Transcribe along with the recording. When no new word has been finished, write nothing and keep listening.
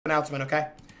announcement, okay?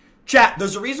 Chat,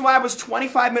 there's a reason why I was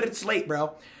 25 minutes late,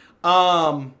 bro.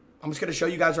 I'm just going to show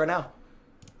you guys right now.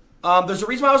 There's a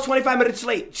reason why I was 25 minutes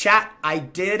late. Chat, I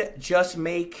did just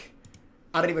make,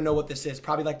 I don't even know what this is.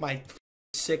 Probably like my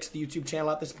 6th YouTube channel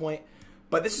at this point.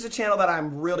 But this is a channel that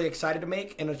I'm really excited to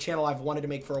make and a channel I've wanted to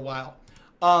make for a while.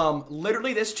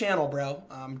 Literally this channel, bro,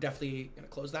 I'm definitely going to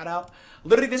close that out.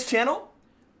 Literally this channel,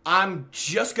 I'm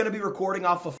just going to be recording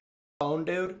off a phone,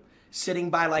 dude, sitting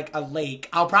by like a lake.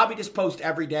 I'll probably just post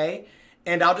every day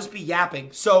and I'll just be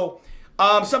yapping. So,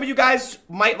 some of you guys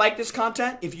might like this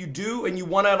content. If you do and you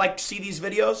want to like see these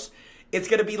videos, it's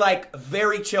going to be like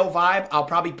very chill vibe. I'll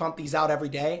probably pump these out every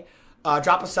day.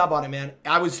 Drop a sub on it, man.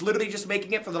 I was literally just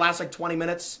making it for the last like 20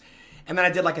 minutes. And then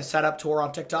I did like a setup tour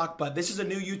on TikTok. But this is a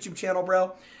new YouTube channel,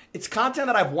 bro. It's content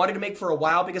that I've wanted to make for a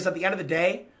while because at the end of the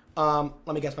day, let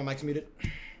me guess, my mic's muted.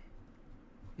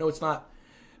 No, it's not.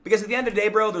 Because at the end of the day,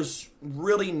 bro, there's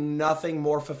really nothing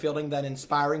more fulfilling than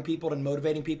inspiring people and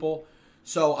motivating people.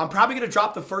 So I'm probably going to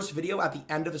drop the first video at the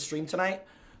end of the stream tonight.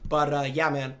 But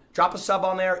yeah, man, drop a sub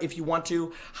on there if you want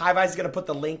to. Highvice is going to put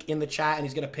the link in the chat and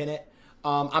he's going to pin it.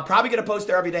 I'm probably going to post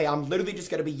there every day. I'm literally just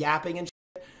going to be yapping and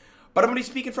shit. But I'm going to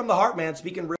be speaking from the heart, man.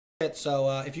 Speaking real shit.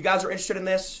 So if you guys are interested in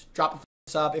this, drop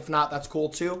a sub. If not, that's cool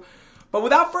too. But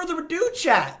without further ado,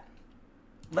 chat,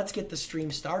 let's get the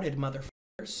stream started,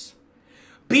 motherfuckers.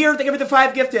 Beer, thank you for the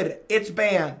 5 gifted. It's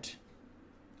banned.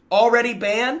 Already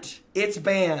banned? It's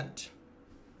banned.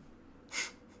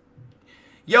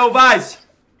 Yo, Vice.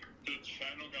 The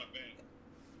channel got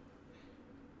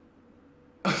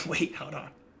banned. Wait, hold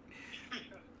on.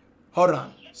 Hold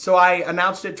on. So I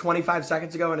announced it 25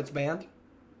 seconds ago and it's banned?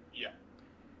 Yeah.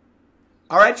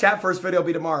 All right, chat. First video will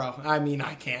be tomorrow. I mean,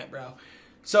 I can't, bro.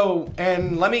 So,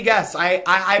 and let me guess. I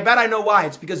bet I know why.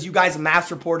 It's because you guys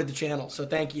mass reported the channel. So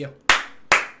thank you.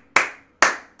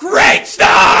 Great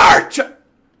start!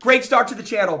 Great start to the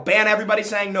channel. Ban everybody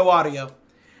saying no audio.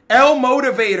 L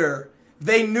Motivator.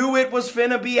 They knew it was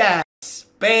finna be ass.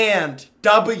 Banned.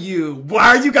 W. Why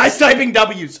are you guys typing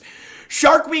W's?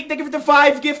 Shark Week, thank you for the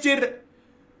 5 gifted.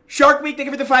 Shark Week, thank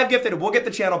you for the 5 gifted. We'll get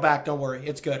the channel back. Don't worry.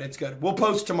 It's good. It's good. We'll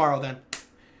post tomorrow then.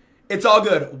 It's all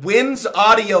good. Wins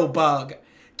audio bug.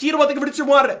 Keto, thank you for the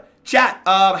 2 Chat,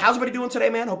 how's everybody doing today,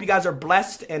 man? Hope you guys are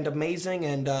blessed and amazing.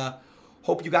 And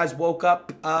hope you guys woke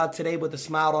up today with a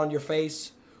smile on your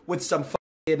face. With some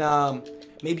fucking,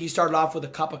 maybe you started off with a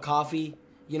cup of coffee.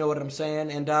 You know what I'm saying?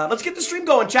 And let's get the stream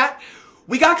going, chat.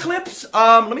 We got clips.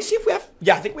 Let me see if we have,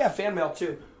 yeah, I think we have fan mail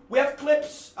too. We have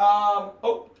clips.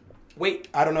 Oh, wait.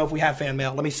 I don't know if we have fan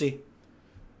mail. Let me see.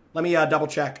 Let me double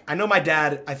check. I know my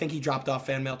dad, I think he dropped off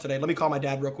fan mail today. Let me call my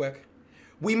dad real quick.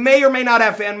 We may or may not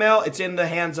have fan mail. It's in the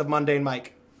hands of Mundane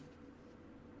Mike.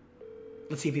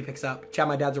 Let's see if he picks up. Chat,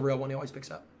 my dad's a real one. He always picks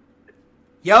up.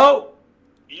 Yo.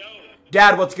 Yo.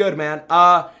 Dad, what's good, man?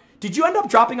 Did you end up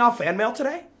dropping off fan mail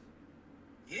today?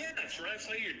 Yeah, that's right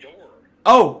outside your door.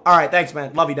 Oh, all right. Thanks,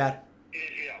 man. Love you, Dad. Yeah.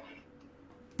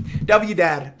 W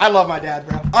Dad. I love my dad,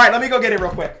 bro. All right, let me go get it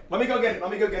real quick. Let me go get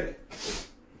it.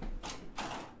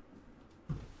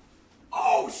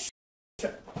 Oh, shit.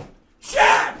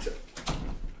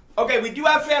 Okay, we do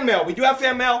have fan mail. We're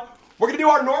going to do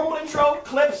our normal intro,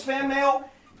 clips, fan mail,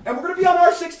 and we're going to be on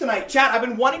R6 tonight. Chat, I've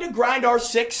been wanting to grind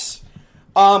R6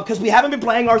 because we haven't been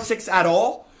playing R6 at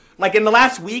all. Like in the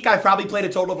last week, I've probably played a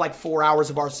total of like 4 hours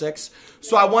of R6.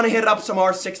 So I want to hit up some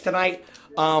R6 tonight.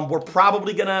 We're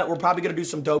probably gonna do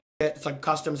some dope shit, some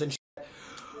customs and shit.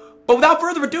 But without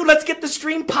further ado, let's get the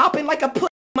stream popping like a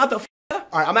motherfucker. All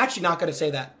right, I'm actually not gonna say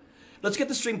that. Let's get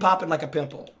the stream popping like a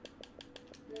pimple.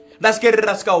 Let's get it.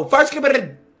 Let's go. First clip of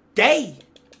the day.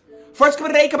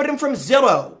 Coming in from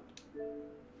Zillow.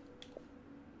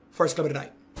 First clip of the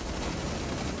night.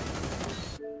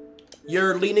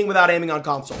 You're leaning without aiming on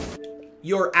console.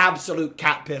 You're absolute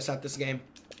cat piss at this game.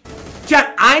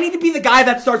 Chat, I need to be the guy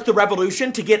that starts the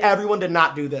revolution to get everyone to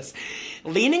not do this.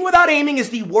 Leaning without aiming is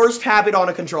the worst habit on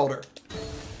a controller.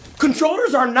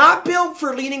 Controllers are not built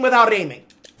for leaning without aiming.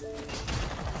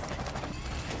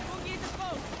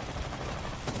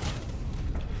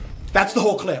 That's the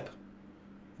whole clip.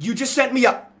 You just sent me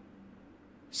up.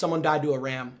 Someone died to a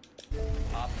ram.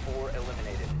 Op 4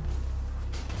 eliminated.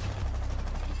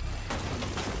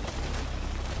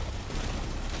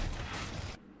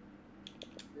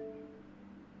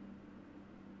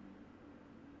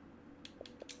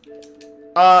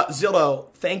 Zillow,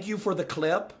 thank you for the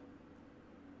clip.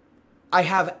 I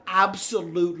have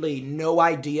absolutely no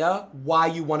idea why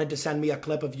you wanted to send me a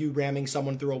clip of you ramming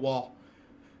someone through a wall.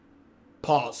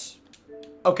 Pause.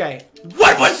 Okay.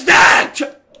 What was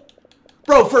that?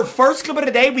 Bro, for first clip of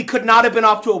the day, we could not have been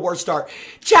off to a worse start.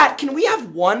 Chat, can we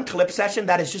have one clip session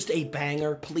that is just a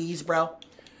banger, please, bro?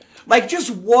 Like, just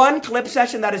one clip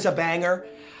session that is a banger.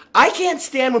 I can't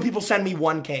stand when people send me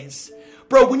 1Ks.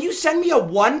 Bro, when you send me a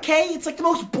 1K, it's like the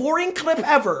most boring clip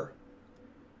ever.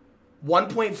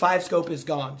 1.5 scope is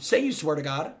gone. Say you swear to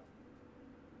God.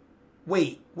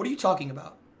 Wait, what are you talking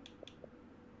about?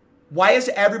 Why is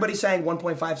everybody saying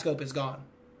 1.5 scope is gone?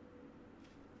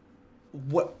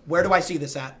 Where do I see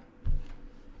this at?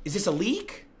 Is this a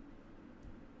leak?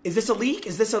 Is this a leak?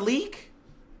 Is this a leak?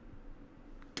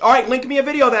 All right, link me a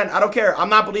video then. I don't care. I'm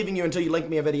not believing you until you link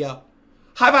me a video.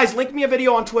 Hi, guys, link me a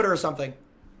video on Twitter or something.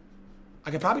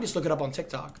 I could probably just look it up on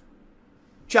TikTok.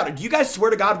 Chat, do you guys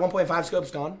swear to God 1.5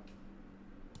 scope's gone?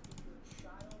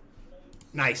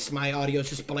 Nice. My audio's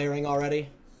just blaring already.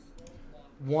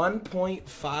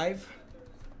 1.5.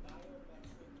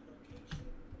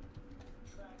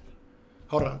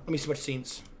 Hold on. Let me switch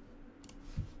scenes.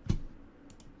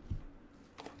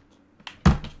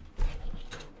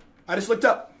 I just looked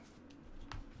up.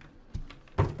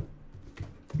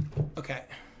 Okay.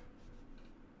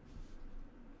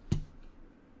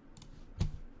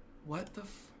 What the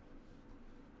f...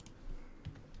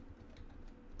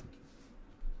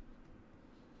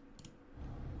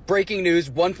 Breaking news,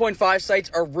 1.5 sites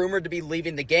are rumored to be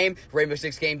leaving the game. Rainbow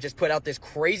Six Games just put out this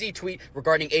crazy tweet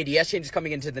regarding ADS changes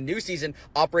coming into the new season,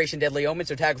 Operation Deadly Omen.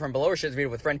 So tag from below or share this video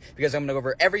with a friend because I'm going to go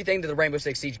over everything that the Rainbow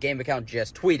Six Siege game account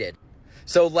just tweeted.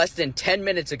 So less than 10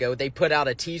 minutes ago, they put out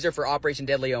a teaser for Operation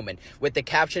Deadly Omen with the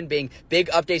caption being, big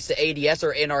updates to ADS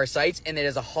are in our sights, and it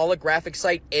is a holographic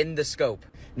sight in the scope.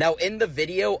 Now, in the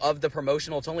video of the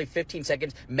promotional, it's only 15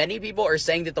 seconds. Many people are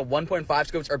saying that the 1.5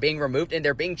 scopes are being removed and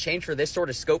they're being changed for this sort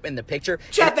of scope in the picture.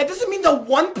 Chat, that doesn't mean the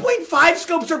 1.5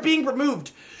 scopes are being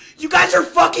removed. You guys are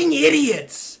fucking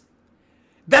idiots.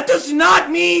 That does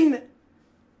not mean...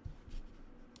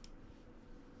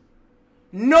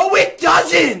 No, it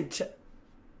doesn't.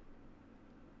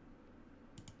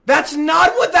 That's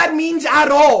not what that means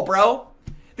at all, bro.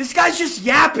 This guy's just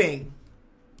yapping.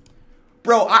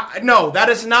 Bro, no, that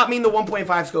does not mean the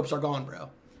 1.5 scopes are gone,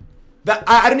 bro.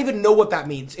 I don't even know what that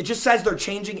means. It just says they're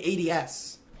changing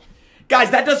ADS. Guys,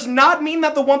 that does not mean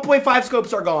that the 1.5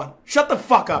 scopes are gone. Shut the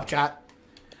fuck up, chat.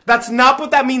 That's not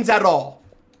what that means at all.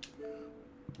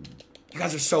 You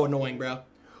guys are so annoying, bro.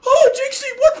 Oh, Jynxzi,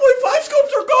 1.5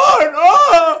 scopes are gone!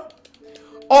 Ah!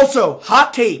 Also,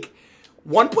 hot take.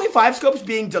 1.5 scopes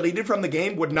being deleted from the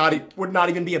game would not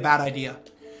even be a bad idea.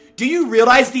 Do you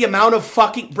realize the amount of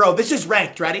fucking... Bro, this is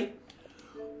ranked. Ready?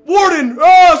 Warden!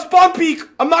 Oh, spawn peek!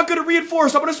 I'm not gonna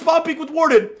reinforce. I'm gonna spawn peek with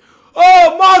Warden.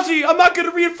 Oh, Mozzie! I'm not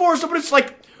gonna reinforce. I'm gonna...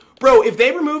 Like... Bro, if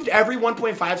they removed every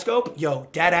 1.5 scope... Yo,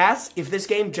 dead ass. If this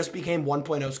game just became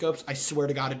 1.0 scopes, I swear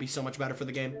to God, it'd be so much better for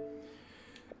the game.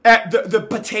 The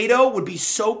potato would be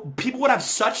so... People would have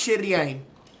such shitty aim.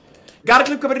 Gotta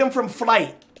clip coming in from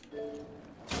flight.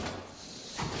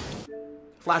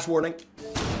 Flash warning.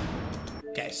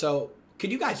 Okay, so could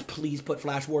you guys please put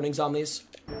flash warnings on these?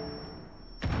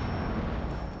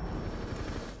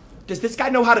 Does this guy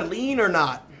know how to lean or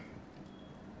not?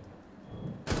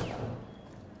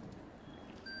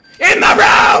 In the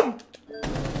room!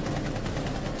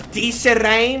 Decent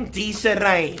aim, decent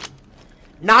aim.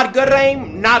 Not good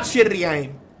aim, not shitty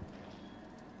aim.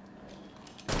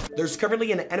 There's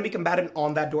currently an enemy combatant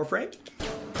on that door frame.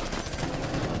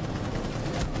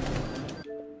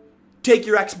 Take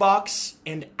your Xbox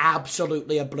and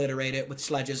absolutely obliterate it with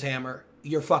Sledge's hammer.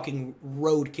 You're fucking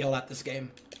roadkill at this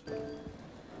game.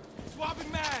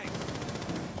 Swapping mags.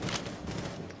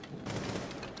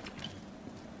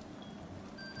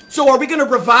 So are we gonna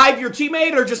revive your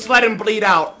teammate or just let him bleed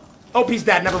out? Oh, he's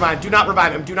dead. Never mind. Do not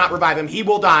revive him. Do not revive him. He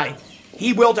will die.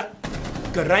 He will die.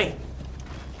 Good aim.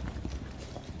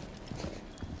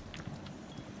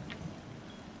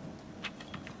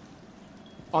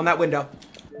 On that window.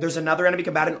 There's another enemy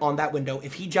combatant on that window.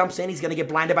 If he jumps in, he's going to get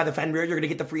blinded by the Fenrir. You're going to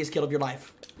get the freest kill of your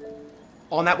life.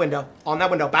 On that window. On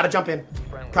that window. About to jump in.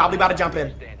 Probably about to jump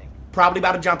in. Probably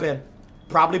about to jump in.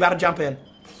 Probably about to jump in.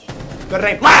 Good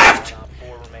aim. Left!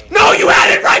 No, you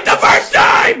had it right the first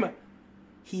time!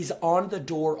 He's on the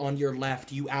door on your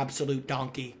left, you absolute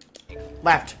donkey.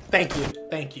 Left. Thank you.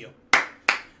 Thank you.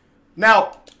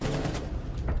 Now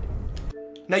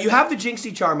you have the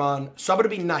Jynxzi charm on, so I'm going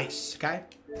to be nice, okay?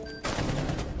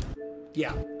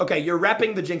 Yeah. Okay, you're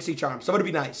repping the Jynxzi charm, so I'm gonna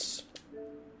be nice.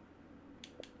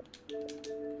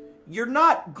 You're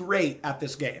not great at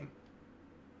this game.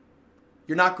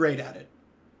 You're not great at it.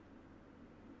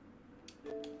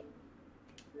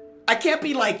 I can't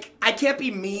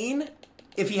be mean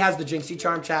if he has the Jynxzi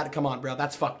charm, chat. Come on, bro.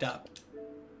 That's fucked up.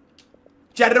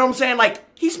 Chat, you know what I'm saying? Like,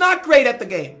 he's not great at the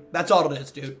game. That's all it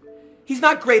is, dude. He's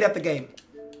not great at the game.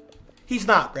 He's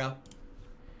not, bro.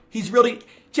 He's really...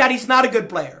 Chat, he's not a good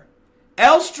player.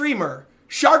 L Streamer.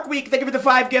 Shark Week, thank you for the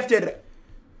 5 gifted.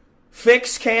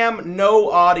 Fix cam,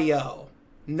 no audio.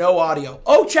 No audio.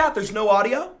 Oh, chat, there's no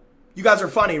audio? You guys are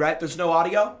funny, right? There's no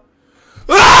audio?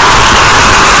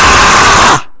 Ah!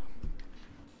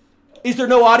 Is there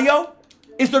no audio?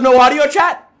 Is there no audio,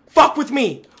 chat? Fuck with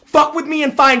me. Fuck with me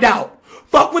and find out.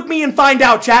 Fuck with me and find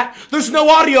out, chat. There's no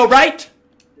audio, right?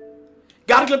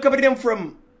 Gotta click up at him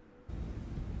from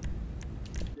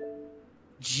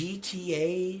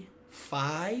GTA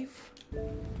 5?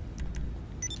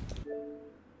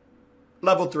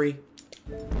 Level 3.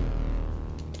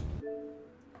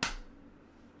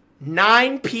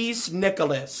 9-piece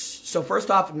Nicholas. So first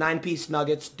off, 9-piece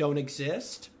nuggets don't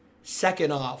exist.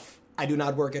 Second off, I do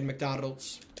not work at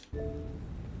McDonald's.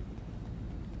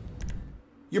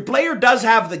 Your player does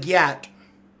have the Gyat.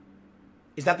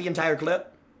 Is that the entire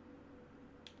clip?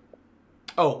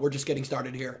 Oh, we're just getting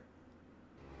started here.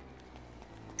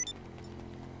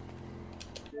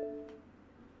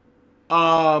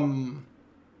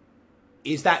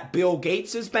 Is that Bill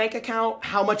Gates' bank account?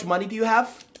 How much money do you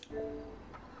have?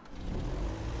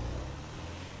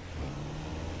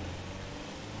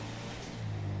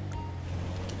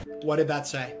 What did that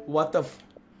say? What the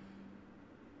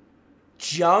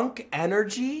junk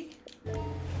energy?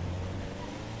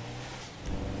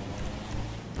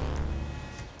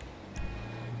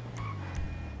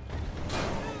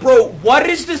 Bro, what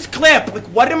is this clip? Like,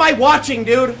 what am I watching,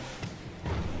 dude?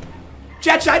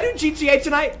 Chat, should I do GTA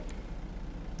tonight?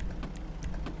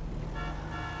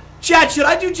 Chat, should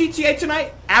I do GTA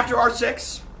tonight after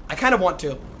R6? I kind of want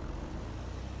to.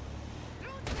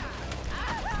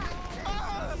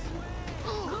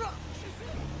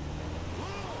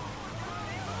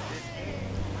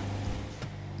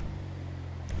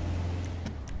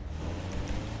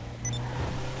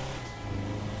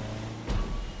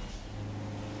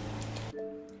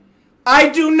 I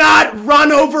do not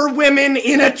run over women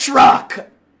in a truck.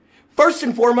 First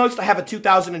and foremost, I have a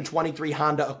 2023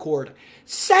 Honda Accord.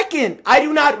 Second, I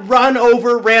do not run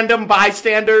over random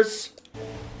bystanders.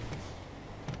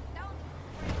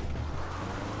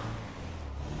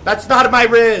 That's not my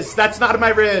Riz. That's not my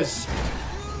Riz.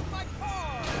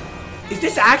 Is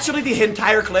this actually the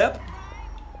entire clip?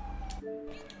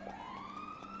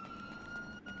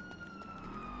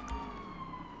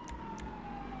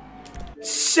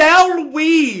 Sell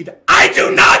weed. I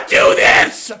do not do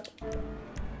this.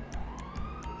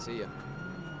 See ya.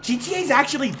 GTA is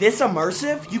actually this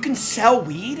immersive? You can sell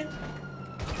weed?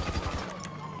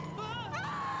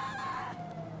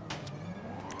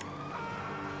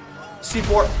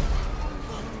 C4.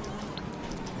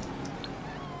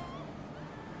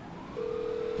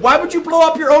 Why would you blow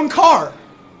up your own car?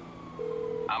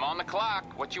 I'm on the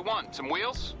clock. What you want? Some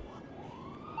wheels?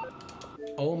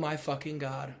 Oh my fucking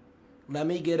god. Let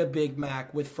me get a Big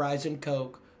Mac with fries and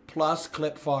Coke, plus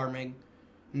clip farming.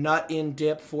 Nut in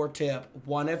dip for tip.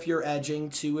 1 if you're edging,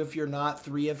 2 if you're not,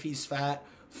 3 if he's fat,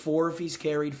 4 if he's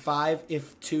carried, 5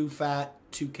 if too fat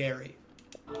to carry.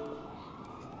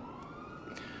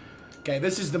 Okay,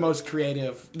 this is the most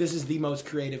creative. This is the most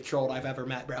creative troll I've ever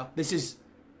met, bro. This is...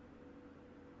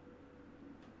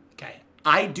 Okay,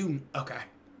 okay.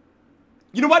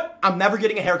 You know what? I'm never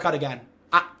getting a haircut again.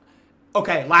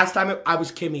 Okay, last time I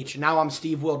was Kim Each. Now I'm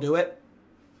Steve Will Do It.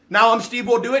 Now I'm Steve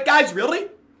Will Do It, guys? Really?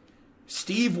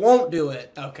 Steve won't do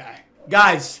it. Okay.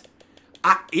 Guys,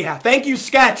 yeah, thank you,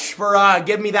 Sketch, for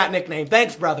giving me that nickname.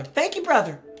 Thanks, brother. Thank you,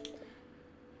 brother.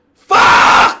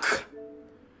 Fuck!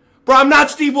 Bro, I'm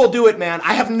not Steve Will Do It, man.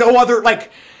 I have no other,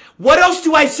 like, what else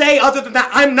do I say other than that?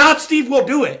 I'm not Steve Will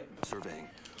Do It. Surveying.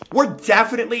 We're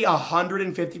definitely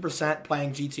 150%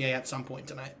 playing GTA at some point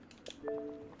tonight.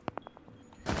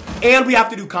 And we have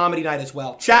to do comedy night as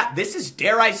well. Chat, this is,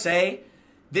 dare I say,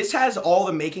 this has all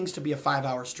the makings to be a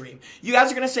 5-hour stream. You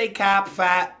guys are going to say Cap,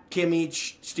 Fat, Kim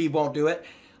Each, Steve Won't Do It.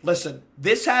 Listen,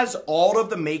 this has all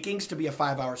of the makings to be a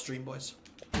 5-hour stream, boys.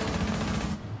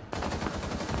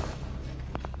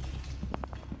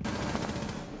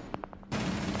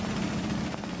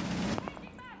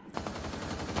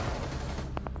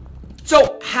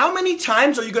 So, how many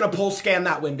times are you going to pull scan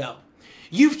that window?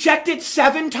 You've checked it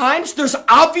 7 times? There's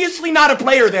obviously not a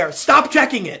player there. Stop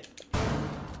checking it.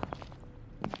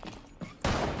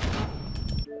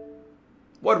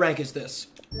 What rank is this?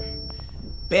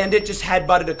 Bandit just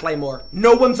headbutted a Claymore.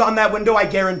 No one's on that window, I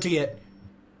guarantee it.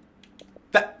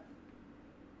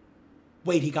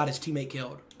 Wait, he got his teammate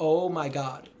killed. Oh my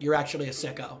god. You're actually a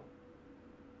sicko.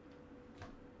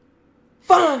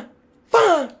 Fun!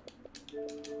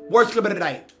 Worst clip of the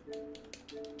night.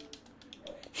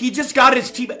 He just got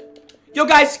his team. Yo,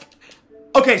 guys.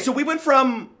 Okay, so we went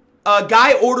from a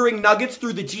guy ordering nuggets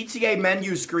through the GTA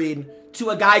menu screen to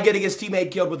a guy getting his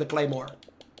teammate killed with a claymore.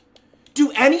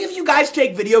 Do any of you guys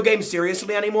take video games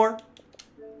seriously anymore?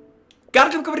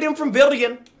 Gotta come coming in from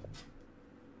Vildian.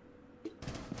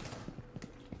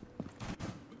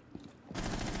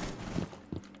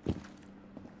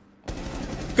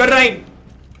 Good rain.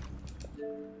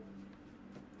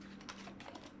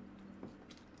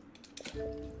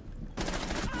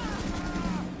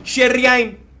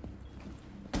 Sherian.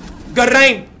 Good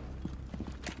rain.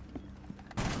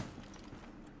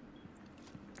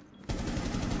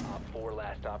 Four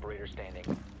last operator standing.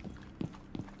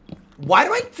 Why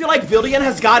do I feel like Vildian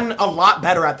has gotten a lot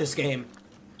better at this game?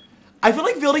 I feel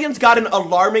like Vildian's gotten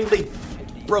alarmingly...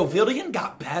 Bro, Vildian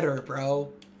got better,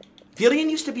 bro. Vildian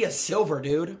used to be a silver,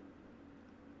 dude.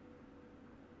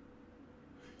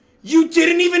 You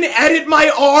didn't even edit my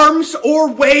arms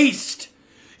or waist.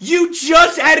 You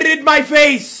just edited my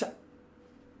face.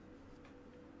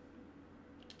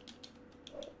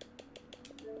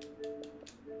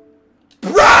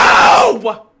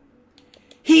 Bro!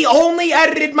 He only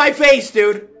edited my face,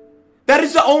 dude. That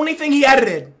is the only thing he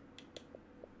edited.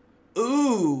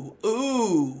 Ooh,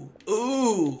 ooh,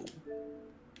 ooh.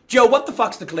 Joe, what the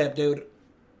fuck's the clip, dude?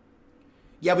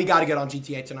 Yeah, we gotta get on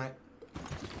GTA tonight.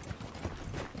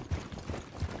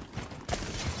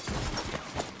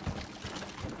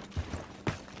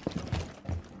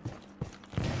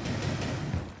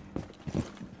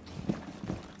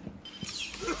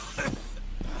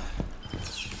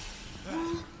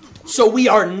 So we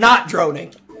are not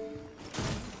droning.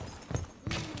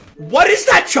 What is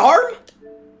that charm?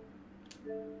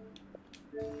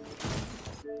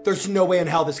 There's no way in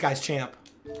hell this guy's champ.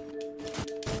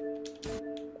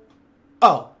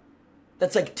 Oh.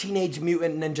 That's like Teenage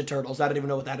Mutant Ninja Turtles. I don't even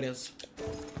know what that is.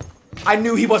 I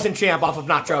knew he wasn't champ off of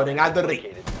not droning. I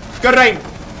literally... Good rain.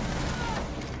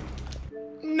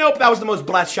 Nope, that was the most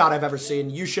blessed shot I've ever seen.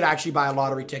 You should actually buy a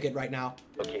lottery ticket right now.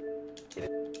 Okay.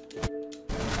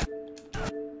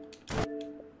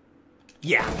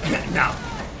 Yeah, no.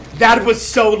 That was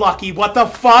so lucky. What the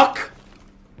fuck?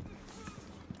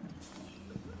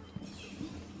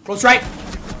 Close right.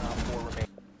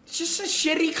 It's just a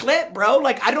shitty clip, bro.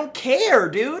 Like, I don't care,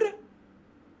 dude.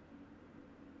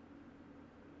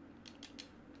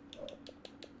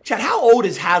 Chad, how old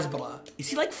is Hasbullah? Is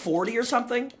he like 40 or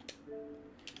something?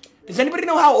 Does anybody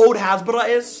know how old Hasbullah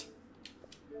is?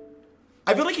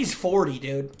 I feel like he's 40,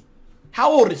 dude.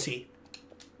 How old is he?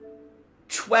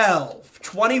 12,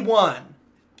 21.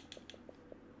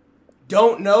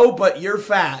 Don't know, but you're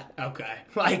fat. Okay.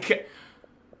 Like,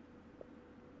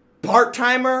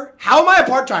 part-timer? How am I a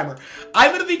part-timer? I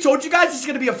literally told you guys this is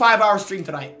going to be a 5-hour stream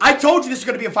tonight. I told you this is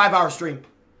going to be a 5-hour stream.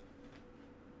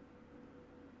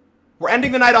 We're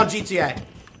ending the night on GTA.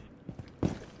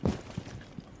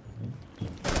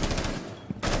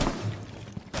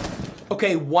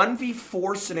 Okay,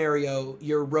 1v4 scenario.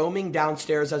 You're roaming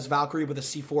downstairs as Valkyrie with a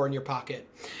C4 in your pocket.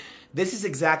 This is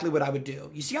exactly what I would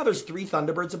do. You see how there's 3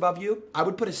 Thunderbirds above you? I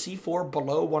would put a C4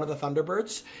 below one of the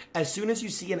Thunderbirds. As soon as you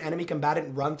see an enemy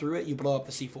combatant run through it, you blow up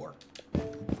the C4.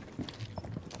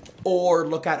 Or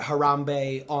look at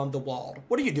Harambe on the wall.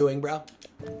 What are you doing, bro?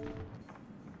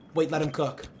 Wait, let him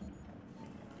cook.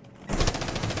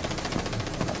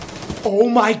 Oh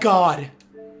my god.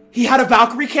 He had a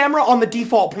Valkyrie camera on the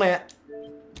default plant.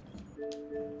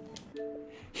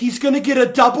 He's gonna get a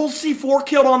double C4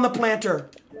 kill on the planter.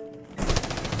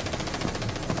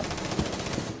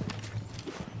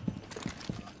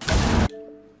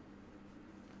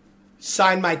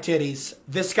 Sign my titties.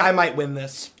 This guy might win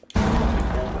this.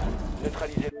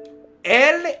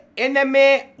 El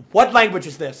ennemi. What language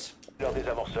is this? Good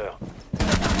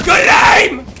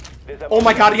name! Oh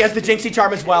my god, he has the Jynxzi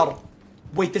charm as well.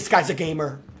 Wait, this guy's a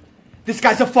gamer. This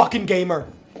guy's a fucking gamer.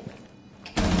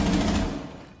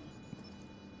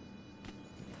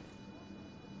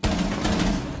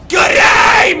 Good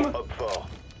aim!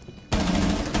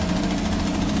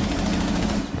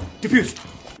 Defuse.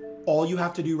 All you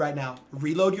have to do right now,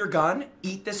 reload your gun,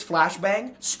 eat this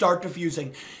flashbang, start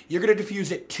defusing. You're gonna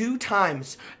defuse it 2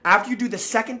 times. After you do the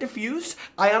second defuse,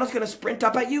 Ayana's gonna sprint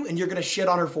up at you and you're gonna shit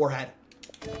on her forehead.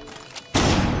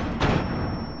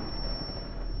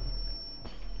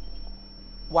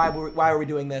 Why are we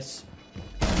doing this?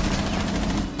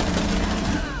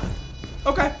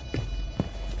 Okay.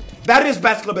 That is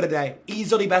best clip of the day.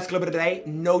 Easily best clip of the day.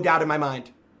 No doubt in my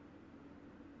mind.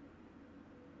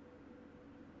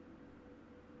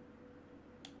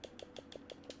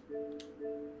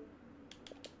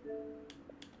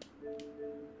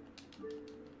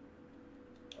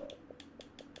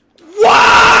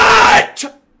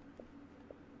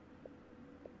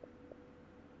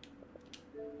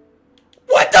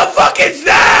 the fuck is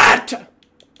that?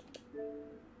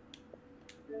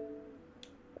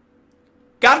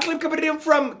 Got a clip coming in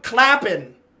from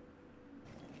clapping.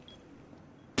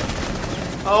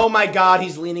 Oh my god,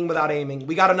 he's leaning without aiming.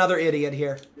 We got another idiot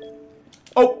here.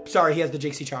 Oh, sorry, he has the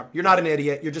Jynxzi charm. You're not an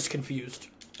idiot, you're just confused.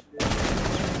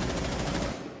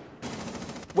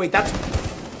 Wait, that's...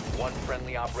 One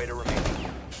friendly operator remaining.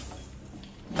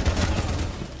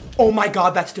 Oh my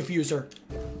god, that's diffuser.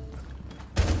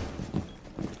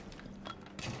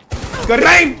 Good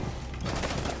aim!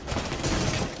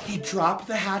 He dropped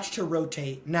the hatch to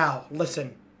rotate. Now,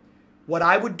 listen. What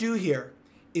I would do here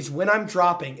is when I'm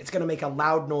dropping, it's going to make a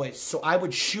loud noise. So I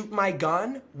would shoot my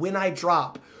gun when I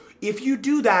drop. If you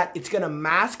do that, it's going to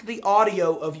mask the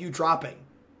audio of you dropping.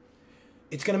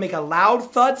 It's going to make a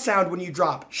loud thud sound when you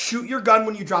drop. Shoot your gun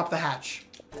when you drop the hatch.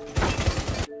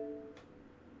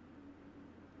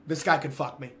 This guy could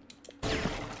fuck me.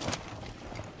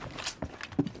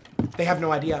 They have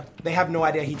no idea. They have no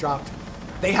idea he dropped.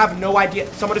 They have no idea.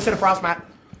 Someone just hit a frost mat.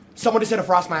 Someone just hit a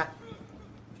frost mat.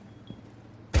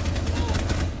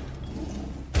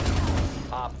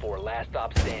 Op 4, last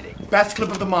stop standing. Best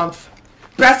clip of the month.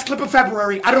 Best clip of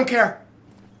February. I don't care.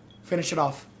 Finish it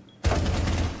off.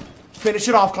 Finish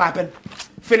it off, clapping.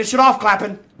 Finish it off,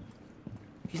 clapping.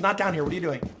 He's not down here. What are you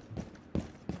doing?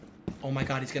 Oh my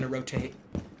god, he's going to rotate.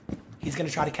 He's going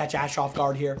to try to catch Ash off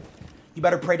guard here. You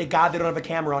better pray to God they don't have a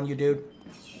camera on you, dude.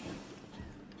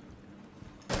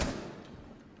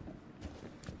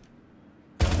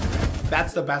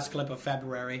 That's the best clip of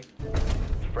February.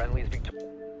 Friendly's victorious.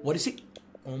 What is he?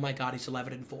 Oh my god, he's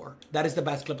 11-4. That is the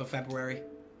best clip of February.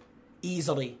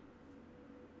 Easily.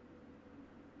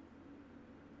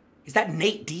 Is that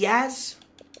Nate Diaz?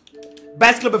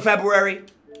 Best clip of February.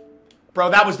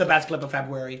 Bro, that was the best clip of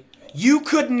February. You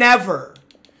could never.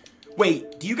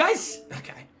 Wait, do you guys...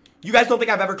 Okay. You guys don't think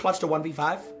I've ever clutched a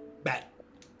 1v5? Bet.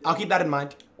 I'll keep that in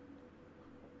mind.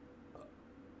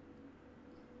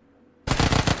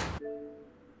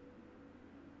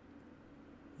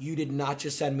 You did not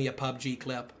just send me a PUBG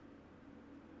clip.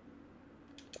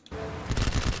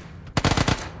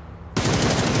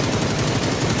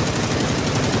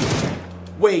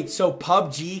 Wait, so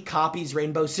PUBG copies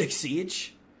Rainbow Six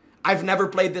Siege? I've never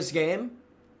played this game.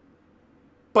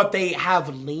 But they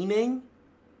have leaning,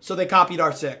 so they copied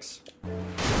R6.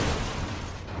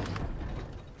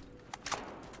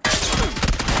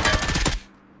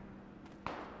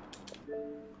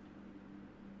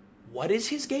 What is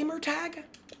his gamer tag?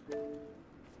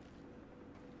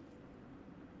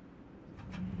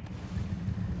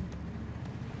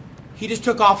 He just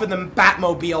took off in the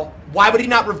Batmobile. Why would he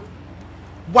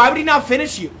not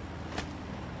finish you?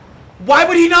 Why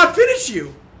would he not finish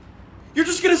you? You're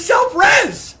just gonna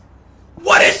self-res!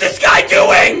 What is this guy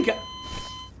doing?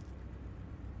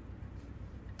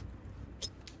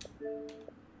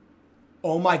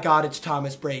 Oh my god, it's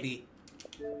Thomas Brady.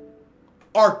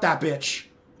 Arc that bitch.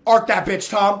 Arc that bitch,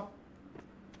 Tom.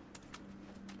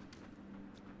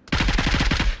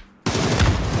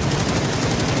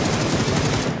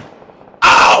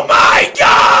 Oh my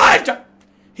god!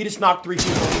 He just knocked 3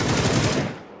 people.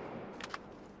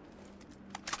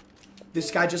 This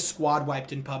guy just squad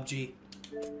wiped in PUBG.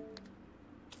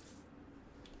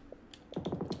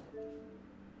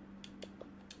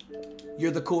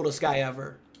 You're the coolest guy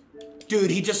ever. Dude,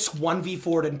 he just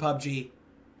 1v4'd in PUBG.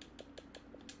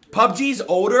 PUBG's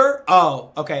older?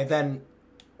 Oh, okay, then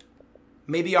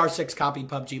maybe R6 copied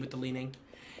PUBG with the leaning.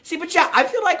 See, but chat, I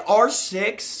feel like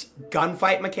R6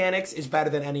 gunfight mechanics is better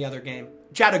than any other game.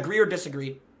 Chat, agree or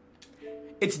disagree?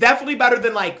 It's definitely better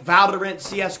than like Valorant,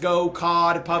 CSGO,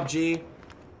 COD, PUBG.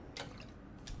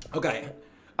 Okay.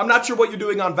 I'm not sure what you're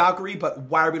doing on Valkyrie, but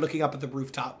why are we looking up at the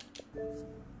rooftop?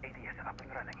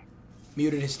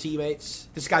 Muted his teammates.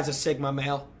 This guy's a Sigma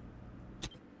male.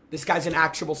 This guy's an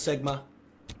actual Sigma.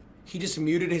 He just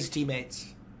muted his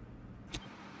teammates.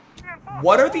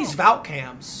 What are these Valk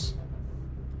cams?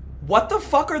 What the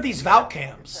fuck are these Valk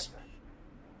cams?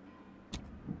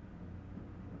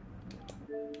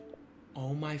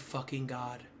 Oh my fucking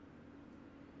god.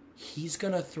 He's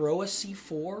gonna throw a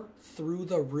C4 through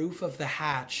the roof of the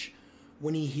hatch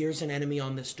when he hears an enemy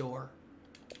on this door.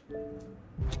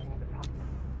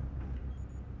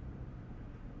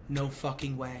 No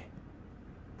fucking way.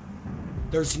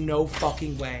 There's no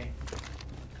fucking way.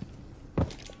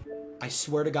 I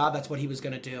swear to God, that's what he was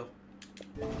gonna do.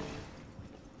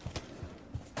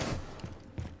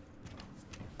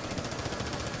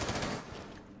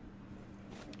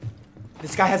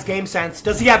 This guy has game sense.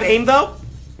 Does he have aim, though?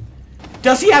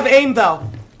 Does he have aim, though?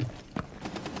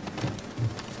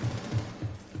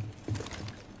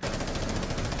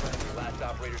 Last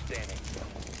operator standing.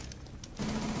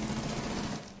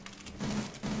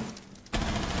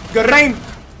 Good aim!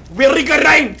 Really good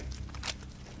aim!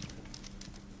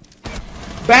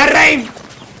 Bad aim!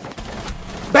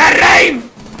 Bad aim!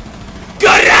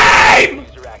 Good aim!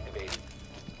 User activated.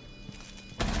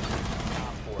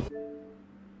 Op 4.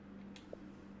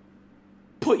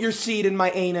 Put your seed in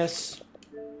my anus.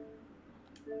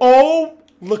 Oh,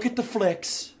 look at the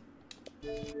flicks.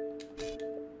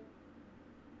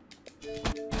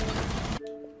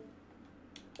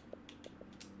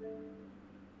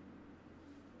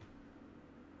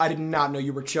 I did not know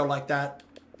you were chill like that.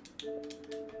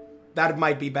 That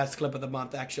might be best clip of the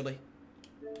month, actually.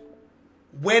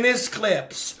 When is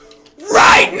clips?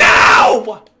 Right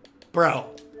now!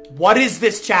 Bro, what is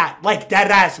this chat? Like,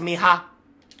 deadass, mija.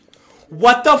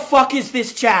 What the fuck is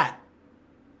this chat?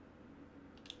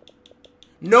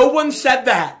 No one said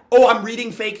that. Oh, I'm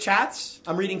reading fake chats?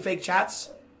 I'm reading fake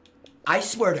chats? I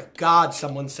swear to God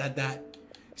someone said that.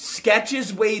 Sketch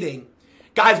is waiting.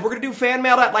 Guys, we're going to do fan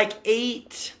mail at like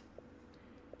 8.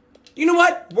 You know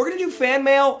what? We're going to do fan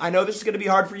mail. I know this is going to be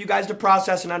hard for you guys to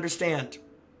process and understand.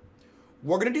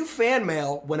 We're going to do fan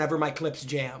mail whenever my clips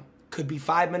jam. Could be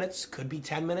 5 minutes, could be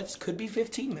 10 minutes, could be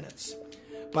 15 minutes.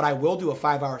 But I will do a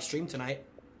 5-hour stream tonight.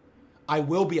 I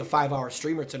will be a 5-hour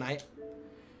streamer tonight.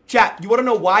 Chat, you want to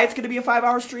know why it's going to be a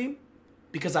 5-hour stream?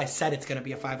 Because I said it's going to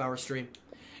be a 5-hour stream.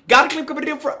 Got a clip coming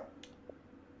in for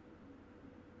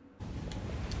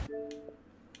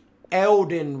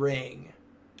Elden Ring.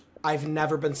 I've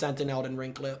never been sent an Elden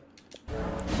Ring clip.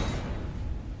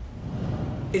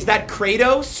 Is that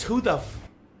Kratos? Who the f...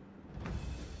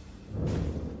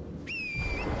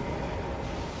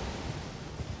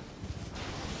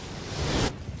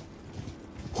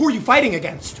 Who are you fighting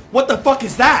against? What the fuck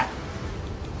is that?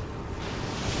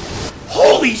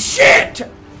 Holy shit!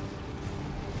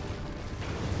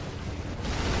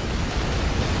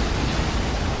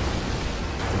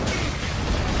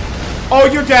 Oh,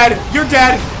 you're dead. You're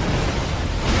dead.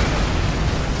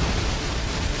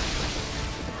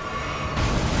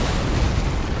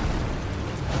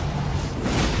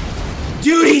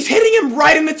 Dude, he's hitting him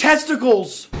right in the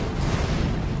testicles.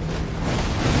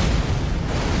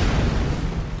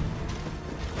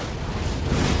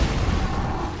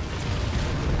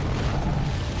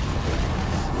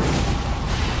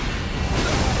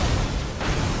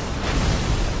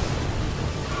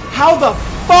 How the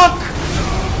fuck?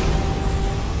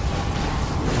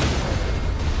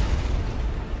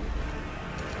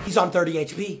 He's on 30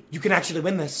 HP. You can actually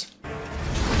win this.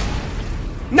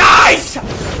 Nice!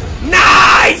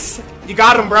 Nice! You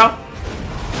got him, bro.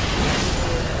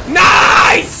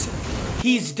 Nice!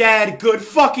 He's dead. Good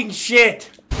fucking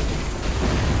shit.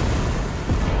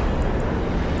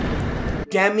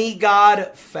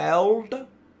 Demigod Feld?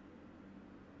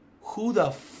 Who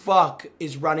the fuck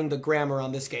is running the grammar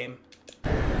on this game?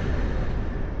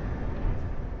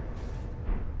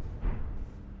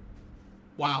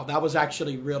 Wow, that was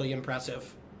actually really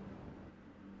impressive.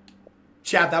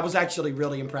 Chat, that was actually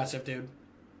really impressive, dude.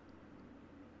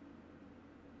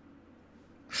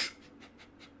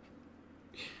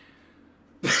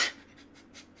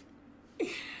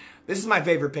 This is my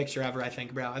favorite picture ever, I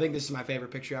think, bro. I think this is my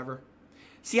favorite picture ever.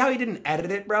 See how he didn't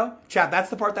edit it, bro? Chat, that's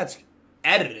the part that's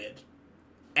edited.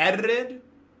 Edited,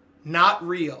 not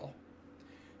real.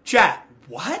 Chat,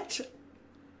 what?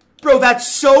 Bro, that's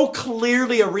so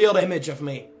clearly a real image of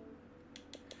me.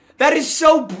 That is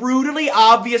so brutally,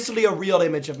 obviously a real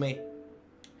image of me.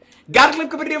 Got a clip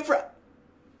coming in for...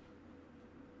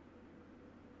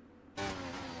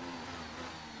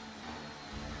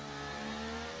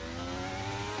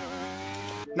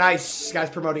 Nice. This guy's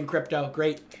promoting crypto.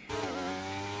 Great.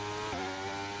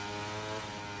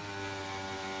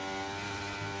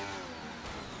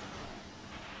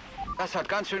 Das hat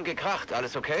ganz schön gekracht.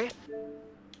 Alles okay?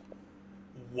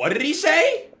 What did he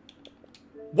say?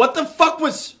 What the fuck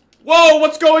was... Whoa,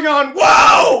 what's going on?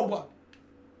 Whoa!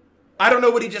 I don't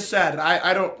know what he just said.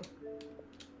 I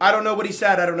don't know what he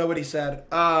said. I don't know what he said.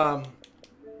 I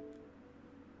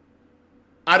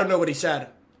don't know what he said.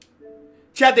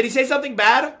 Chad, did he say something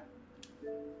bad?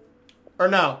 Or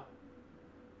no?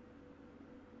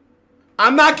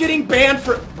 I'm not getting banned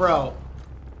for... Bro.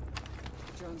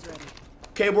 Drone's ready.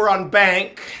 Okay, we're on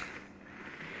bank.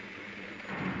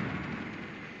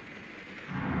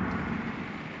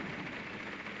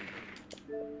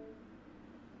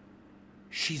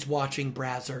 She's watching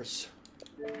Brazzers.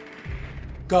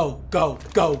 Go, go,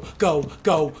 go, go,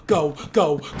 go, go,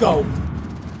 go, go.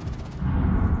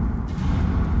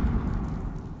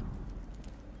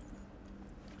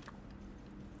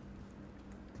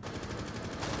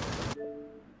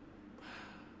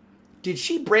 Did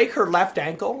she break her left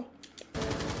ankle?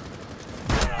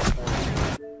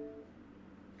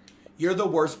 You're the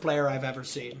worst player I've ever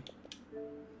seen.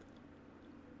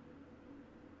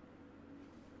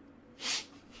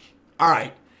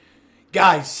 Alright.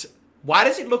 Guys, why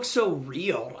does it look so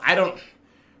real?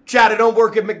 Chad, I don't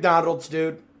work at McDonald's,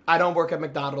 dude. I don't work at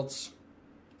McDonald's.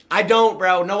 I don't,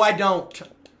 bro. No, I don't.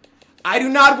 I do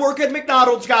not work at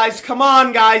McDonald's, guys. Come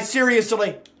on, guys.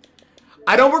 Seriously.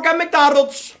 I don't work at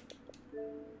McDonald's.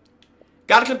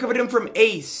 Got a clip coming in from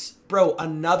Ace. Bro,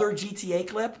 another GTA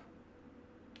clip?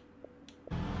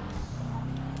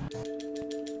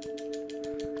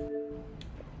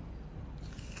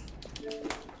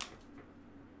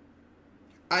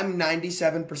 I'm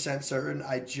 97% certain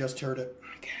I just heard it.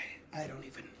 Okay, I don't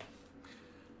even...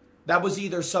 That was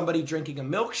either somebody drinking a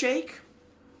milkshake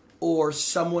or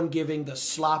someone giving the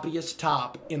sloppiest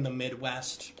top in the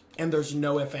Midwest. And there's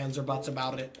no ifs, ands, or buts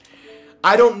about it.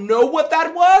 I don't know what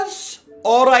that was.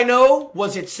 All I know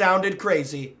was it sounded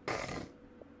crazy.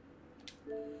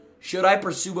 Should I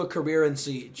pursue a career in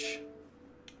Siege?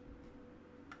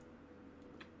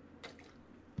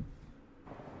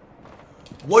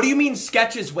 What do you mean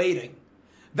Sketch is waiting?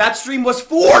 That stream was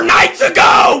 4 nights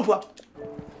ago!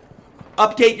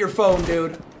 Update your phone,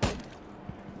 dude.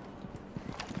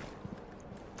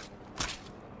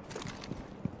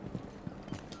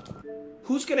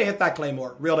 Who's gonna hit that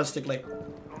Claymore, realistically?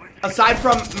 Aside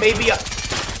from maybe a...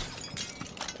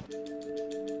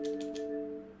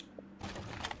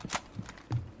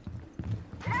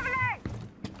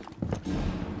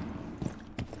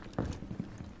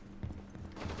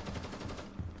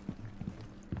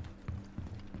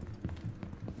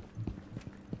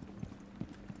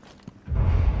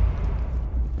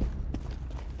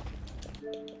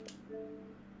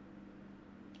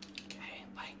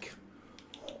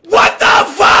 What the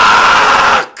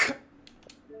fuck?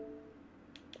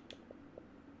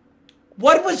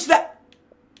 What was that?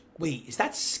 Wait, is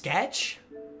that Sketch?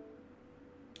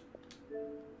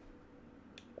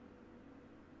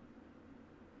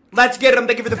 Let's get him.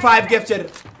 Thank you for the 5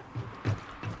 gifted.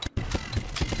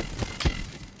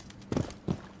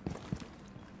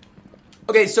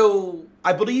 Okay, so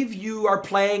I believe you are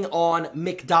playing on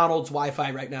McDonald's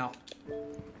Wi-Fi right now.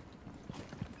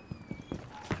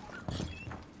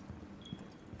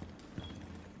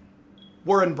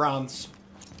 We're in bronze.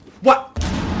 What?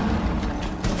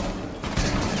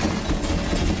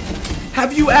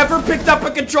 Have you ever picked up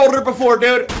a controller before,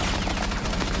 dude?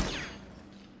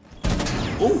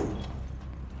 Ooh.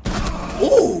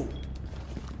 Ooh.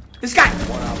 This guy.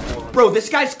 Bro, this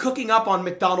guy's cooking up on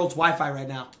McDonald's Wi-Fi right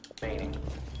now.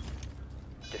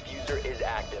 Diffuser is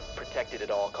active, protected at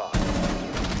all costs.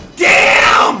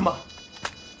 Damn!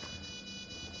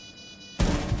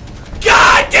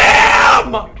 God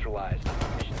damn! Neutralized.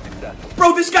 Mission successful.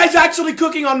 Bro, this guy's actually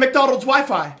cooking on McDonald's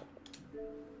Wi-Fi.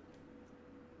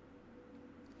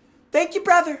 Thank you,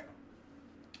 brother.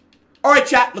 All right,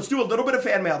 chat. Let's do a little bit of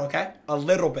fan mail, okay? A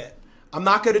little bit. I'm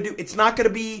not going to do... It's not going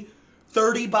to be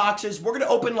 30 boxes. We're going to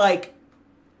open, like,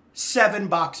 7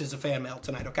 boxes of fan mail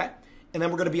tonight, okay? And then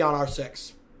we're going to be on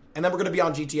R6. And then we're going to be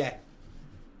on GTA.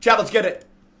 Chat, let's get it.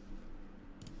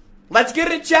 Let's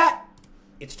get it, chat.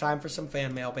 It's time for some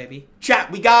fan mail, baby.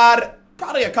 Chat, we got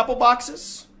probably a couple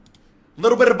boxes. A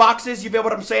little bit of boxes, you feel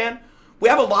what I'm saying? We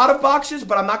have a lot of boxes,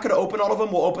 but I'm not going to open all of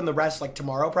them. We'll open the rest, like,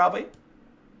 tomorrow, probably.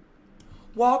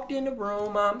 Walked in the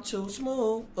room, I'm too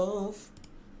smooth. All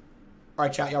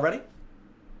right, chat, y'all ready?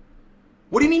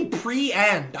 What do you mean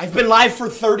pre-end? I've been live for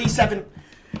 37...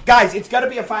 Guys, it's got to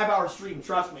be a 5-hour stream,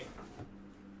 trust me.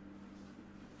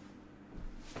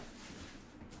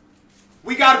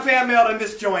 We got a fan mail in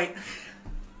this joint.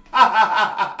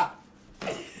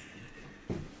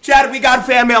 Chad, we got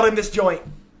fan mail in this joint.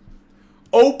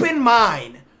 Open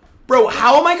mine. Bro,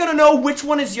 how am I going to know which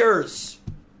one is yours?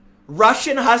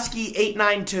 Russian Husky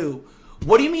 892.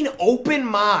 What do you mean open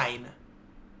mine?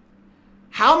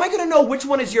 How am I going to know which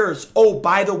one is yours? Oh,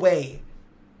 by the way,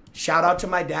 shout out to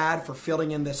my dad for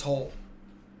filling in this hole.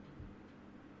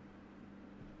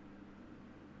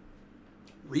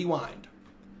 Rewind.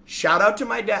 Shout out to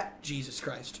my dad. Jesus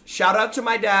Christ. Shout out to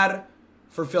my dad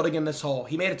for filling in this hole.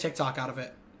 He made a TikTok out of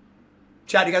it.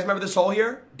 Chat, you guys remember this hole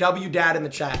here? W Dad in the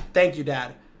chat. Thank you,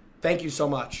 Dad. Thank you so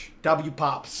much. W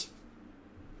Pops.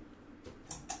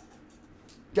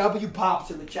 W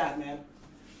Pops in the chat, man.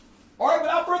 All right,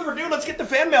 without further ado, let's get the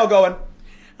fan mail going.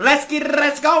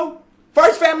 Let's go.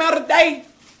 First fan mail of the day.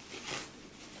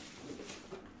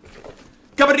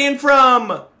 Coming in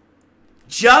from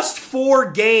Just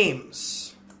 4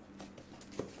 Games.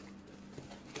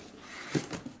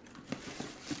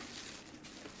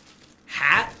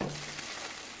 Hat.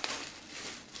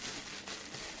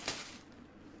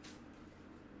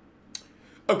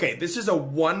 Okay, this is a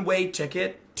one-way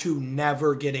ticket to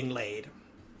never getting laid.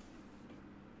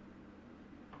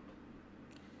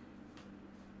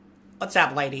 What's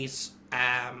up, ladies?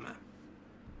 Have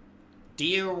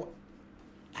you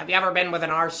ever been with an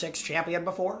R6 champion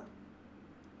before?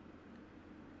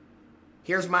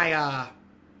 Here's my,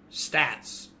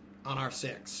 stats on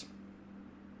R6.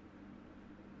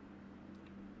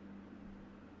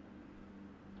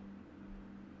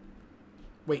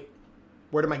 Wait,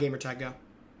 where did my gamer tag go?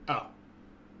 Oh.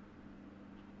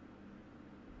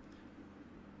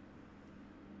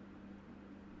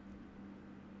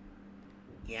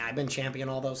 Yeah, I've been champion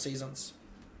all those seasons.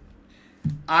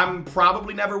 I'm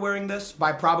probably never wearing this.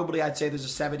 By probably, I'd say there's a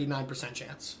 79%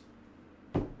 chance.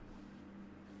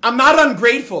 I'm not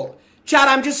ungrateful. Chad,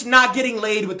 I'm just not getting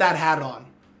laid with that hat on.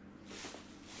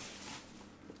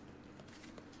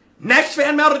 Next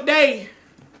fan mail today.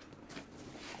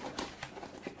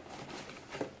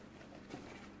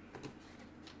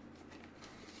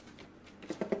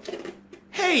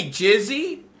 Hey,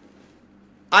 Jynxzi.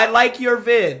 I like your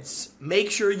vids.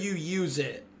 Make sure you use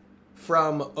it.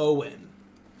 From Owen.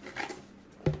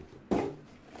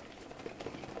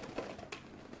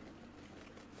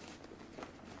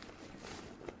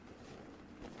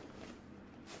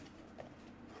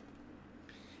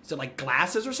 Is it like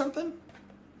glasses or something?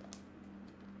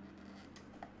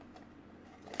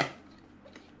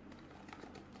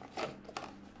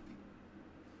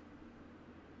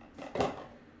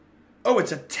 Oh,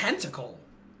 it's a tentacle.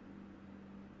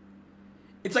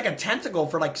 It's like a tentacle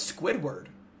for like Squidward.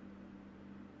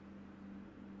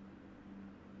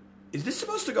 Is this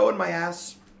supposed to go in my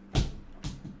ass?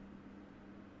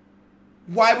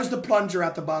 Why was the plunger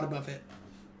at the bottom of it?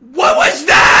 What was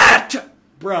that?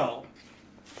 Bro.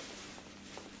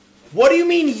 What do you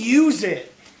mean use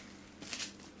it?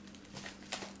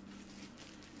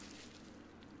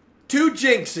 To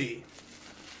Jynxzi.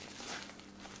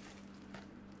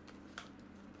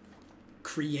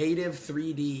 Creative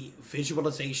 3D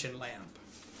visualization lamp.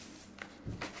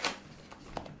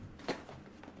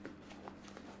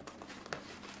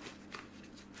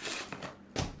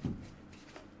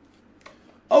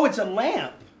 Oh, it's a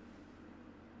lamp.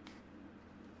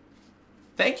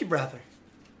 Thank you, brother.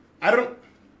 I don't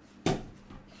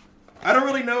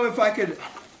really know if I could.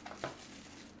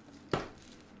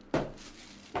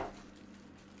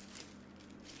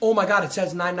 Oh my God, it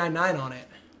says 999 on it.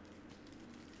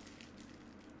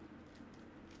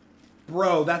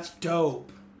 Bro, that's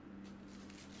dope.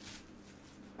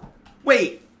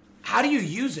 Wait, how do you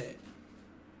use it?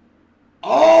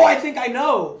 Oh, I think I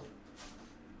know.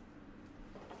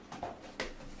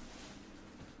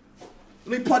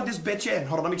 Let me plug this bitch in.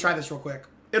 Hold on, let me try this real quick.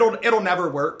 It'll never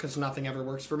work because nothing ever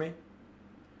works for me.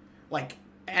 Like,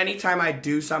 anytime I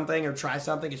do something or try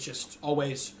something, it's just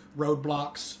always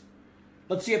roadblocks.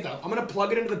 Let's see it though. I'm going to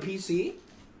plug it into the PC.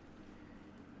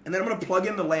 And then I'm going to plug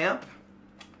in the lamp.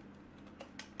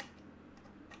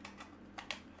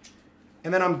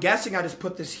 And then I'm guessing I just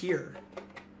put this here.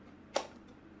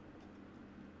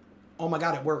 Oh my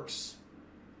God, it works.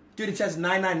 Dude, it says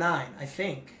 999, I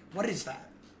think. What is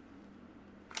that?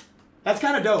 That's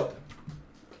kind of dope.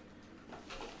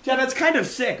 Yeah, that's kind of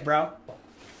sick, bro.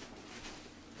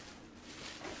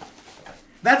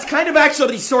 That's kind of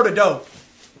actually sort of dope.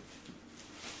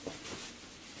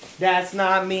 That's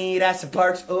not me, that's the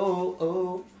Parks. Oh,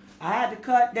 oh. I had to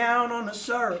cut down on the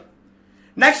syrup.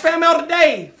 Next fan mail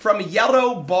today from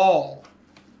Yellow Ball.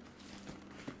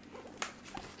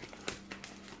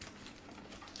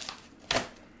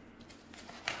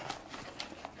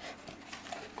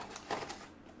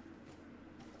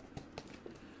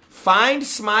 Find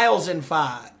smiles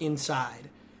inside.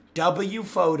 W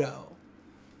photo.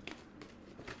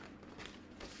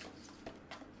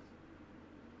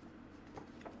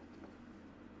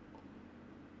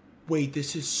 Wait,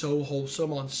 this is so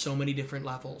wholesome on so many different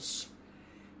levels.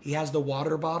 He has the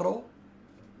water bottle.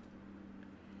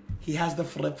 He has the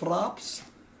flip-flops.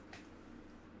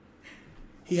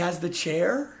 He has the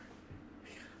chair.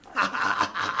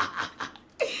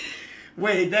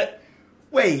 Wait,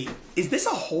 is this a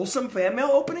wholesome fan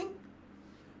mail opening?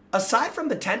 Aside from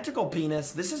the tentacle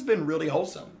penis, this has been really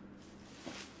wholesome.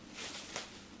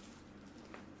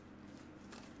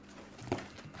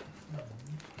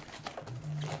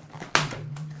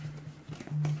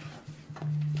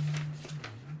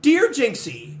 Dear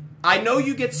Jynxzi, I know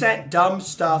you get sent dumb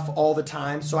stuff all the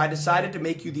time, so I decided to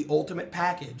make you the ultimate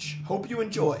package. Hope you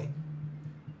enjoy.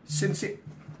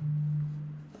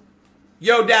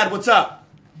 Yo, Dad, what's up?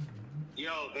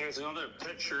 Yo, there's another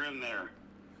picture in there.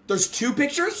 There's two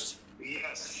pictures?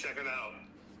 Yes, check it out.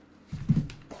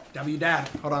 W Dad,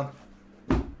 hold on.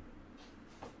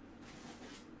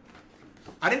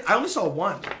 I only saw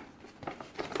one.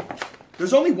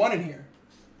 There's only one in here.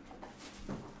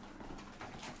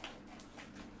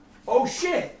 Oh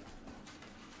shit.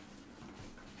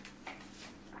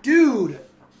 Dude,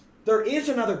 there is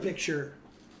another picture.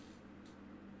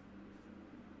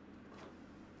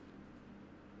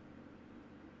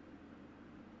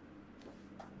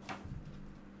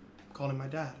 Calling my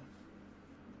dad.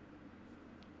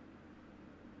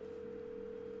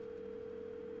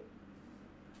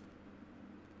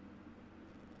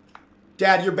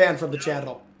 Dad, you're banned from the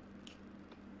channel.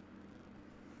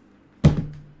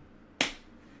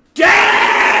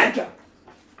 Dad!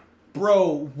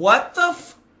 Bro, what the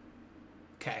f...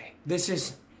 Okay, this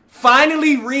is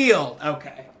finally real.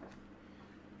 Okay.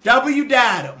 W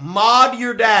dad, mod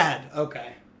your dad.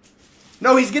 Okay.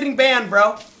 No, he's getting banned,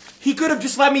 bro. He could have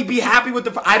just let me be happy with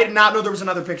the... I did not know there was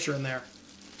another picture in there.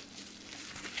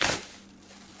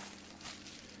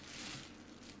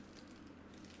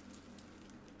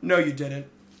 No, you didn't.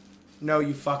 No,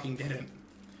 you fucking didn't.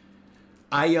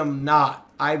 I am not,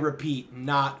 I repeat,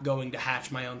 not going to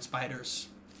hatch my own spiders.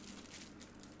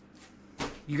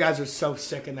 You guys are so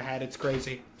sick in the head, it's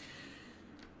crazy.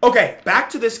 Okay, back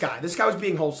to this guy. This guy was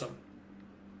being wholesome.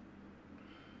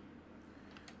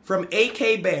 From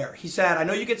AK Bear, he said, I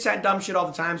know you get sent dumb shit all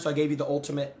the time, so I gave you the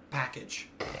ultimate package.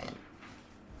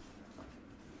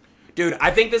 Dude, I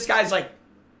think this guy's like...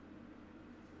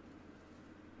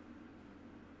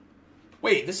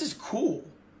 Wait, this is cool.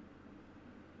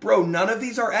 Bro, none of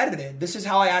these are edited. This is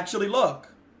how I actually look.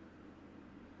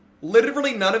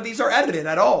 Literally none of these are edited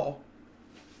at all.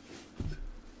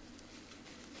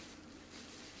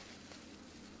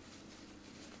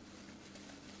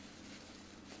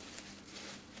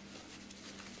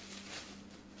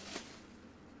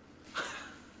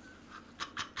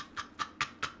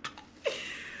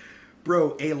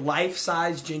 Bro, a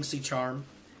life-size Jynxzi charm,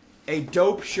 a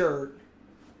dope shirt,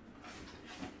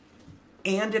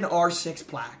 and an R6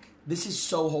 plaque. This is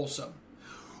so wholesome.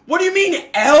 What do you mean,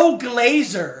 L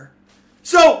Glazer?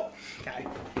 So, okay.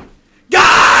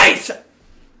 Guys!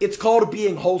 It's called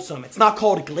being wholesome. It's not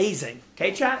called glazing.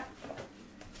 Okay, chat?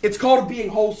 It's called being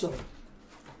wholesome.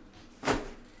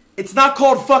 It's not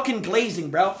called fucking glazing,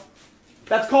 bro.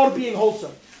 That's called being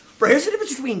wholesome. Bro, here's the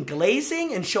difference between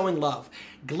glazing and showing love.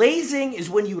 Glazing is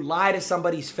when you lie to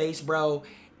somebody's face, bro,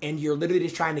 and you're literally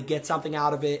just trying to get something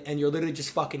out of it, and you're literally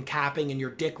just fucking capping, and you're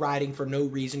dick riding for no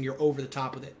reason. You're over the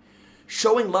top with it.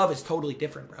 Showing love is totally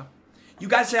different, bro. You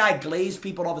guys say I glaze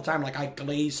people all the time, like I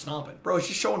glaze stomping. Bro, it's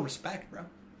just showing respect, bro.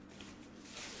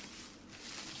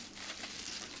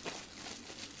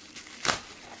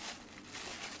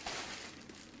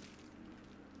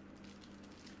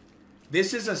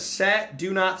 This is a set,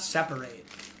 do not separate.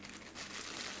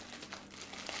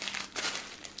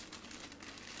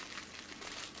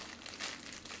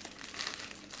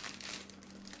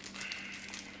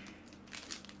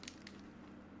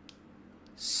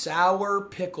 Sour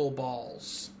pickle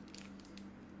balls.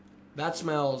 That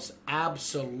smells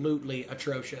absolutely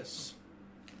atrocious.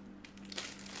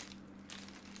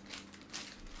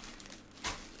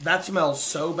 That smells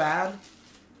so bad.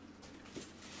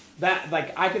 That,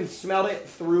 like, I can smell it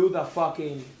through the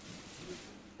fucking...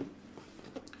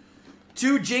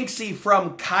 To Jynxzi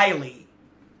from Kylie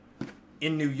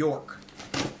in New York.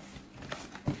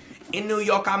 In New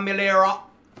York, I'm Milera.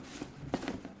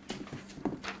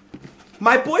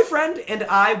 My boyfriend and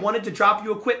I wanted to drop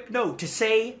you a quick note to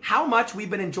say how much we've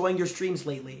been enjoying your streams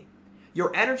lately.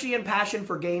 Your energy and passion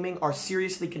for gaming are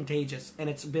seriously contagious, and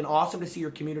it's been awesome to see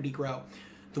your community grow.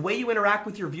 The way you interact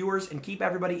with your viewers and keep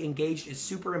everybody engaged is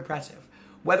super impressive.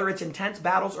 Whether it's intense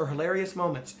battles or hilarious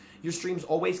moments, your streams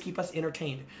always keep us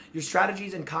entertained. Your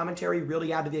strategies and commentary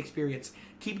really add to the experience.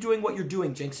 Keep doing what you're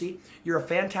doing, Jynxzi. You're a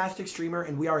fantastic streamer,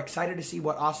 and we are excited to see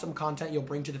what awesome content you'll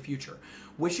bring to the future.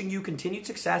 Wishing you continued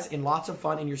success and lots of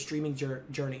fun in your streaming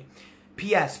journey.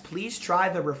 P.S. Please try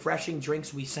the refreshing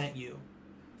drinks we sent you.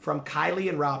 From Kylie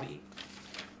and Robbie.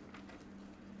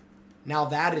 Now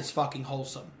that is fucking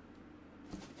wholesome.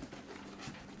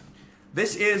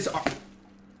 This is...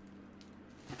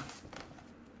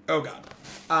 Oh, God.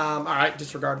 Alright,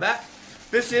 disregard that.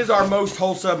 This is our most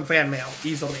wholesome fan mail,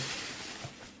 easily.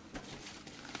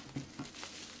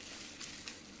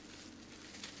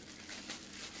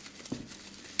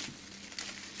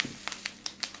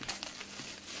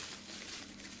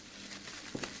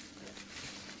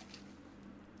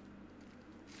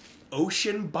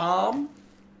 Ocean Bomb.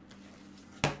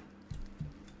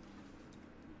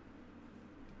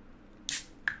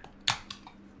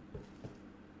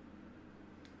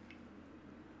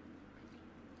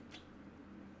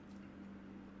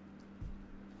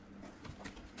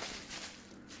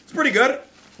 It's pretty good.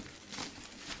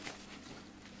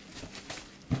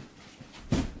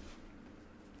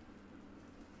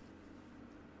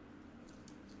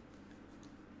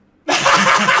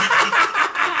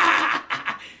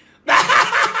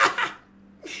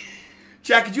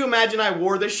 Jack, could you imagine I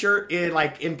wore this shirt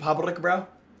in public, bro?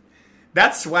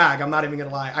 That's swag, I'm not even gonna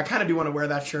lie. I kind of do want to wear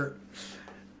that shirt.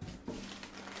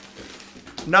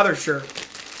 Another shirt.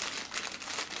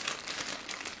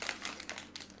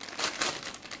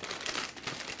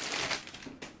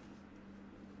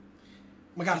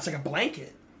 Oh my god, it's like a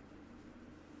blanket.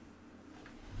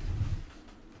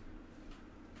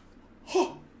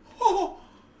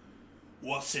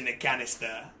 What's in the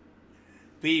canister?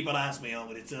 People ask me all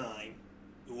the time,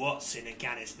 what's in the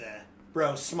canister?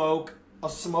 Bro, smoke. A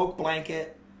smoke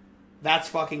blanket. That's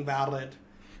fucking valid.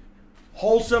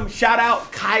 Wholesome. Shout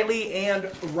out Kylie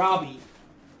and Robbie.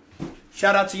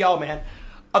 Shout out to y'all, man.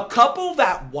 A couple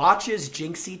that watches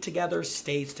Jynxzi together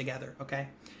stays together, okay?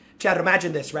 Chad,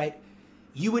 imagine this, right?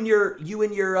 You and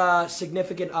your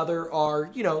significant other are,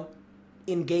 you know,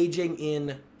 engaging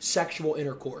in sexual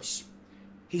intercourse.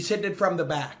 He's hitting it from the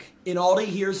back. And all he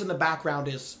hears in the background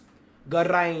is,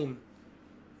 Garaim.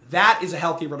 That is a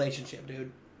healthy relationship,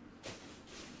 dude.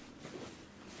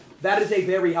 That is a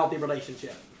very healthy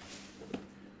relationship.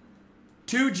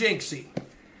 To Jynxzi.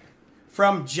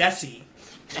 From Jesse.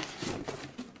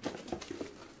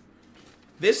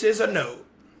 This is a note.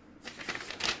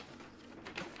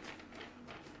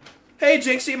 Hey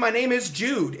Jynxzi, my name is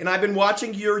Jude, and I've been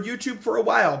watching your YouTube for a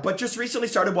while, but just recently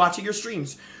started watching your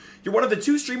streams. You're one of the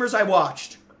 2 streamers I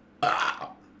watched.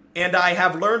 And I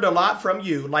have learned a lot from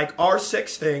you, like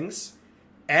R6 things,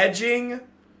 edging,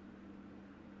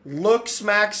 looks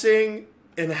maxing,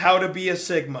 and how to be a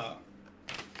Sigma.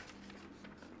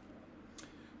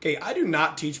 Okay, I do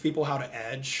not teach people how to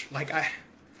edge. Like,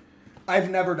 I've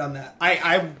never done that.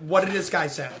 What did this guy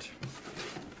send?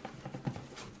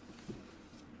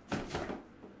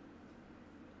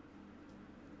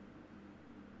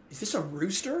 Is this a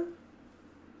rooster?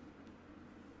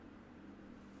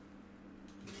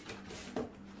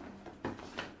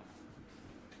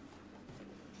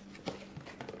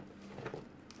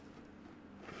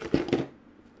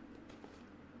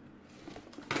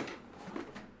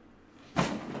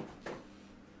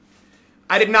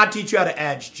 I did not teach you how to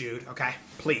edge, Jude, okay?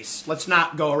 Please, let's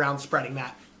not go around spreading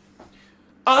that.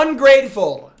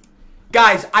 Ungrateful.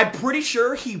 Guys, I'm pretty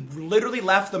sure he literally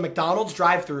left the McDonald's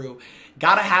drive-thru,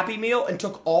 got a Happy Meal, and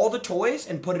took all the toys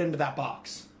and put it into that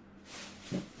box.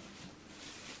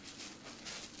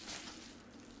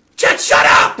 Chet, shut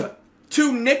up!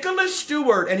 To Nicholas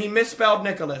Stewart, and he misspelled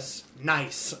Nicholas.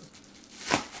 Nice.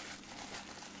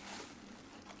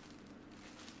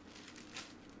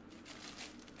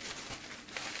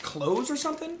 Clothes or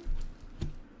something?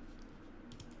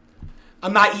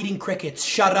 I'm not eating crickets.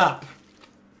 Shut up.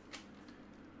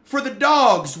 For the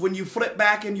dogs when you flip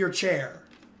back in your chair.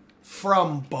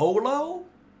 From Bolo?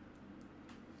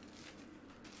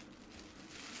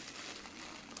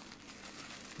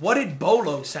 What did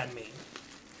Bolo send me?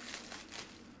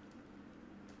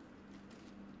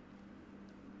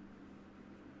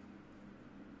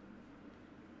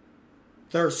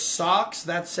 There's socks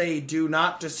that say do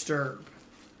not disturb.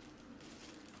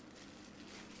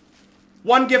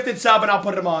 1 gifted sub and I'll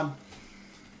put them on.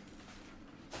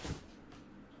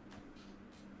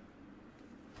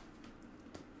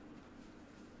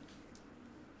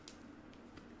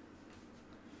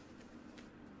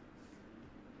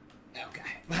 Okay.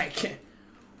 Like,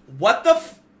 what the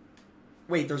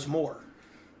wait, there's more.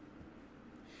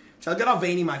 So look at how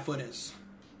veiny my foot is.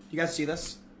 You guys see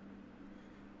this?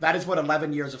 That is what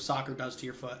 11 years of soccer does to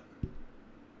your foot.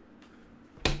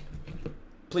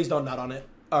 Please don't nut on it.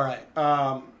 All right.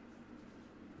 I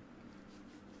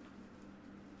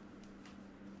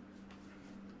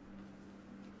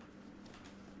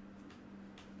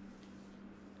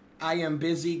am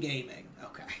busy gaming.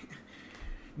 Okay.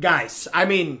 Guys,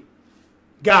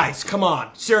 guys, come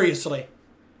on. Seriously.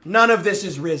 None of this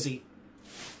is Rizzy.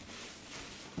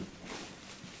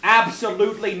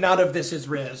 Absolutely none of this is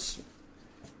Riz.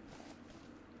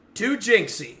 To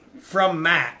Jynxzi from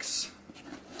Max.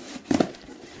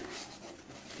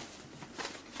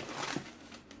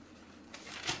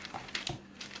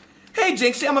 Hey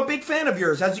Jynxzi, I'm a big fan of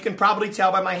yours. As you can probably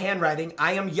tell by my handwriting,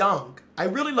 I am young. I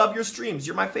really love your streams.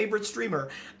 You're my favorite streamer.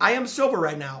 I am silver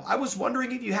right now. I was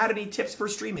wondering if you had any tips for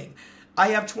streaming. I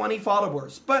have 20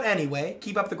 followers. But anyway,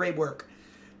 keep up the great work.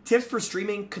 Tips for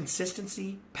streaming: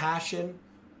 consistency, passion,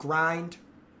 grind,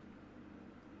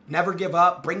 never give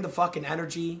up, bring the fucking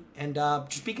energy, and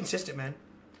just be consistent, man.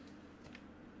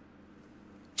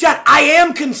 Chat, I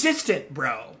am consistent,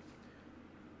 bro.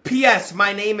 P.S.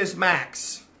 My name is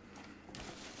Max.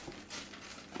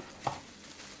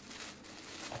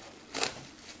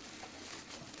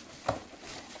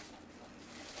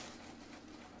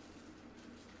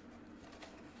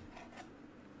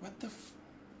 What the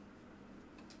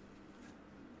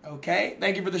Okay,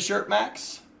 thank you for the shirt,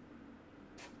 Max.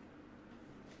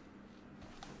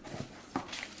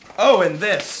 Oh, and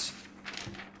this.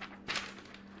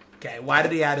 Okay, why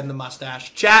did he add in the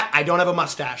mustache? Chat, I don't have a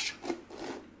mustache.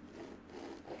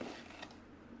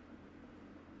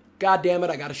 God damn it,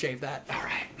 I gotta shave that. All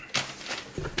right.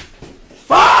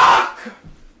 Fuck!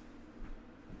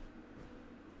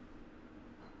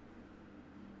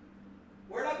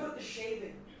 Where'd I put the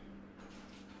shaving?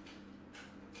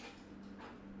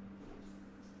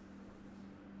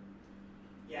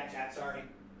 Yeah, chat, sorry.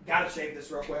 Gotta shave this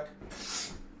real quick.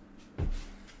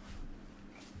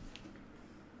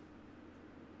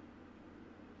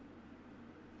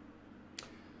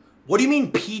 What do you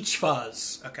mean peach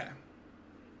fuzz? Okay.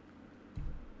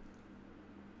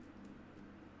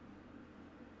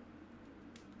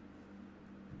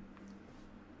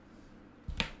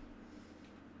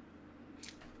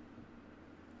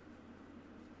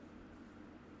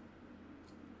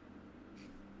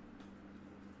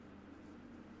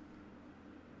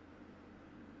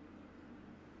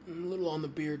 A little on the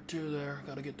beard too there.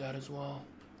 Gotta get that as well.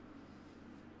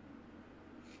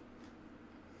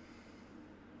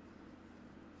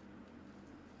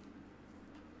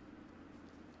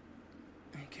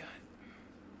 Okay.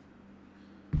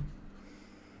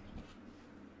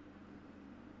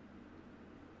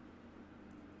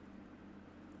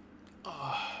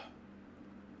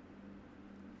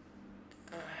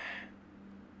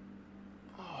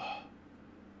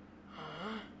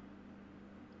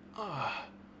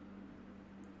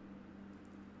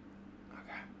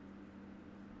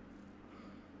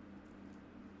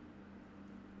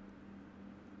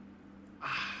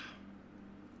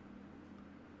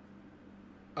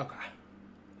 Okay.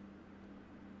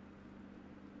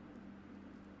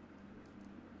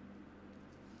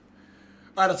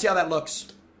 All right, let's see how that looks.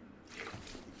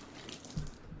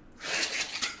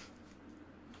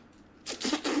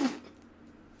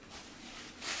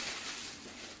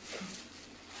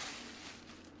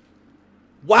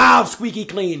 Wow, squeaky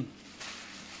clean.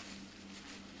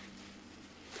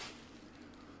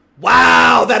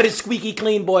 Wow, that is squeaky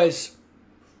clean, boys.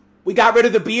 We got rid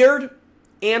of the beard,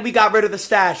 and we got rid of the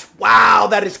stash. Wow,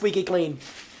 that is squeaky clean.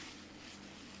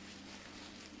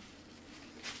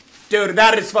 Dude,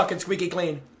 that is fucking squeaky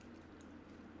clean.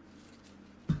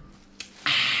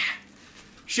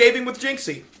 Shaving with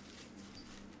Jynxzi.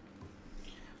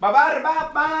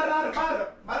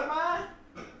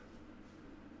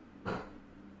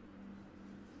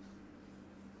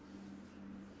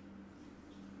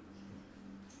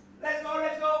 Let's go,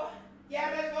 let's go.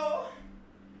 Yeah, let's go.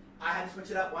 I had to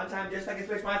switch it up one time just so I could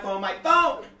switch my phone. I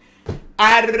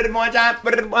had to do it one time.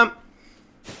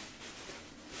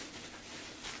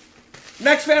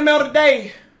 Next fan mail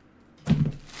today.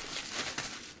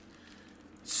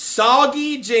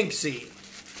 Soggy Jynxzi.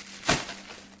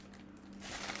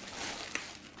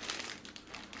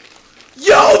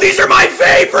 Yo, these are my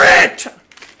favorite!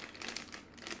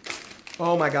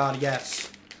 Oh my god, yes.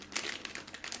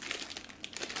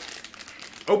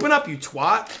 Open up, you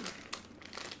twat.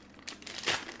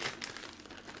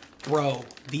 Bro,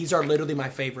 these are literally my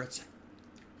favorites.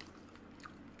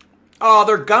 Oh,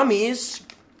 they're gummies.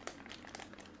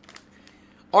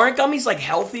 Aren't gummies, like,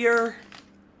 healthier?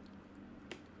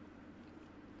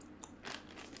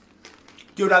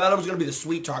 Dude, I thought it was going to be the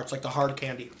sweet tarts, like the hard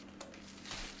candy.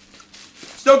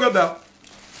 Still good, though.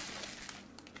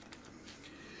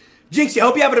 Jynxzi, I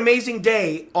hope you have an amazing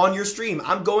day on your stream.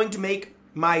 I'm going to make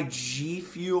my G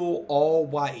Fuel all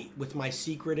white with my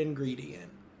secret ingredient.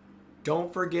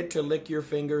 Don't forget to lick your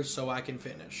fingers so I can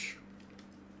finish.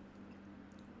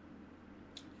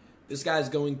 This guy's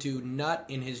going to nut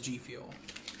in his G Fuel.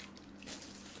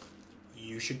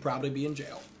 You should probably be in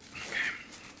jail.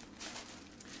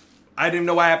 I don't even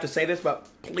know why I have to say this, but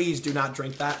please do not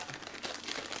drink that.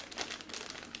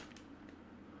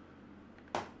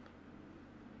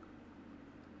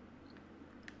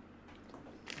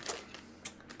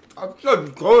 That's so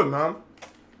good, man.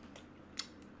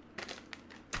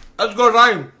 That's good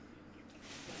line.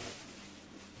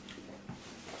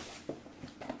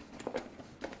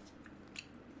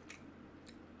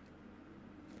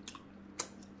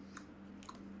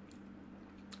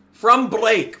 From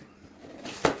Blake.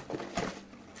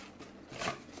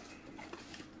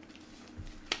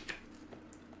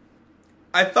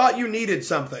 I thought you needed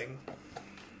something.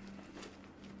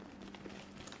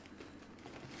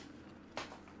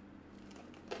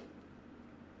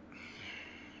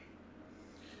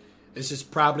 This is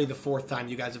probably the 4th time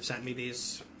you guys have sent me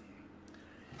these.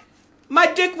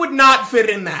 My dick would not fit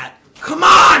in that. Come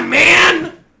on,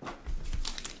 man!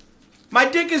 My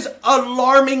dick is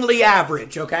alarmingly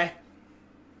average, okay?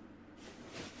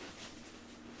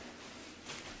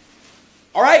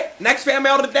 All right, next fan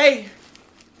mail of the day.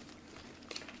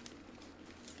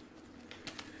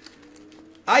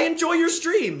 I enjoy your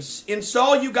streams. In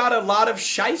Saw, you got a lot of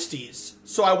Jynxzis,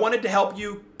 so I wanted to help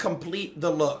you complete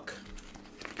the look.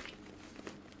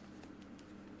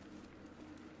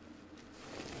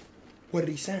 What did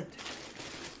he send?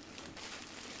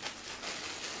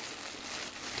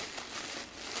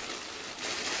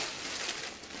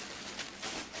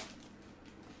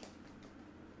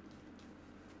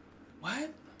 What?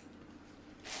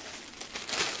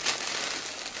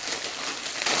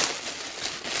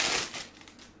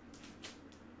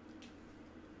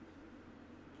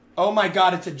 Oh my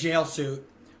god, it's a jail suit.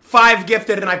 5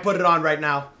 gifted and I put it on right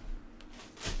now.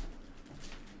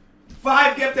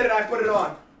 5 gifted and I put it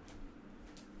on.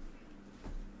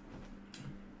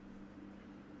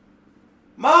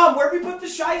 Mom, where'd we put the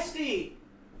Jynxzi?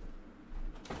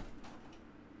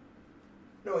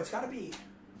 No, it's gotta be.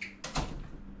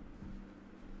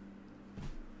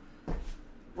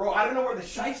 Bro, I don't know where the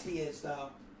Jynxzi is though.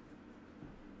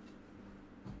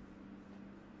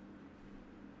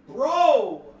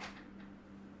 Bro!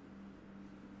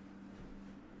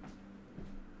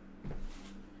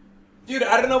 Dude,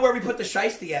 I don't know where we put the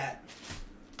Jynxzi at.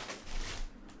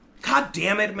 God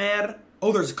damn it, man.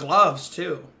 Oh, there's gloves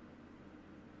too.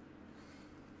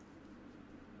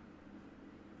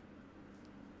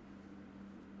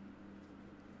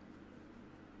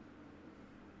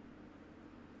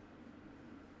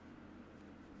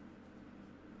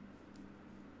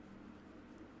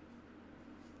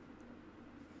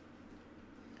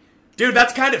 Dude,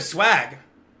 that's kind of swag.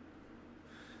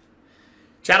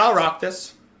 Chat, I'll rock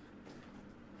this.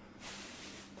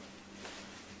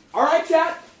 All right,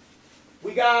 chat.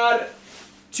 We got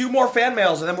 2 more fan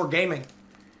mails and then we're gaming.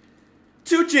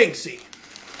 To Jynxzi.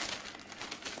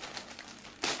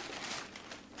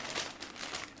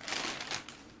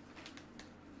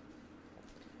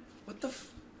 What the f...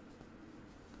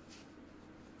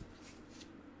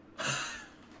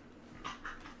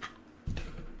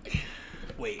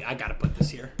 Wait, I gotta put this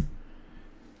here.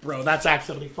 Bro, that's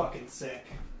actually fucking sick.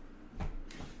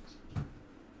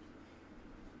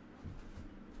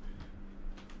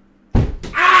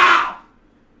 Ah!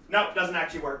 Nope, doesn't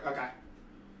actually work. Okay.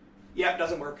 Yep,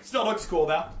 doesn't work. Still looks cool,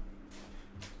 though.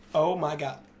 Oh my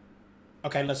god.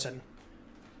 Okay, listen.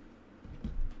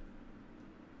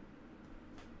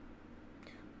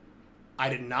 I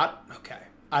did not... Okay.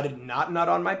 I did not nut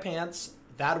on my pants.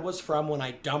 That was from when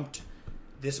I dumped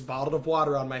this bottle of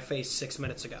water on my face 6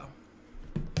 minutes ago.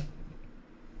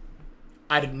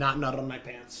 I did not nut on my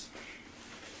pants.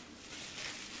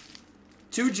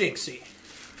 To Jynxzi.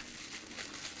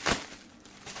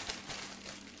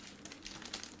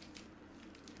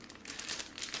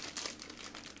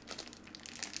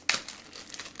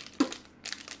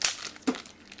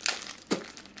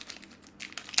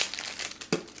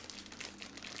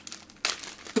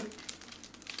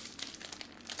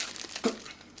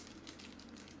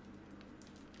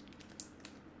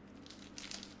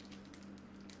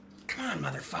 Come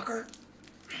on, motherfucker.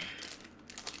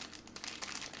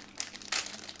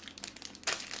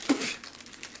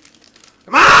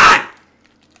 Come on!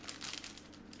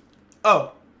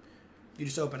 Oh. You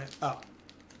just open it. Oh.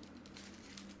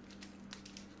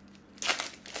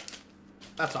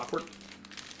 That's awkward.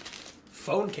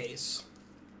 Phone case.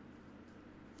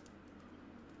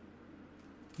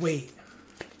 Wait.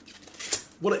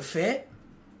 Will it fit?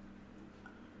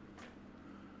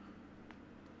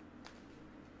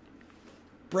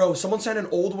 Bro, someone sent an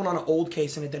old one on an old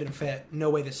case and it didn't fit. No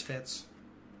way this fits.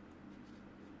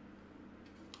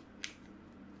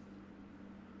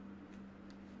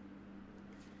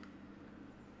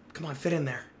 Come on, fit in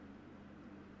there.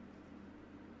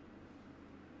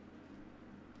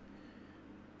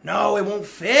 No, it won't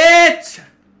fit!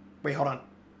 Wait, hold on.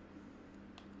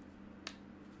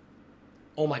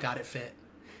 Oh my god, it fit.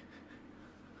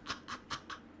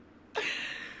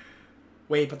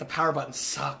 Wait, but the power button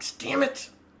sucks. Damn it!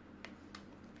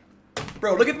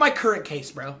 Bro, look at my current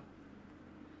case, bro.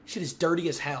 Shit is dirty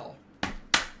as hell.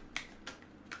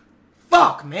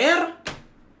 Fuck, man!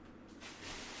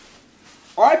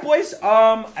 Alright, boys.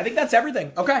 I think that's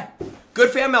everything. Okay. Good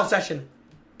fan mail session.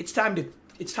 It's time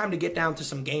to get down to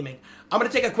some gaming. I'm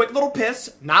gonna take a quick little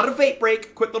piss. Not a vape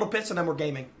break. Quick little piss and then we're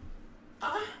gaming.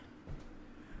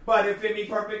 But if it be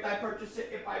perfect, I purchase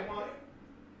it if I want it.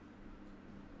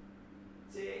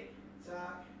 Tick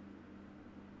tock.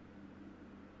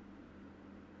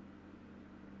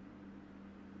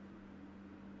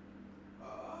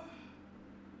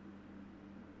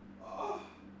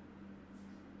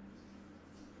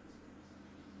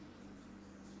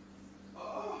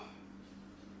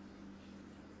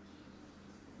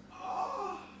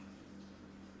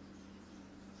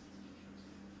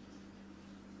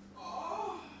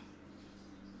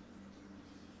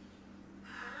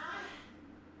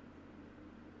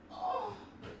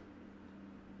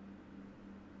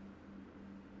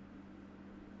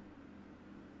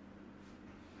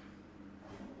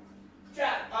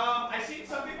 I see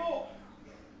some people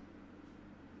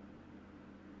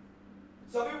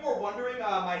were wondering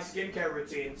my skincare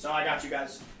routine, so I got you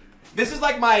guys. This is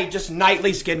like my just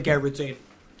nightly skincare routine,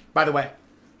 by the way.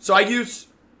 So I use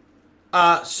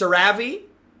CeraVe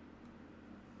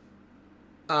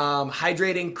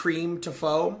hydrating cream to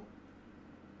foam.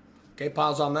 Okay,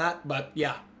 pause on that. But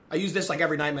yeah, I use this like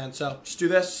every night, man. So just do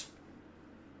this.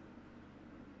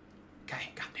 Okay,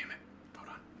 god damn it. Hold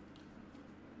on.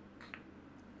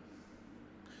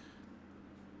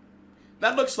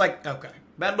 That looks like, okay.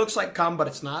 That looks like cum, but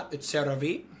it's not. It's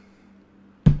CeraVe.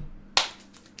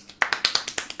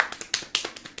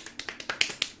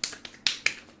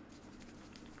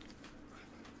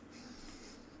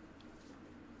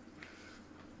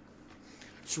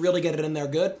 Just really get it in there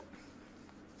good.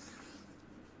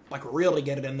 Like really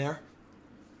get it in there.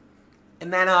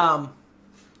 And then,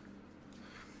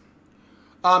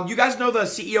 you guys know the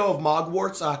CEO of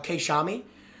Mogwarts, Keishami?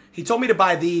 He told me to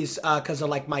buy these because of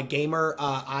like my gamer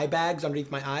eye bags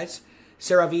underneath my eyes.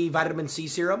 CeraVe vitamin C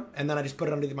serum. And then I just put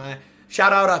it underneath my eye.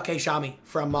 Shout out Keishami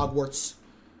from Mogwarts.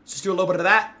 So just do a little bit of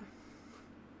that.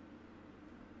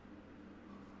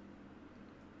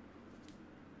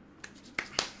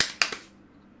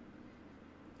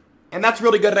 And that's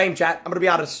really good at aim, chat. I'm going to be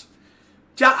honest.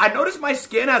 Chat, I noticed my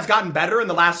skin has gotten better in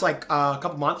the last like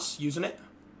couple months using it.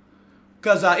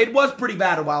 Because it was pretty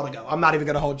bad a while ago. I'm not even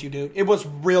going to hold you, dude. It was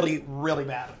really, really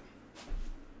bad.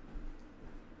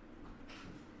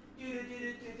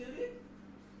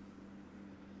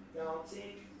 Don't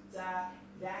tick tock,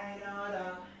 that on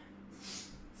up.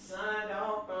 Sun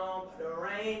don't come, but the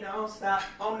rain don't stop.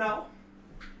 Oh no.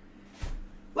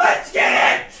 Let's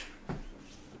get it!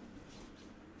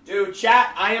 Dude,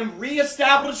 chat, I am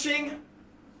reestablishing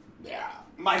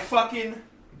my fucking...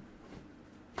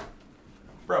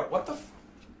 Bro, what the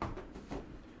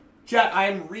Chat, I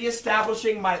am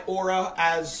reestablishing my aura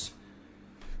as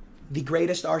the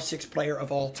greatest R6 player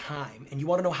of all time. And you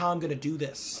want to know how I'm going to do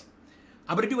this?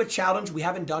 I'm going to do a challenge we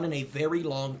haven't done in a very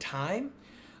long time.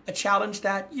 A challenge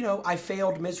that, you know, I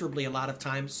failed miserably a lot of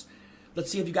times. Let's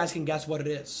see if you guys can guess what it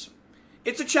is.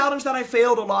 It's a challenge that I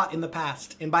failed a lot in the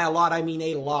past. And by a lot, I mean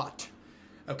a lot.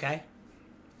 Okay?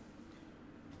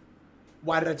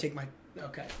 Why did I take my...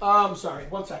 Okay. Sorry.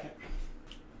 1 second.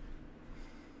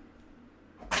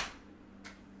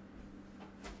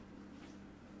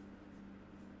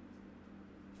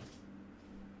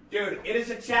 Dude, it is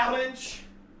a challenge.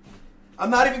 I'm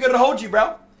not even going to hold you,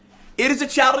 bro. It is a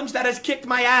challenge that has kicked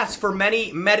my ass for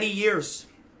many, many years.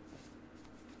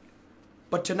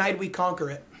 But tonight we conquer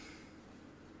it.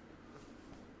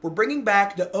 We're bringing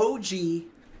back the OG,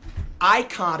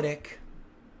 iconic,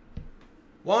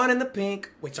 one in the pink.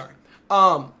 Wait, sorry.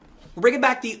 We're bringing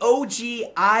back the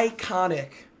OG,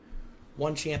 iconic,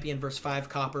 1 champion versus 5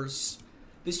 coppers.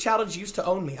 This challenge used to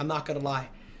own me. I'm not going to lie.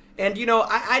 And, you know,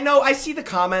 I see the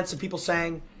comments of people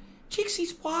saying,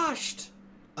 Jynxzi's washed.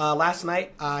 Last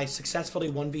night, I successfully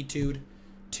 1v2'd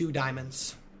 2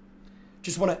 diamonds.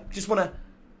 Just want to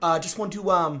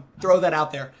throw that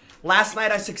out there. Last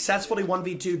night, I successfully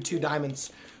 1v2'd 2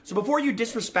 diamonds. So before you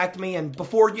disrespect me and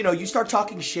before, you know, you start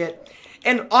talking shit.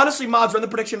 And honestly, mods, run the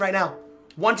prediction right now.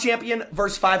 1 champion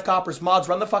versus 5 coppers. Mods,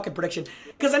 run the fucking prediction.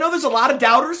 Because I know there's a lot of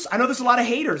doubters. I know there's a lot of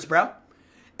haters, bro.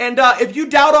 And if you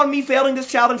doubt on me failing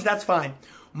this challenge, that's fine.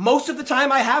 Most of the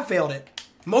time, I have failed it.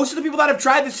 Most of the people that have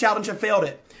tried this challenge have failed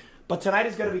it. But tonight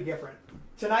is going to be different.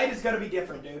 Tonight is going to be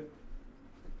different, dude.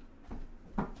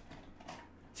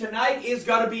 Tonight is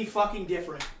going to be fucking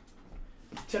different.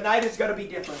 Tonight is going to be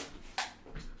different.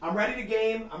 I'm ready to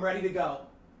game. I'm ready to go.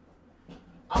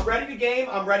 I'm ready to game.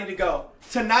 I'm ready to go.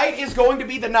 Tonight is going to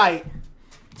be the night.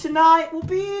 Tonight will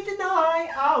be the night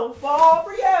I will fall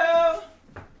for you.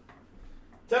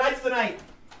 Tonight's the night.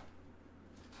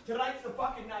 Tonight's the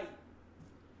fucking night.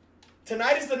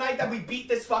 Tonight is the night that we beat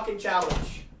this fucking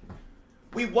challenge.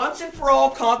 We once and for all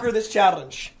conquer this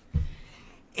challenge.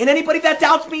 And anybody that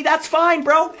doubts me, that's fine,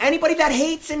 bro. Anybody that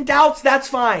hates and doubts, that's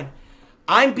fine.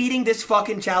 I'm beating this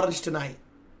fucking challenge tonight.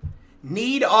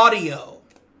 Need audio.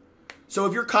 So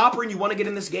if you're copper and you want to get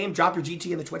in this game, drop your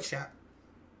GT in the Twitch chat.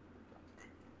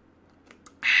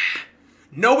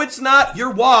 No, it's not.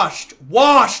 You're washed.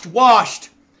 Washed. Washed.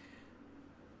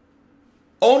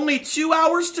 Only 2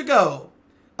 hours to go.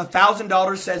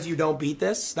 $1,000 says you don't beat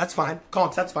this. That's fine.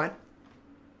 Conks, that's fine.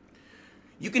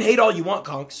 You can hate all you want,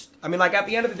 Conks. I mean, like, at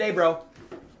the end of the day, bro,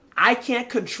 I can't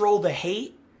control the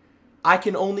hate. I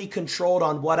can only control it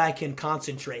on what I can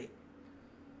concentrate.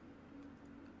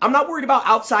 I'm not worried about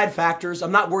outside factors.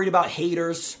 I'm not worried about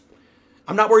haters.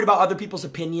 I'm not worried about other people's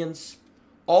opinions.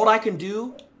 All I can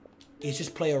do is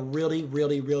just play a really,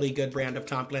 really, really good brand of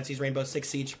Tom Clancy's Rainbow Six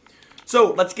Siege.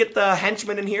 So let's get the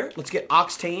henchmen in here. Let's get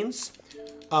Octanes,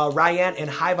 Ryan, and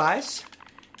High Vice.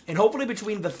 And hopefully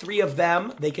between the 3 of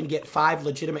them, they can get 5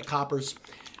 legitimate coppers.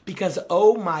 Because,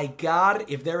 oh my god,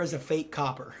 if there is a fake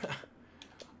copper.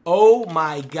 Oh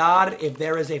my god, if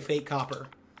there is a fake copper.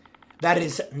 That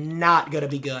is not going to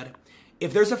be good.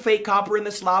 If there's a fake copper in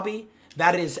this lobby,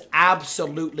 that is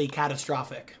absolutely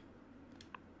catastrophic.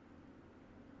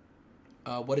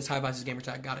 What is High Vice's gamer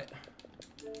tag? Got it.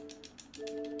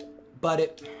 But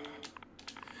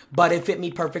it fit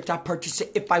me perfect. I purchase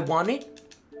it if I want it.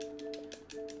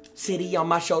 City on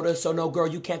my shoulder, so no girl,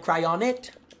 you can't cry on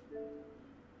it.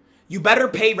 You better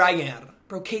pay Ryan.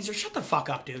 Bro, Kaiser, shut the fuck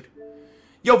up, dude.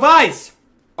 Yo, Vice!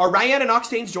 Are Ryan and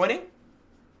Octanes joining?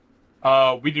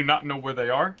 We do not know where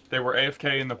they are. They were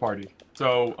AFK in the party.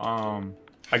 So,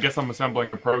 I guess I'm assembling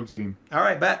a probe team. All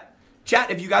right, bet.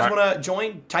 Chat, if you guys want to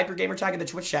join, type your gamer tag in the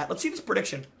Twitch chat. Let's see this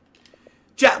prediction.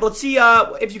 Chat, let's see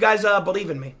if you guys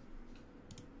believe in me.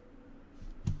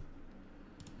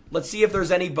 Let's see if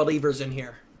there's any believers in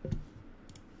here.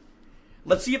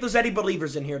 Let's see if there's any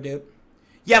believers in here, dude.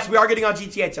 Yes, we are getting on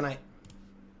GTA tonight.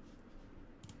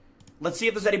 Let's see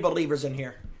if there's any believers in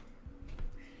here.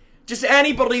 Just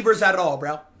any believers at all,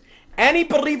 bro. Any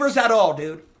believers at all,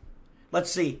 dude.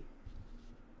 Let's see.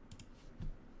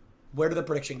 Where did the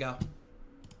prediction go?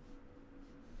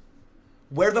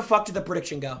 Where the fuck did the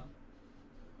prediction go?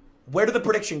 Where did the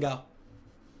prediction go?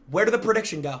 Where did the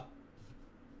prediction go?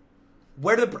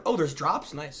 Where did the... Oh, there's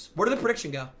drops? Nice. Where did the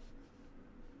prediction go?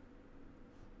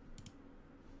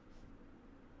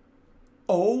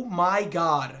 Oh my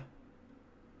god.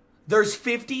 There's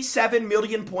 57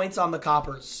 million points on the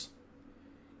coppers.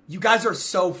 You guys are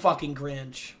so fucking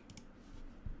cringe.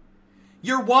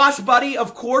 You're washed, buddy.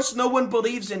 Of course no one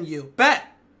believes in you. Bet.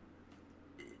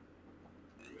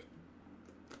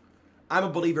 I'm a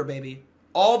believer, baby.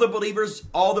 All the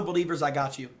believers, I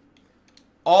got you.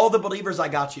 All the believers, I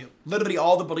got you. Literally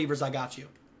all the believers, I got you.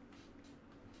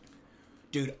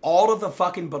 Dude, all of the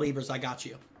fucking believers, I got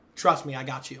you. Trust me, I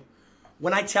got you.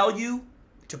 When I tell you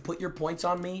to put your points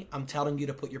on me, I'm telling you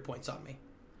to put your points on me.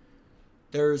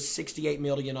 There's 68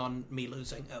 million on me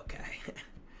losing. Okay.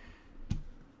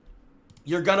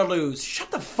 You're gonna lose.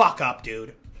 Shut the fuck up,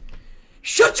 dude.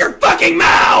 Shut your fucking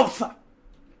mouth!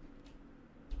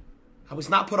 I was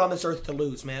not put on this earth to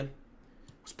lose, man.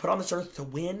 I was put on this earth to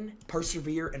win,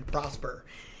 persevere, and prosper.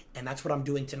 And that's what I'm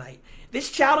doing tonight.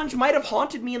 This challenge might have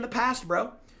haunted me in the past,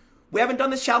 bro. We haven't done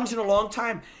this challenge in a long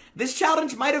time. This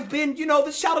challenge might have been,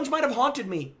 this challenge might have haunted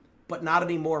me. But not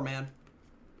anymore, man.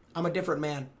 I'm a different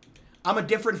man. I'm a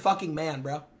different fucking man,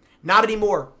 bro. Not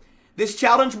anymore. This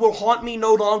challenge will haunt me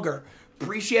no longer.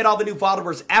 Appreciate all the new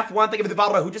followers. F1, thank you for the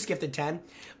follower who just gifted 10.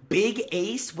 Big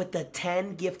Ace with the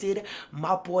 10 gifted.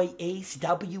 My boy Ace,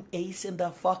 W Ace in the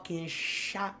fucking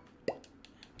shot.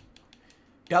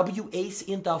 W Ace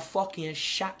in the fucking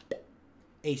shot.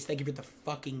 Ace, thank you for the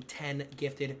fucking 10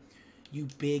 gifted. You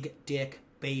big dick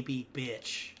baby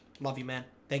bitch. Love you, man.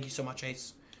 Thank you so much,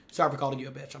 Ace. Sorry for calling you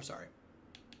a bitch. I'm sorry.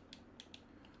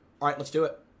 All right, let's do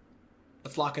it.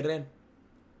 Let's lock it in.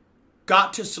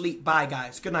 Got to sleep. Bye,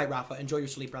 guys. Good night, Rafa. Enjoy your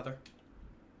sleep, brother.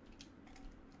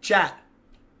 Chat.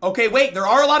 Okay, wait. There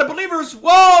are a lot of believers.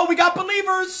 Whoa, we got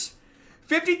believers.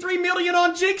 53 million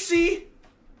on Jynxzi.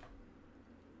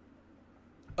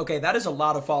 Okay, that is a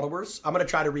lot of followers. I'm going to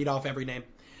try to read off every name.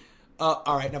 All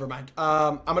right, never mind.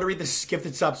 I'm going to read this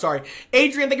gifted sub. Sorry.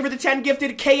 Adrian, thank you for the 10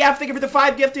 gifted. KF, thank you for the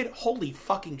 5 gifted. Holy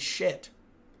fucking shit.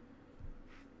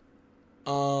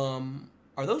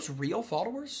 Are those real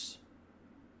followers?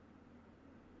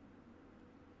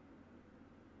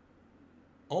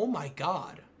 Oh my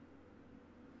god.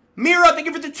 Mira, thank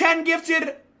you for the 10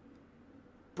 gifted.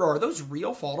 Bro, are those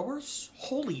real followers?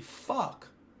 Holy fuck.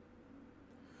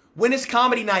 When is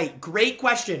comedy night? Great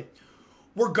question.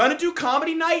 We're gonna do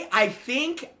comedy night, I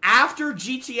think, after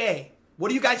GTA. What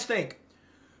do you guys think?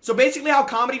 So basically how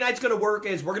comedy night's gonna work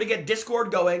is we're gonna get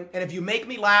Discord going, and if you make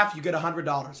me laugh, you get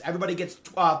 $100. Everybody gets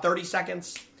 30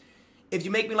 seconds. If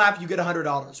you make me laugh, you get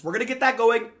 $100. We're gonna get that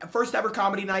going, first ever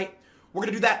comedy night. We're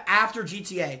gonna do that after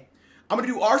GTA. I'm gonna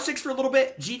do R6 for a little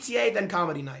bit, GTA, then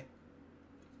comedy night.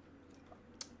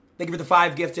 Thank you for the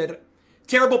 5 gifted.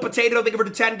 Terrible Potato, thank you for the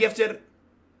 10 gifted.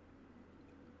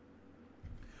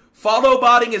 Follow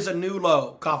botting is a new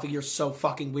low. Coffee, you're so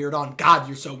fucking weird. On God,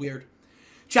 you're so weird.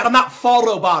 Chat, I'm not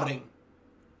follow botting.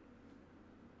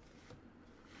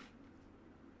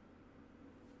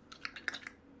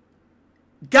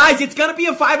 Guys, it's gonna be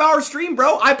a 5-hour stream,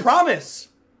 bro. I promise.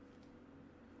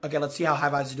 Okay, let's see how High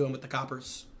Vibes is doing with the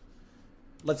coppers.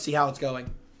 Let's see how it's going.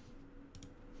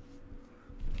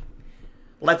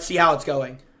 Let's see how it's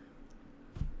going.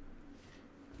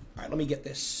 All right, Let me get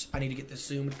this. I need to get this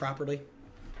zoomed properly.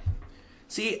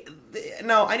 See,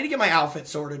 no, I need to get my outfit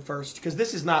sorted first, because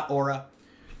this is not aura.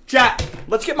 Chat,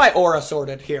 let's get my aura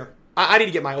sorted here. I need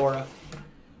to get my aura.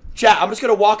 Chat, I'm just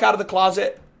going to walk out of the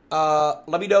closet.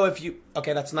 Let me know if you...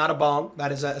 Okay, that's not a bong.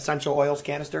 That is an essential oils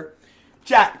canister.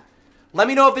 Chat, let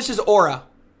me know if this is aura.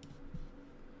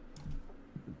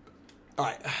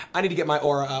 Alright, I need to get my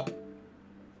aura up.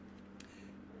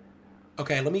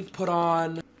 Okay, let me put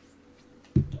on...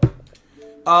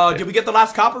 did we get the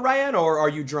last copper, Ryan, or are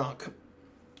you drunk?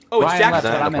 Oh, it's Jack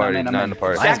Attack. Not in the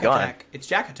party. It's Jack Attack. It's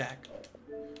Jack Attack.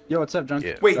 Yo, what's up, John?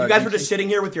 Yeah. Wait, you guys were just sitting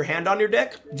here with your hand on your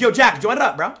dick? Yo, Jack, join it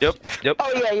up, bro. Yep.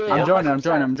 Oh, yeah. I'm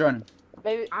joining.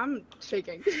 Baby, I'm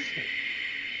shaking.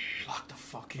 Lock the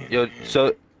fuck in. Yo,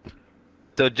 so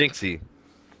Jynxzi.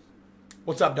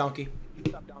 What's up, Donkey?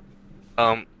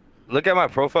 Look at my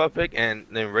profile pic and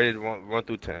then rate it 1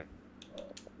 through 10.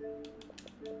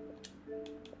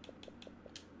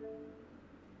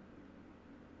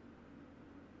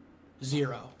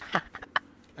 Zero.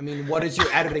 I mean, what is your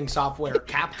editing software?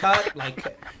 CapCut?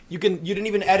 Like, you didn't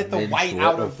even edit the white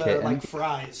out of the like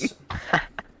fries.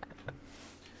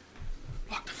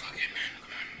 Lock the fuck in,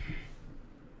 man.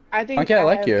 I think Okay, I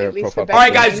like your at least profile the All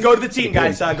right, best guys, go to the team,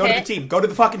 guys. Go to the team. Go to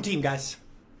the fucking team, guys.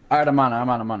 Alright, I'm on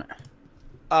it.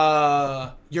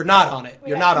 You're not on it.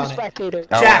 You're not on it. Spectator.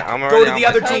 Jack, I'm go already to on the my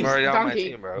other team. team. I'm already on my Donkey.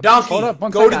 team, bro. Donkey, Hold up, one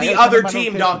go to second, I the gotta other check my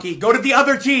team, notifications. Donkey. Go to the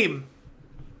other team.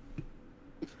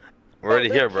 We're already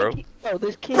here, bro. Oh,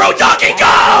 this kid. Bro, Donkey,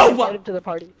 go! Add him to the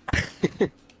party.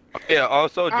 Yeah,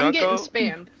 also, I'm getting Junko,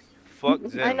 spammed. fuck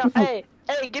Zen. I know. Hey,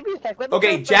 give me a sec. Let me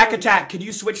Okay, go Jack first. Attack, can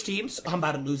you switch teams? I'm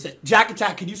about to lose it. Jack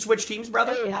Attack, can you switch teams,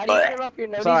 brother? Hey, how do you turn off your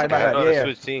notifications? Sorry about How that. do I Yeah.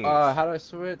 switch teams? How do I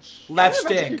switch? Left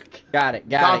stick. Got it.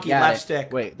 Donkey, got left it.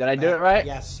 stick. Wait, did I do it right?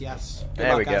 Yes. Good There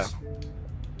luck, we go. guys.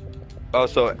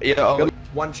 Also, yeah,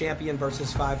 One champion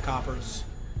versus 5 coppers.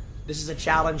 This is a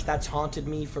challenge that's haunted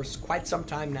me for quite some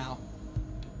time now.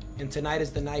 And tonight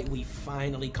is the night we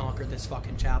finally conquer this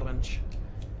fucking challenge.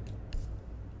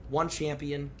 One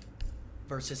champion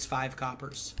versus 5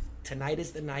 coppers. Tonight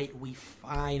is the night we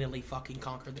finally fucking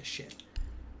conquer this shit.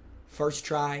 First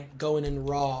try, going in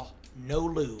raw, no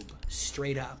lube,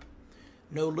 straight up.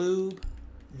 No lube,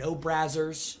 no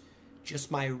brazzers,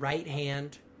 just my right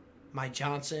hand, my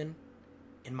Johnson,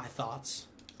 and my thoughts.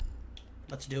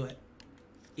 Let's do it.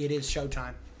 It is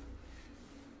showtime.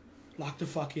 Lock the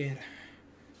fuck in.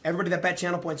 Everybody that bet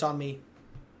channel points on me,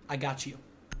 I got you.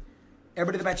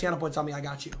 Everybody that bet channel points on me, I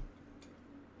got you.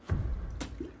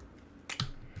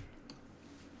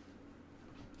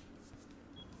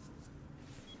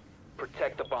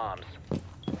 Protect the bombs.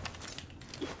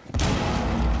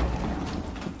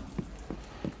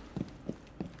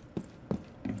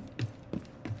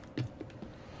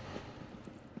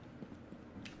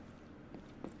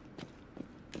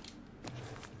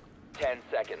 Ten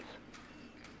seconds.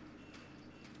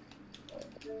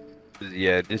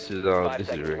 yeah, this is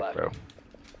seconds Rick, left. bro.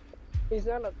 He's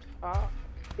not up top.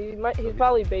 He's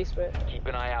probably basement. Keep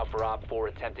an eye out for Op 4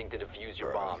 attempting to defuse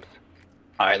your bombs.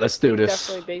 Alright, let's do this.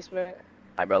 Definitely basement.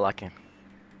 Alright, bro, lock in.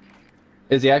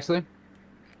 Is he actually?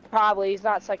 Probably. He's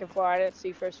not second floor. I didn't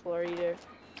see first floor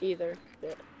either.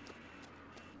 Yeah.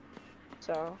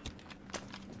 So.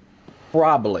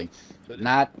 Probably.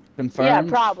 Not confirmed. Yeah,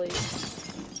 probably.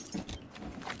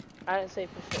 I didn't say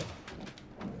for sure.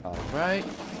 Alright.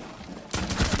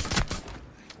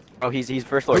 Oh, he's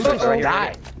first floor. Who He's just right here.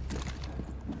 died?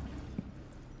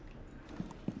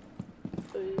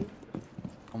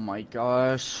 Oh my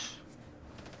gosh.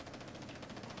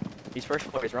 He's first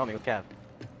floor. He's roaming with Cav.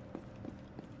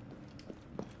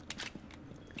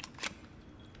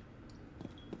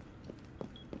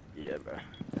 Yeah, bro.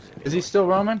 Is he still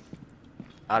roaming?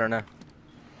 I don't know.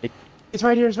 He's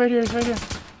right here, he's right here, he's right here.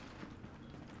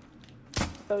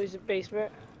 So he's in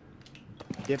basement.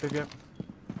 Yep.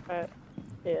 Alright.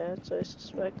 Yeah, that's what I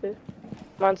suspected.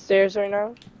 I'm on stairs right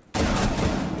now.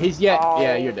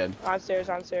 Yeah, you're dead. On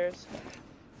stairs.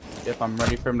 Yep, I'm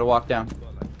ready for him to walk down.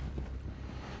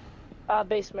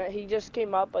 Basement. He just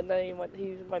came up and then he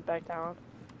went back down.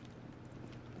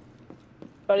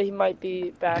 But he might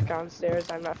be back on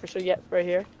stairs. I'm not for sure yet. Right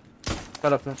here.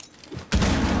 Shut up, man.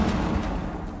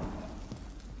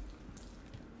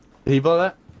 Did he blow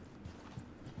that?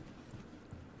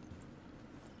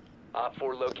 Op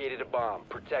 4 located a bomb.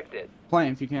 Protect it.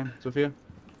 Plant if you can, Sophia.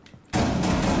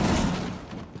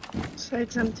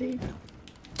 Site's empty.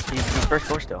 He's first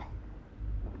floor still.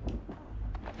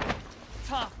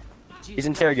 He's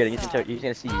interrogating. He's gonna see you. He's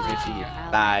gonna see you.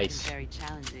 Nice. Very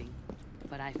challenging,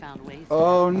 but I found ways.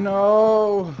 Oh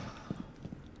no.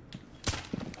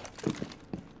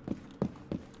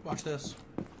 Watch this.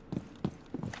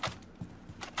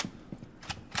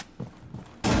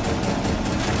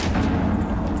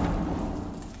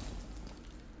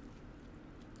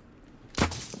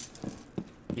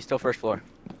 Still first floor.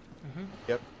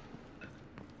 Yep.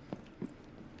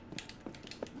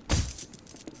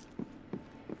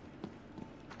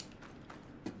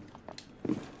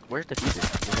 Where's the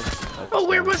diffuser? Oh,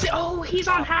 where was it? Oh, he's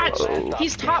on hatch. Oh.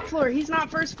 He's top floor. He's not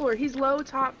first floor. He's low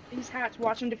top. He's hatch.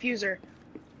 Watching diffuser.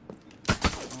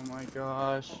 Oh my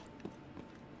gosh.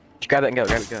 Just grab it and go.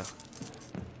 Grab it and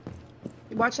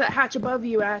go. Watch that hatch above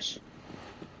you, Ash.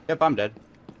 Yep, I'm dead.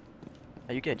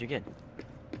 Oh, you good? You good?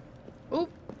 Oop.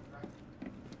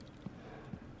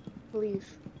 Leave.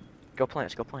 Go plant.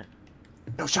 Let's go plant.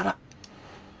 No, shut up.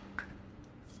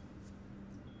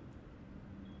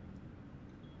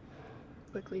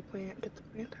 Quickly plant. Get the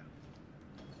plant out.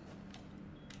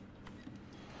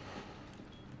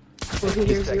 Oh, he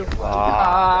hears you. Come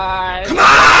on!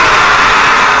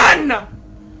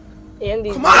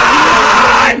 Andy. Come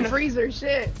on! Freezer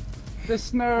shit.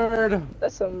 This nerd.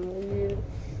 That's some weird.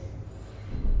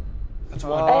 That's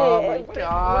one. Oh Hey, my hey,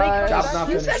 god. Job's not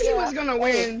You finished. said he was gonna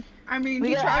win. I mean, We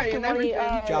he gotta ask tried him and when he,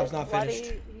 everything. Job's not why did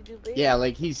finished. he do leave? Yeah,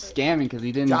 like he's scamming because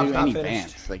he didn't Job's do not any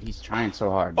finished. bans. Like he's trying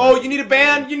so hard. Oh, you need a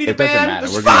ban? You need a It doesn't ban? matter.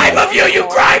 There's We're gonna 5 win. of you, you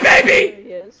crybaby!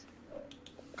 He is.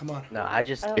 Come on. No, I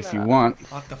just. I don't If you know.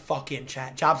 want. Lock the fuck in,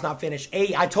 chat. Job's not finished.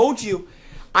 Hey, I told you.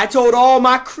 I told all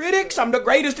my critics I'm the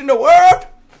greatest in the world.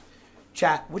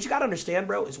 Chat, what you gotta understand,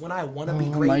 bro, is when I want to be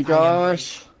Oh great, my I am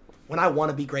gosh. great. When I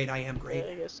want to be great, I am Yeah, great.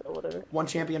 I guess so, whatever. 1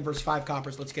 champion versus 5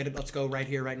 coppers. Let's get it. Let's go right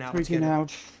here, right now. Let's get Freaking it.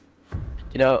 out.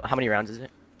 You know how many rounds is it?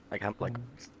 Like how? Like.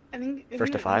 I think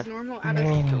First to 5? normal out of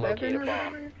Locate 11 a or bomb.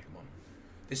 whatever.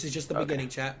 This is just the beginning,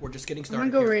 chat. We're just getting I'm gonna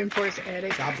started. go here. reinforce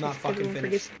attic. Job's not Just fucking everyone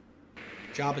finished.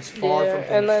 forgets- Job is far Yeah, from and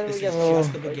finished. then This we is get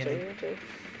just the beginning.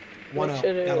 1-0. Make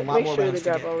sure Got a to, lot make more sure rounds to to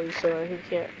grab get. Ollie so he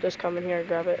can't just come in here and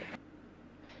grab it.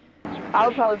 I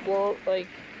would probably blow, like,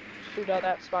 shoot out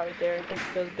that spot right there. I think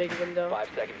there's a big window. 5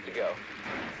 seconds to go.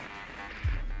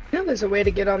 I know there's a way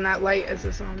to get on that light as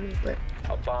a zombie, but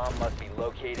A bomb must be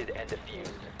located and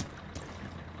defused.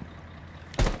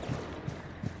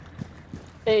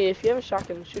 Hey, if you have a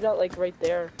shotgun, shoot out, like, right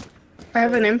there. I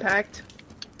have an impact.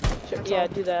 Yeah,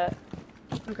 do that.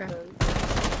 Okay, And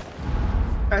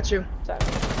got you. that.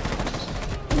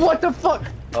 What the fuck?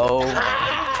 Oh.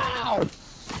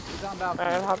 Alright,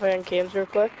 I'm hopping on cams real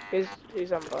quick.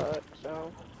 He's on butt,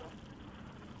 so.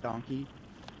 Donkey.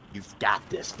 You've got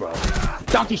this, bro.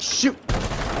 Donkey, shoot!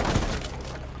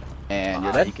 And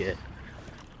you're You dead. good?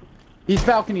 He's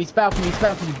balcony, he's balcony, he's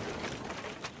balcony.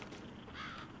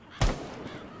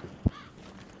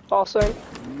 False swing.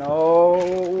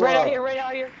 No. Right out here, right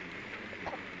out here.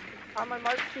 On my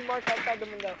mark, 2 marks outside the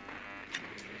window.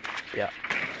 Yeah.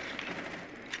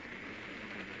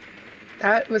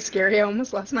 That was scary. I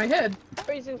almost lost my head.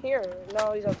 Oh, he's in here.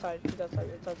 No, he's outside. He's outside.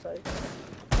 He's outside.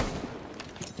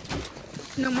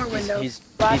 No more windows. He's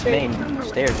Flashing. main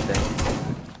stairs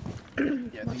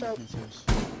thing. Yeah, Watch out. he's upstairs.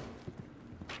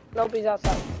 Nope, he's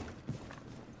outside.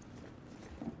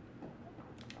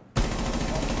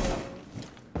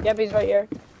 Yep, he's right here.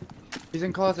 He's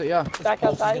in closet, yeah. Back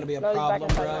Pulse is outside. gonna be a No, he's back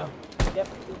problem, outside bro. now. Yep,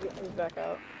 he's back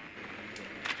out.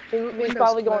 He's Window's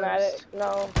probably going at it.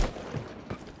 closed.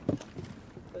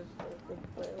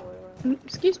 No.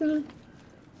 Excuse me.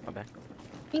 My bad.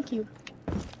 Thank you.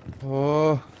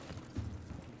 Oh.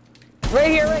 Right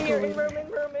here, right here. In room, in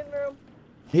room, in room.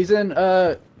 He's in,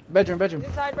 bedroom, bedroom. He's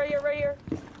inside, right here, right here.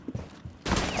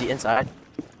 Is he inside?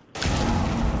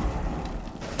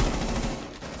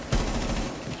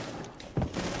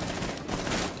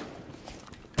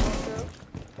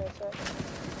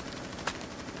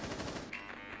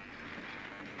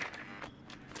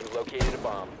 We located a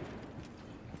bomb.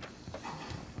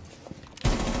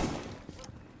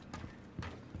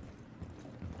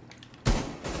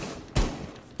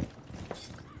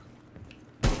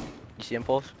 You see him,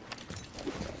 Pulse?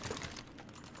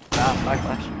 Ah,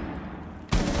 flash.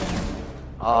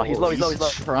 Oh, he's low, he's low, he's low.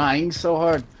 Trying so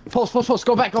hard. Pulse, pulse, pulse,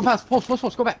 go back, go past. Pulse, pulse,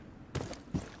 pulse, go back.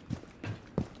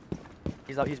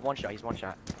 He's low, he's one shot, he's one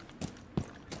shot.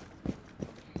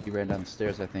 He ran down the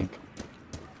stairs, I think.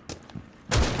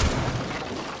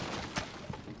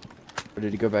 Or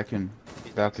did he go back in?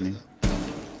 Balcony.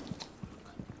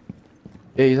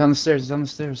 Yeah, he's on the stairs, he's on the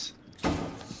stairs.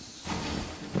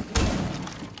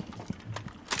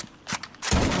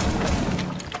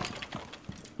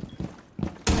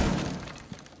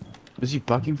 Is he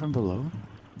bucking from below?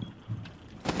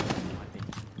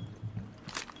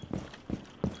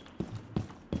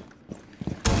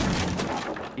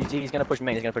 He's gonna push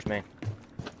main, he's gonna push main.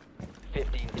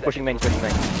 15 He's seconds. pushing main, he's pushing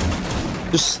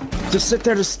main. Just sit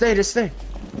there, just stay, just stay.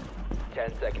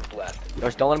 10 seconds left.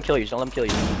 Just don't let him kill you, just don't let him kill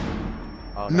you.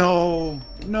 Oh, no.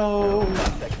 No, no.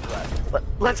 5 seconds left.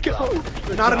 Let's go.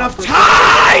 Not enough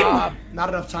time! Not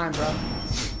enough time, bro.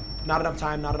 Not enough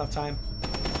time, not enough time.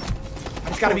 I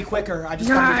just gotta be quicker. I just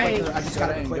gotta be quicker. I just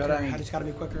gotta be quicker. I just gotta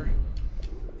be quicker.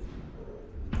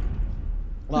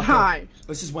 Nice.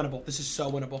 This is winnable. This is so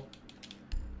winnable.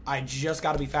 I just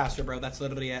gotta be faster, bro. That's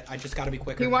literally it. I just gotta be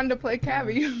quicker. He wanted to play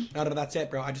Cavi. No, that's it,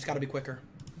 bro. I just gotta be quicker.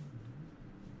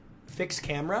 Fix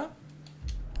camera?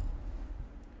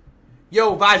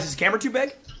 Yo, Vise, is the camera too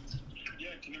big? Yeah,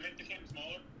 can you make the camera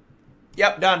smaller?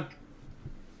 Yep, done.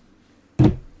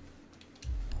 It's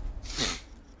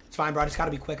fine, bro. I just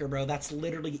gotta be quicker, bro. That's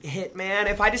literally it, man.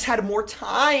 If I just had more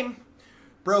time.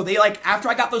 Bro, they like, after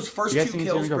I got those first 2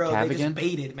 kills, bro, they just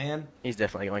baited, man. He's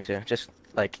definitely going to. Just,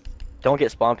 like, don't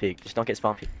get spawn peek. Just don't get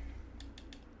spawn peek.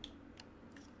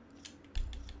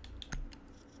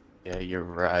 Yeah, you're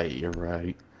right. You're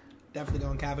right. Definitely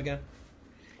going Cav again.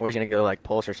 Or he's gonna go, like,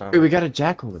 pulse or something. Wait, we got a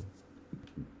jackal.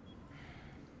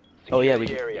 Oh, yeah, we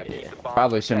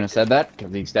Probably shouldn't have said that,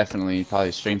 because he's definitely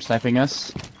probably stream sniping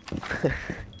us.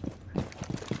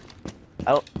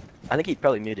 I think he's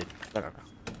probably muted. I don't know.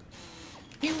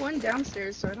 He went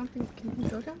downstairs, so I don't think can he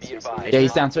go downstairs. Yeah,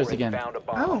 he's downstairs again.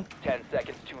 Oh. 10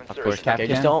 seconds to Of insert. course, Okay,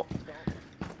 just don't.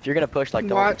 If you're gonna push, like,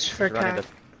 don't. Watch for run into-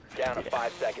 Down to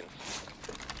 5 seconds.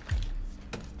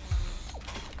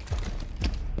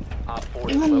 Op 4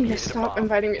 You has want me to located a stop bomb.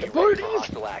 inviting me to Get ready for parties?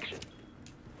 hostile action.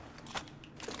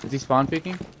 Is he spawn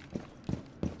peeking?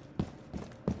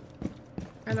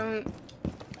 I don't.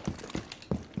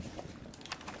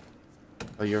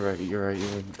 Oh, you're right. You're right. You're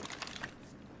right.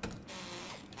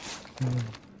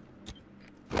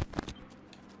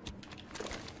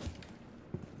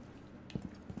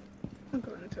 I'm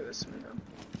going through this window.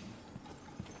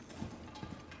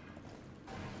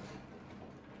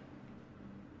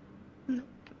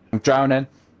 I'm drowning.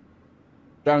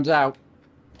 Drowns out.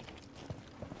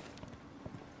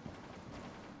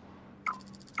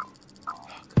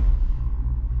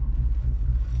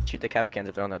 Shoot the cap cans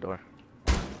if they're on that door.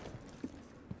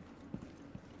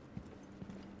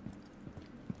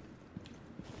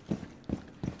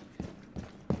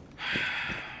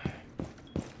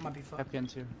 Might be fun. Cap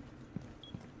cans here.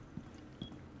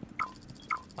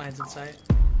 Lions in sight.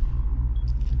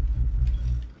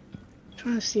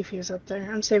 Trying to see if he was up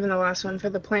there. I'm saving the last one for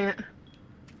the plant.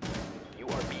 You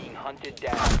are being hunted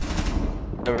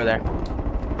down. Over there.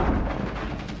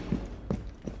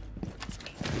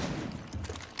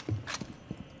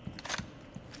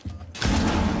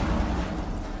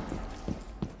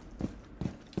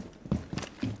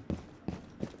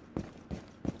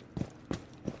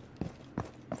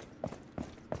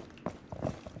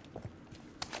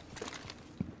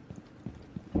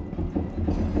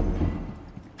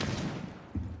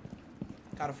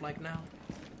 Got a flank now.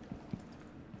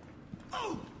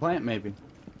 Plant maybe.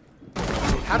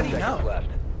 How did he know? Left.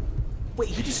 Wait,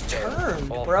 he just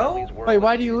turned, All bro. friendlies were Wait,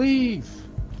 why do you leave?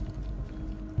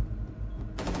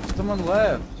 Someone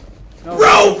left. No.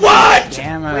 Bro, what?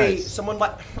 Damn it. Wait, someone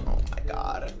left. Oh my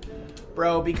god.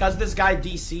 Bro, because this guy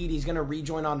DC'd, he's gonna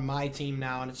rejoin on my team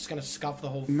now, and it's just gonna scuff the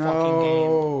whole No.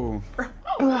 fucking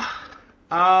game.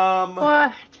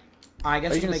 What? I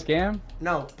guess Are you just gonna make... scam?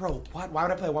 No, bro, what? Why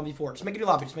would I play 1v4? Just make a new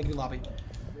lobby, just make a new lobby.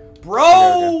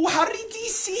 Bro, how did he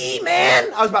DC,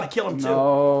 man? I was about to kill him, too.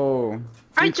 No.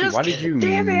 I Jynxzi, just. why did you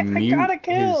Damn it! I mute got a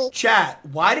kill. Chat,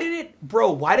 why did it...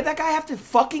 Bro, why did that guy have to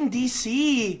fucking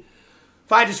DC?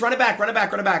 Fine, just run it back, run it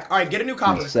back, run it back. All right, get a new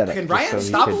copper. Set it Can just Ryan so he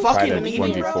stop could try fucking to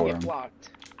leaving, 1v4 bro? him. Blocked.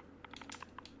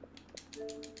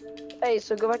 Hey,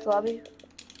 so go back to lobby.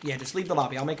 Yeah, just leave the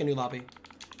lobby. I'll make a new lobby.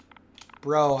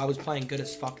 Bro, I was playing good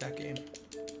as fuck that game.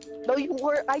 No, you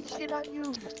weren't. I shit on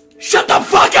you. Shut the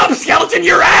fuck up, skeleton,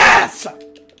 your ass!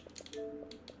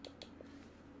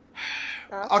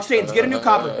 Oxtains, get a new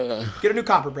copper. Get a new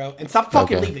copper, bro. And stop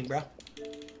fucking leaving, bro.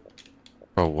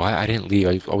 Bro, why? I didn't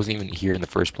leave. I wasn't even here in the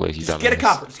first place. You Just dumbass. get a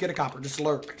copper. Just get a copper. Just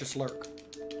lurk. Just lurk.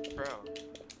 Bro.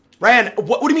 Ryan,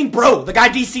 what do you mean, bro? The guy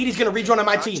DC'd, he's gonna rejoin on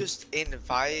my team. Just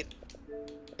invite.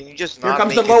 Can you just Here not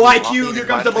comes the make low it IQ. Here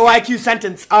comes the low IQ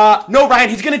sentence. No, Ryan,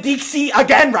 he's gonna DC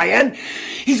again, Ryan.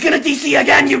 He's gonna DC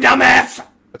again, you dumbass.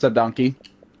 What's up, donkey?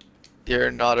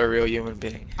 You're not a real human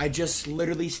being. I just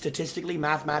literally, statistically,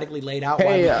 mathematically laid out why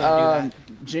we Hey, can't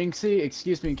do that. Jynxzi,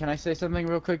 excuse me, can I say something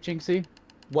real quick, Jynxzi?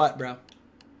 What, bro?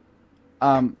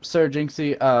 Sir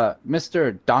Jynxzi,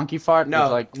 Mr. Donkey Fart would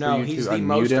like for you he's to the unmute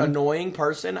most him. annoying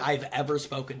person I've ever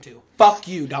spoken to. Fuck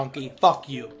you, donkey. Fuck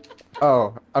you.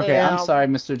 Oh, okay, Yeah. I'm sorry,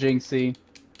 Mr. Jynxzi.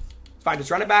 Fine, just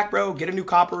run it back, bro. Get a new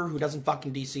copper who doesn't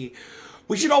fucking DC.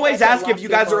 We should always ask if you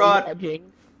guys are on...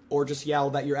 Or just yell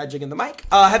that you're edging in the mic.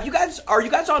 Are you guys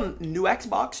on new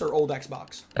Xbox or old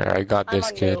Xbox? I got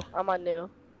this, kid. I'm on new.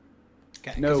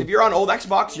 Okay. No. Because if you're on old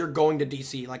Xbox, you're going to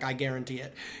DC. Like, I guarantee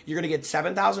it. You're gonna get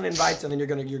 7,000 invites, and then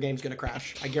your game's gonna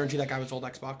crash. I guarantee that guy was old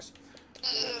Xbox.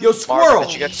 Yo, Squirrel. Mark,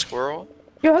 did you get Squirrel?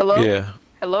 Yo, hello. Yeah.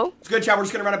 Hello. It's good, chat. We're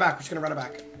just gonna run it back.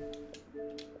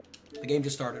 The game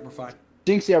just started. We're fine.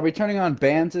 Jynxzi, are we turning on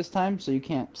bans this time so you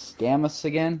can't scam us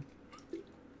again?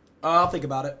 I'll think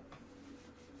about it.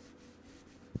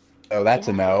 Oh, that's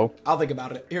a no. I'll think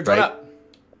about it. Here, join Right. up.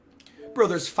 Bro,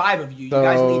 there's 5 of you. You So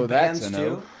guys need that's bans a too.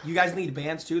 no. You guys need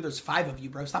bans too. There's 5 of you,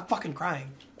 bro. Stop fucking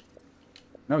crying.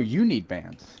 No, you need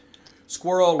bans.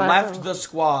 Squirrel left the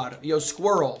squad. Yo,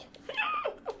 Squirrel.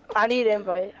 I need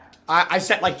invite. I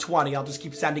sent like 20. I'll just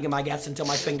keep sending him, I guess, until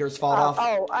my fingers fall off.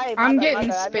 I'm getting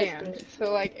spammed,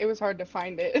 so like it was hard to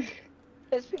find it.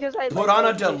 It's because I Put on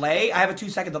a delay. I have a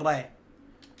 2-second delay.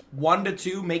 1 to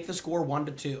 2. Make the score 1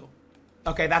 to 2.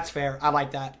 Okay, that's fair. I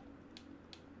like that.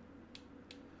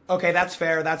 Okay, that's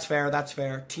fair. That's fair. That's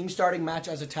fair. Team starting match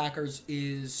as attackers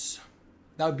is...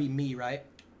 That would be me, right?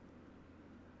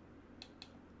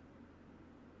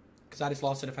 Because I just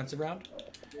lost a defensive round.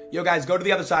 Yo, guys, go to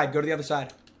the other side. Go to the other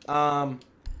side.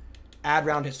 Add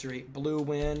round history. Blue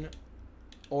win.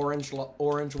 Orange win.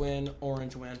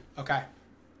 Orange win. Okay.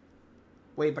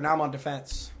 Wait, but now I'm on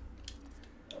defense.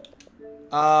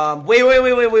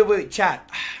 Wait. Chat.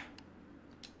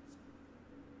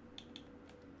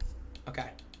 Okay.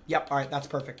 Yep, alright, that's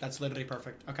perfect. That's literally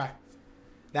perfect. Okay.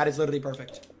 That is literally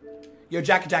perfect. Yo,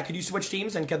 Jack Attack, could you switch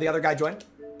teams and can the other guy join?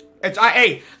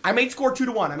 Hey, I made score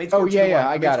 2-1. I made score 2-1. Yeah,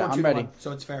 I got it. I'm ready.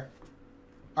 So it's fair.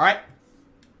 Alright.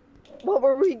 What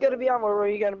were we gonna be on? Were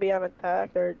we gonna be on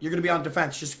attack or? You're gonna be on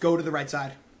defense. Just go to the right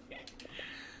side.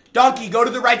 Donkey, go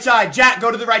to the right side. Jack,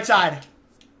 go to the right side.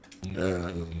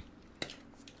 No.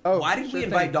 Oh, why did we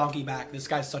invite Donkey back? This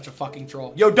guy's such a fucking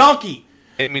troll. Yo, Donkey!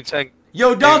 Pay me 10.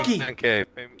 Yo, Donkey! Pay me 10K.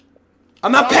 Pay me.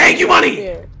 I'm not paying you money!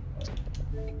 Yeah.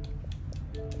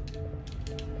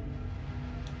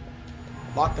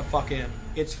 Lock the fuck in.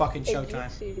 It's fucking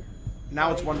showtime.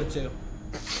 Now it's 1 to 2.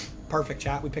 Perfect,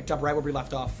 chat. We picked up right where we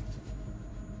left off.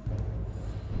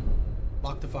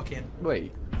 Lock the fuck in.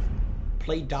 Wait.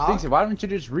 Play dog? Jynxzi, why don't you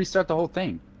just restart the whole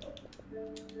thing?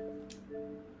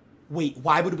 Wait,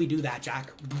 why would we do that,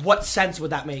 Jack? What sense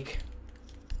would that make?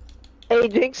 Hey,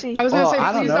 Jynxzi. I was gonna say,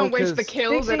 I don't please know, don't waste the 'cause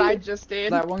kill that I just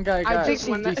did. That one guy got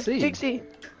DC. Jynxzi.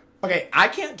 Okay, I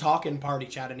can't talk in party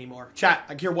chat anymore. Chat,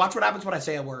 like, here, watch what happens when I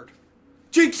say a word.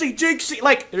 Jynxzi!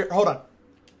 Like, here, hold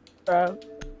on.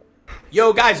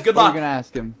 Yo, guys, good What luck. are you gonna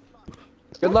ask him?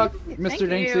 Good luck, Mr.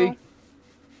 Jynxzi.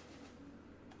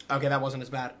 Okay, that wasn't as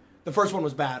bad. The first one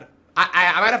was bad.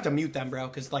 I might have to mute them, bro,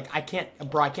 because, like, I can't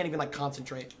even, like,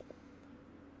 concentrate.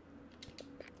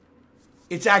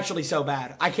 It's actually so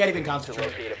bad. I can't even concentrate.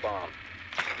 Locate a bomb.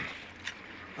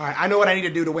 Alright, I know what I need to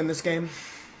do to win this game.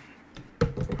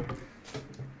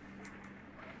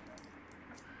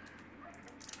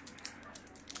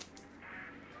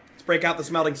 Let's break out the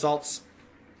smelling salts.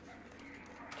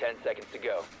 10 seconds to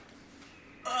go.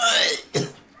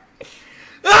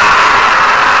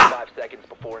 5 seconds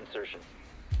before insertion.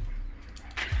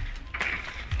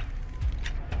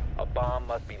 A bomb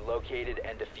must be located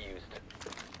and defused.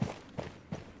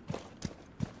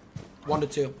 1 to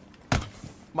 2.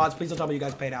 Mods, please don't tell me you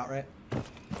guys paid out, right?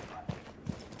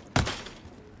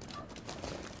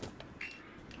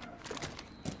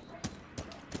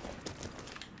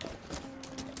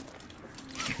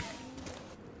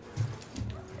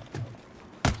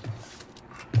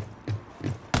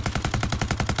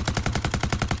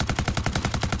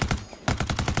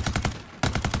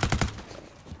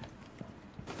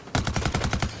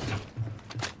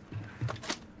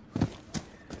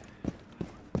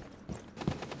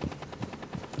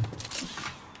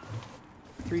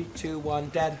 Three, two, 1,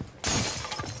 dead.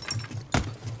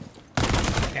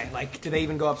 Okay, like, do they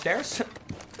even go upstairs?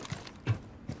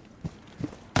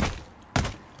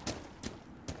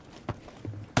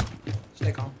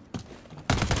 Stay calm.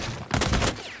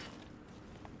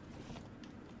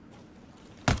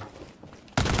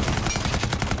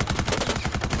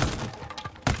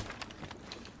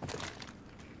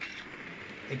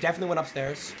 They definitely went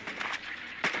upstairs.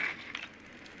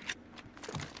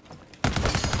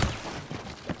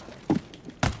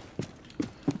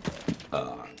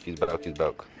 He's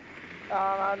back.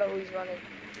 I don't know who he's running.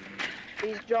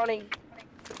 He's joining.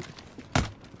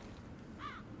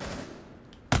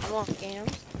 I'm on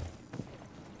cams.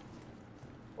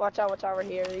 Watch out right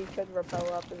here. He could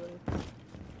rappel up and then...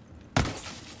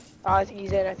 Oh, I think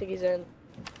he's in.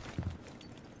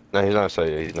 No, he's not inside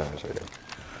yet. In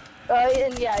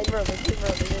room.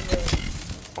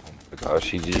 Oh my gosh,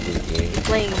 he's using the game. He's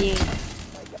playing game. Oh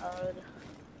my god.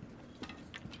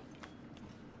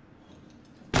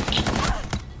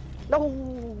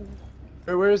 No.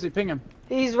 Hey, where is he? Ping him.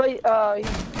 He's right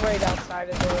outside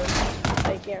of the.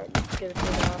 I can't get it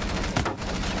now.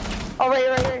 Oh,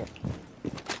 right.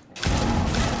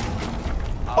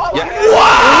 What?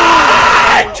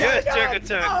 Yes, Jack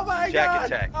attack. Oh my Jack God.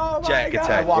 attack. Oh my Jack God.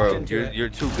 attack, I walked bro. into it. You're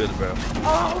too good, bro.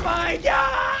 Oh my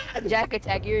God. Jack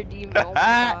attack, you're a demon. Oh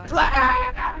my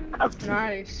god.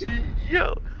 Nice.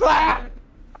 Yo. Oh my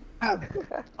God.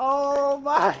 Oh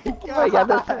my God,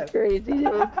 that's crazy,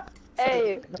 dude.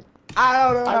 Hey. I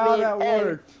don't know how mean, that hey.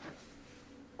 worked.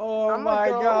 Oh I'm my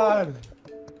gonna go. God.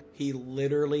 He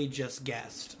literally just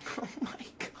guessed. Oh my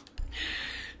God.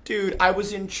 Dude, I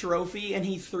was in trophy and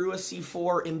he threw a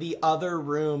C4 in the other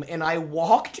room and I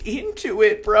walked into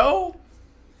it, bro.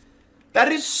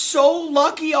 That is so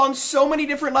lucky on so many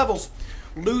different levels.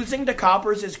 Losing to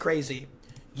coppers is crazy.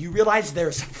 You realize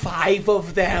there's 5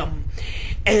 of them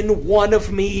and 1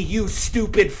 of me, you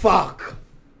stupid fuck.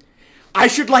 I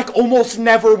should like almost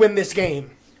never win this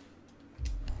game.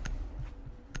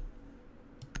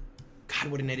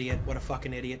 God, what an idiot. What a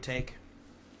fucking idiot take.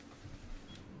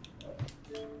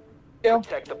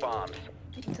 Protect the bombs.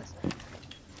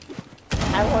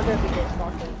 I wonder if he gets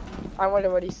fucking. I wonder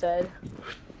what he said.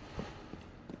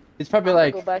 He's probably I'll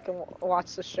like, go back and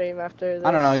watch the stream after this.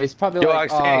 I don't know. He's probably Yo, like,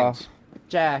 James.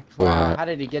 Jack, What? wow, how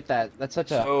did he get that? That's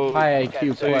such a So- high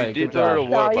IQ so you play. did Good throw job. the No,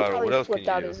 water he bottle. What probably else can flipped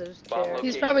out you his do? Bomb chair. He's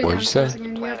location. probably What'd done you say? closing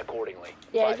in Plan yet. accordingly.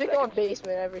 Yeah, 5 he's been seconds. going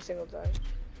basement every single time.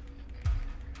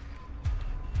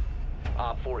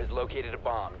 Op 4 has located a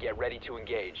bomb. Get ready to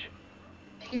engage.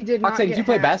 He did not Foxy, did get you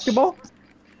play hatched. basketball?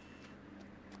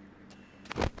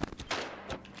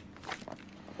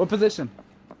 What position?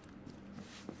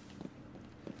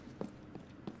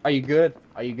 Are you good?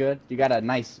 Are you good? You got a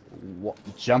nice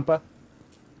jumper?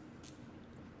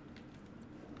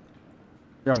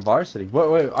 You're on varsity.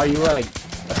 Wait, are you like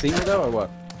a senior though, or what?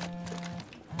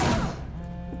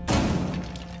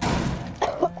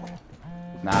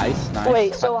 Nice.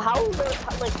 Wait, so how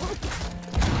like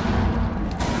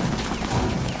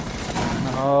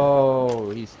Oh,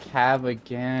 he's Cav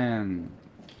again.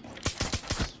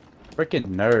 Freaking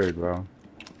nerd, bro.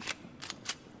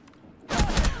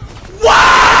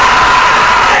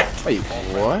 What? Wait,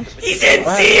 what? He's in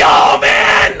Z, oh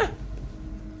man!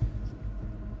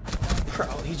 Bro,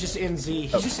 he's just in Z.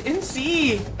 He's just in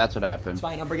Z. That's what happened. It's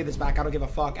fine, I'm bringing this back. I don't give a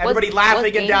fuck. Everybody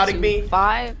laughing and doubting me.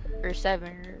 5 or 7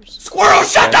 or Squirrel,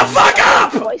 shut the fuck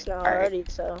up! twice now already,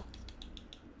 so.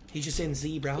 He's just in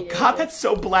Z, bro. Yeah. God, that's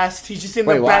so blessed. He's just in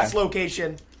Wait, the why? best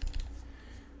location.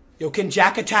 Yo, can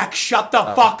Jack attack shut the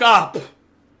fuck up?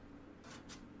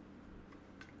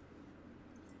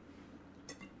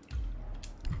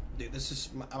 Dude, this is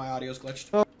my audio's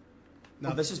glitched.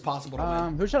 No, this is possible to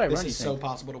win. Who should I This run? is You so think?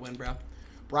 possible to win, bro.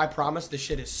 Bro, I promise this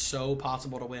shit is so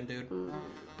possible to win, dude.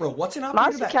 Bro, what's an Monster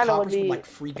operator that kind of would coppers would be like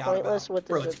freak out pointless about? with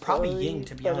Bro, his it's probably ability, Ying,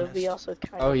 to be but it'd be honest. also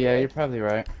kind Oh of yeah, you're probably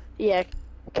right. yeah,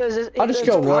 because I'll just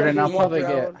go Warden. I'll probably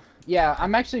probably Ying, get. Yeah,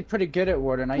 I'm actually pretty good at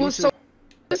Warden. I Well, usually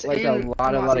Just like a aim lot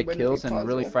Mozzie of wouldn't kills be and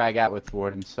really possible. frag out with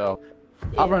Warden. So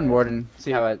I'll run Warden.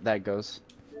 See how that goes.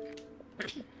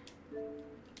 Need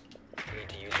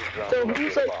to use your drone So to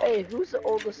who's locate a like, bomb. hey, who's the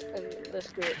oldest in this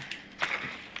group?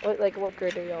 What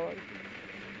grade are y'all in?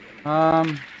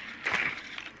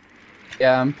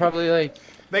 Yeah, I'm probably like.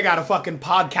 They got a fucking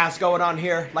podcast going on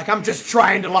here. Like, I'm just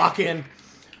trying to lock in.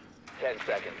 10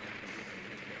 seconds.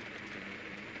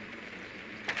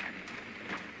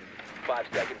 5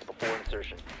 seconds before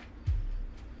insertion.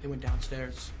 They went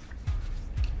downstairs.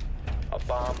 A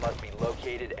bomb must be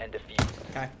located and defused.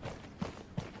 Okay.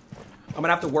 I'm gonna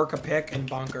have to work a pick and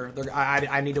bunker.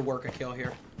 I need to work a kill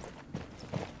here.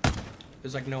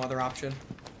 There's like no other option.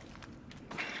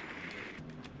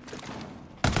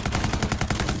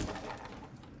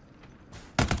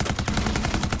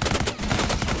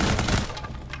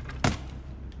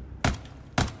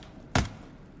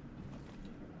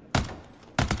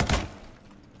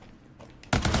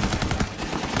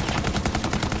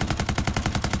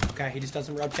 Okay, he just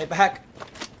doesn't rotate back.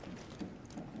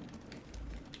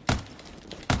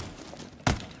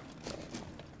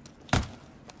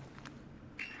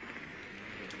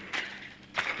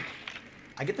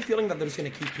 I get the feeling that they're just gonna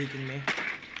keep peeking me.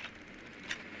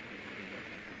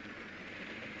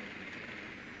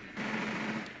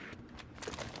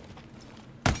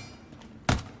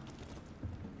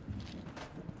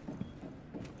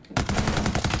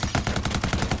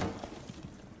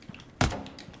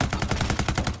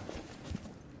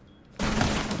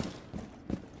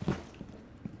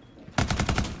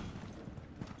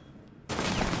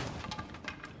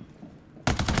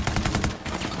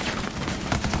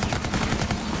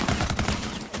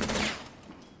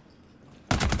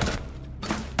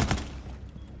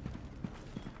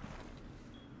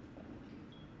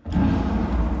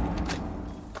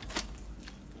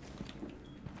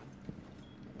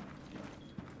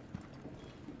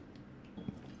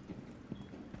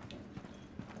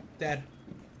 Dead.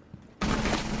 You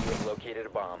have located a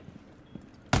bomb.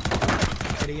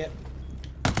 Idiot.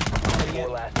 Four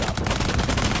last operators.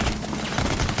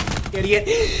 Idiot.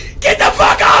 Get the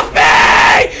fuck off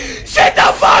me! Sit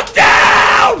the fuck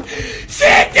down!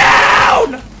 Sit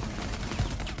down!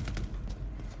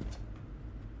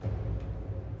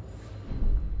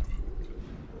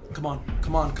 Come on,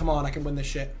 come on, come on. I can win this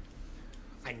shit.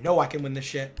 I know I can win this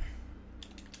shit.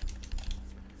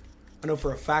 I know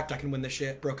for a fact I can win this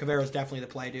shit. Bro, Caveira's definitely the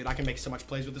play, dude. I can make so much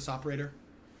plays with this operator.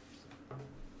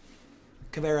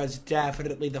 Caveira's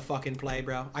definitely the fucking play,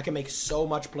 bro. I can make so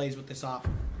much plays with this op.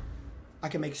 I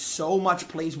can make so much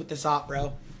plays with this op,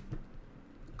 bro.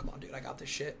 Come on, dude. I got this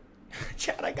shit.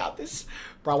 Chad, I got this.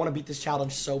 Bro, I want to beat this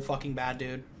challenge so fucking bad,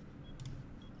 dude.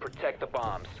 Protect the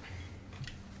bombs.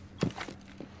 I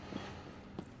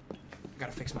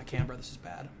gotta fix my camera. This is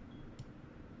bad.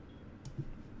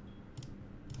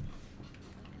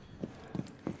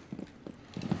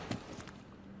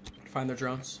 Find their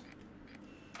drones.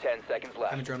 10 seconds left.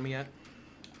 Haven't droned me yet.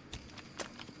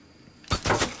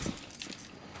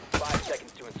 5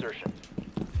 seconds to insertion.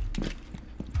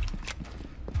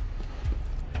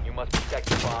 You must protect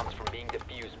the bombs from being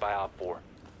defused by Op 4.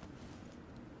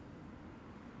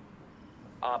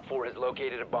 Op 4 has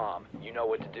located a bomb. You know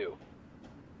what to do.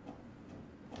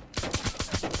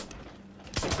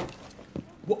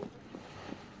 What?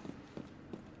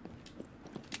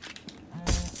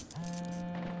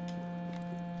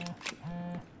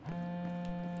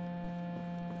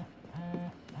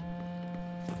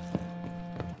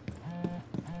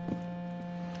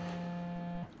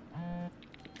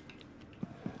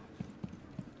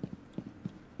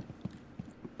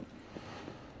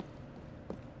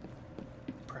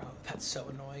 Bro, that's so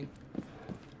annoying.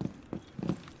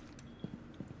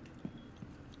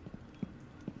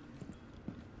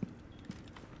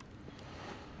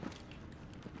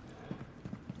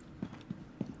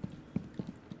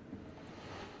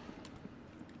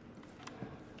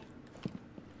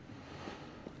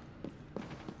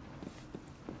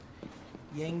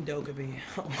 Yang Dogaby.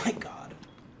 Oh my god.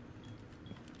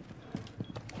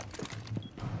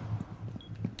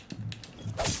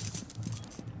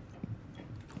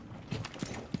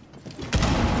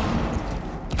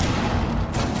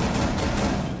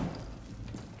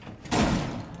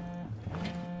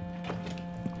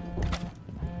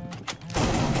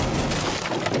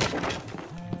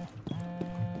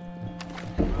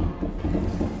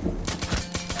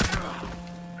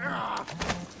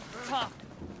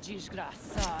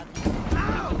 Desgraçado.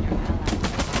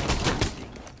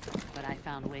 But I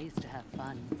found ways to have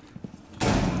fun.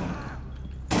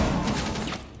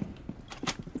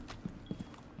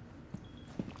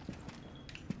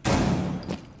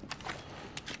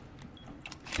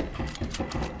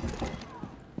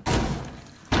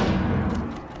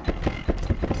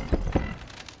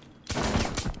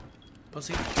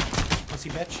 Pussy. Pussy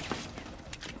bitch.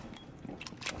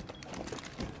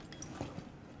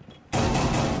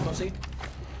 Pussy.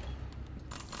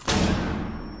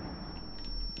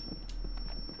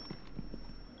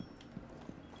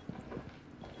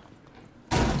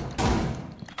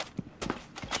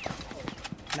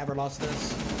 Never lost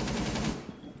this.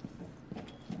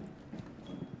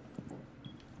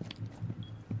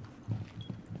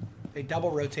 They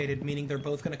double rotated, meaning they're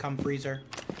both gonna come freezer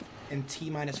in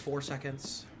T-4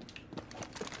 seconds.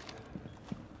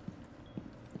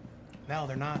 No,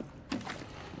 they're not.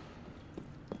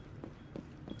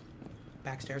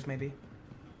 Backstairs, maybe.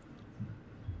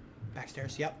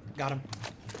 Backstairs, yep, got him.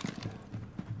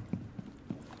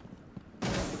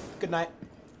 Good night.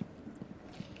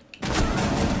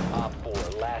 Op 4,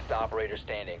 last operator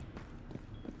standing.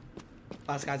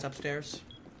 Last guy's upstairs.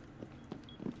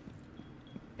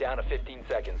 Down to 15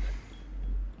 seconds.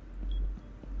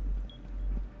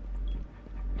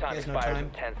 Time expires in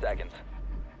 10 seconds.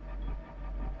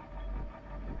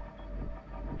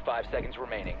 5 seconds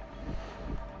remaining.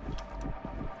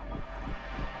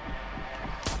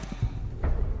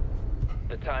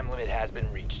 The time limit has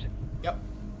been reached. Yep.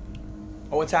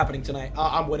 Oh, what's happening tonight?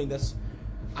 I'm winning this.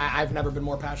 I've never been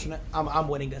more passionate. I'm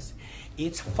winning this.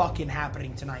 It's fucking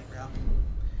happening tonight, bro.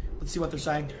 Let's see what they're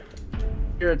saying.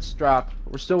 Spirits drop.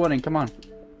 We're still winning. Come on.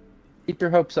 Keep your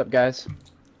hopes up, guys.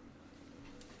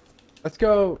 Let's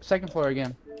go second floor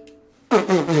again.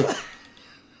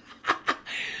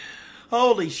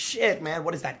 Holy shit, man.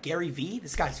 What is that, Gary V?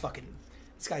 This guy's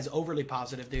overly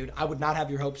positive, dude. I would not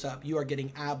have your hopes up. You are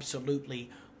getting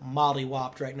absolutely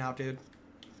mollywopped right now, dude.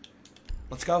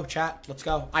 Let's go, chat. Let's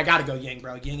go. I gotta go Ying,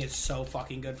 bro. Ying is so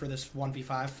fucking good for this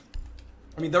 1v5.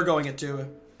 I mean, they're going it too.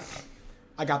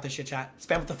 I got this shit, chat.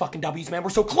 Spam with the fucking W's, man. We're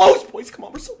so close, boys. Come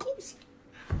on, we're so close.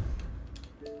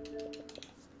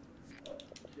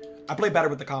 I play better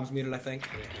with the comms muted, I think.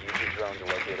 Need to use your drone to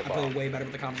locate a I play bomb. way better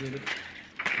with the comms muted.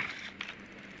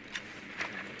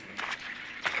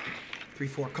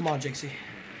 3-4. Come on, Jynxzi.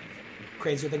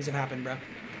 Crazier things have happened, bro.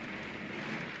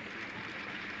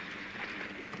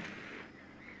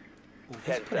 Ooh,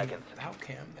 10 seconds. Without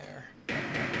cam there.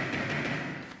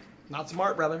 Not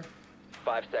smart, brother.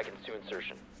 5 seconds to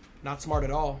insertion. Not smart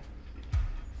at all.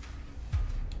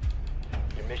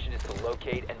 Your mission is to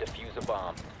locate and defuse a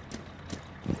bomb.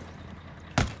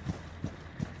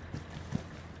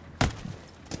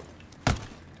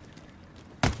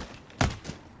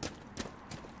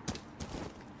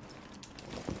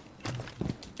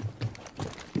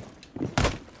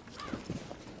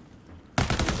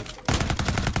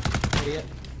 Idiot.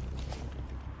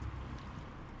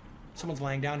 Someone's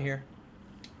lying down here.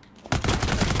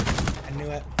 I knew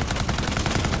it.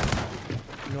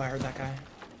 I knew I heard that guy.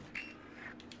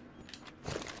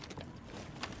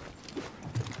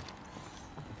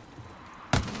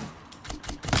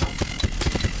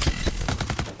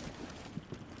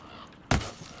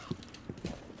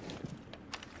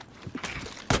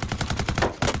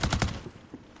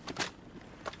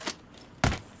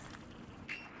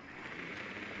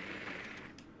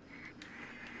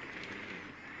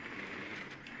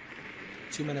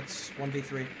 Two minutes,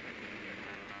 1v3.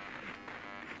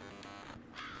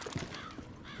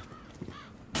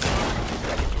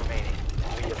 Seconds remaining.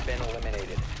 We have been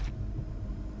eliminated.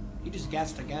 He just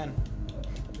guessed again.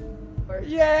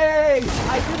 Yay!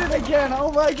 I did it again!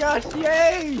 Oh my gosh,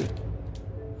 yay!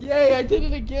 Yay, I did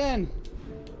it again!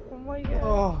 Oh my god.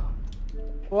 Oh.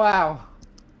 Wow.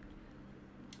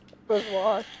 First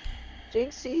watch.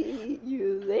 Jynxzi,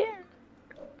 you there?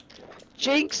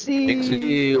 Jynxzi!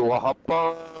 Jynxzi, what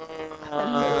happened?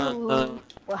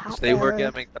 What happened? Stay working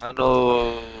at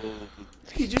McDonald's.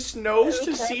 He just knows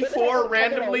to C4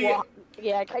 randomly.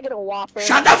 Yeah, can I get a Whopper?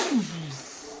 Shut the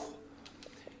f.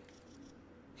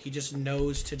 He just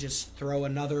knows to just throw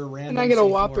another random. Can I get a C4.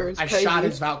 Whopper? It's I crazy. shot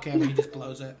his Valk cam and he just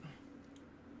blows it.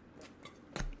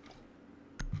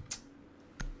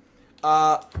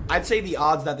 I'd say the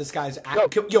odds that this guy's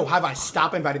yo, have I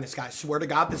stop inviting this guy? Swear to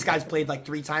God, this guy's played like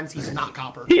 3 times. He's not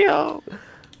copper. Yo.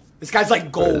 This guy's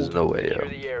like gold. There's no way, Secure yo.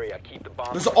 the area. Keep the bomb.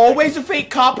 There's always a fake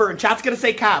copper, and chat's gonna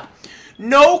say cap.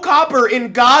 No copper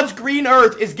in God's green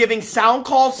earth is giving sound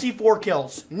call C4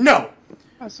 kills. No.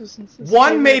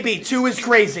 1 maybe, 2 is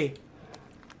crazy.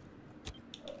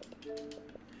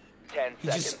 10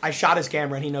 seconds. I shot his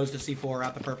camera and he knows the C4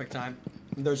 at the perfect time.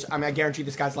 I guarantee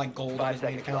this guy's like gold on 5 his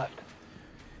main seconds account. left.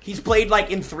 He's played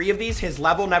like in 3 of these. His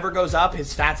level never goes up.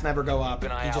 His stats never go up. Keep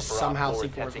an eye He out just for somehow Op 4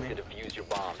 C4s attempting me. to defuse your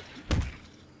bombs.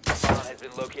 Bomb has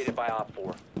been located by Op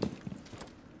 4.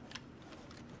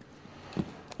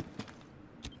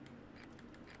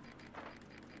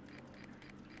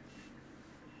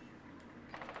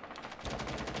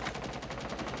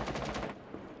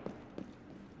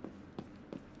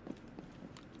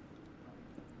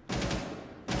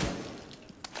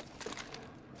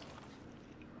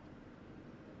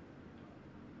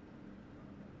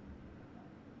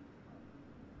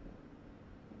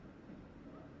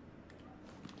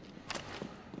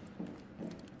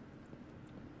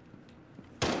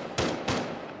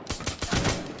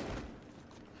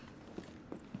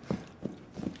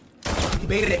 He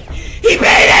baited it. He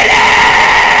baited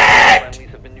it! Friendlies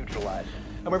have been neutralized.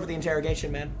 I went for the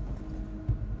interrogation, man.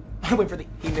 I went for the...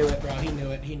 He knew it, bro. He knew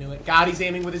it. He knew it. God, he's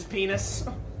aiming with his penis.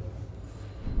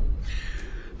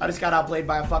 I just got outplayed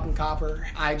by a fucking copper.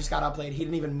 I just got outplayed. He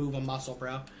didn't even move a muscle,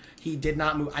 bro. He did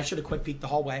not move. I should have quick peeked the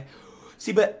hallway.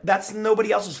 See, but that's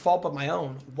nobody else's fault but my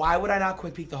own. Why would I not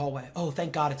quick peek the hallway? Oh,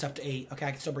 thank God it's up to 8. Okay,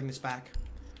 I can still bring this back.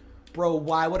 Bro,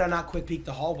 why would I not quick peek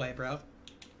the hallway, bro?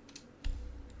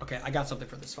 Okay, I got something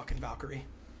for this fucking Valkyrie.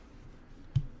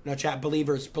 No, chat,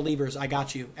 believers, I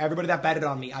got you. Everybody that betted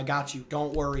on me, I got you.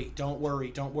 Don't worry, don't worry,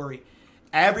 don't worry.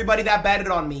 Everybody that betted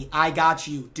on me, I got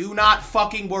you. Do not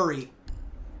fucking worry.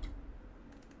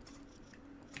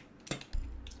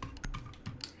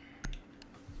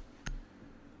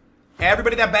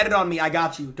 Everybody that betted on me, I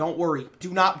got you. Don't worry.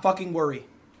 Do not fucking worry.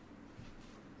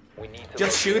 We need to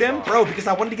Just shoot him? Bro, because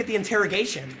I wanted to get the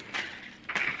interrogation.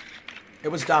 It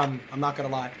was dumb. I'm not gonna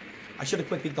lie. I should have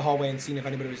quick peeked the hallway and seen if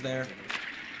anybody was there.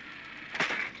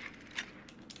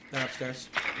 They're upstairs.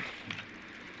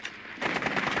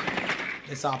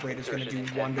 This operator's gonna do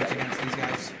wonders against these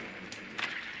guys.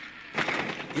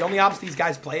 The only ops these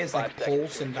guys play is like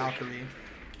Pulse and Valkyrie.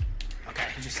 Okay,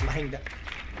 he's just laying down.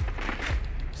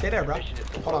 Stay there, bro.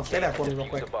 Hold on, stay there for me real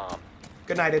quick.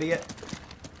 Good night, idiot.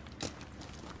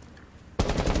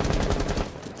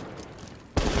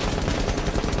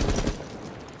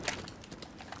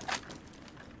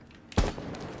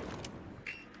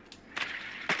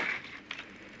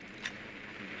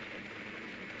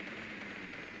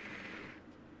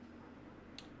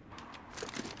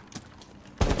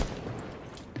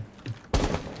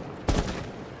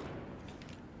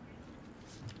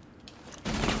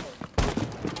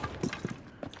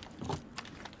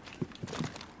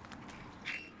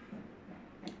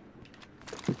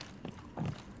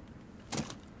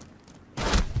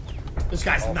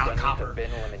 this guy's All not friendlies copper. have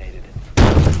been eliminated.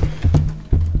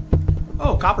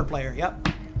 Oh, copper player, yep.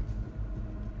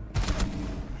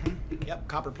 Yep,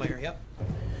 copper player, yep.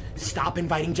 Stop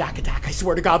inviting Jack Attack. I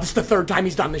swear to God, this is the third time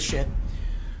he's done this shit.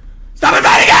 Stop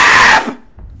inviting him!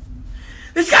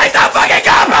 This guy's not fucking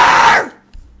copper!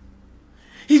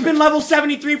 He's been level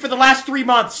 73 for the last 3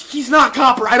 months. He's not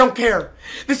copper, I don't care.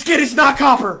 This kid is not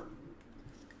copper.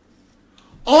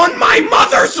 On my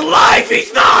mother's life,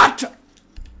 he's not!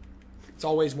 It's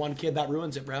always one kid that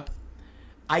ruins it, bro.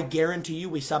 I guarantee you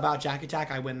we sub out Jack Attack,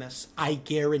 I win this. I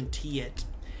guarantee it.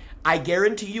 I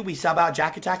guarantee you we sub out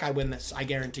Jack Attack, I win this. I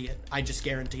guarantee it. I just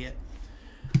guarantee it.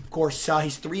 Of course,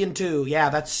 he's 3-2. Yeah,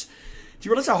 that's... Do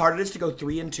you realize how hard it is to go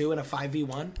 3-2 in a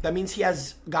 5v1? That means he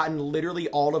has gotten literally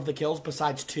all of the kills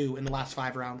besides 2 in the last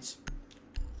 5 rounds.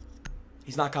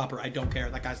 He's not copper. I don't care.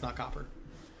 That guy's not copper.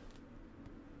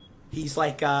 He's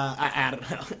like, I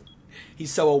don't know.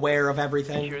 He's so aware of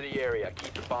everything. Secure the area.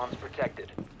 Keep the bombs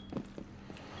protected.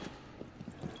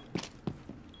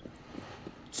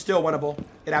 Still winnable.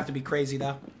 It'd have to be crazy,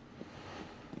 though.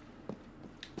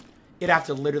 It'd have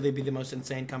to literally be the most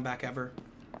insane comeback ever.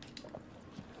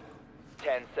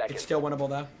 10 seconds. It's still winnable,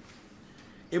 though.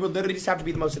 It would literally just have to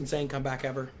be the most insane comeback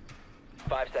ever.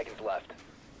 5 seconds left.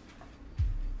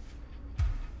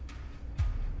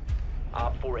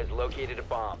 Op 4 has located a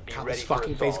bomb. Be God, ready this for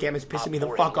fucking assault. face cam is pissing Op me the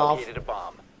 4 fuck has off. located a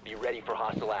bomb. Be ready for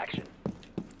hostile action.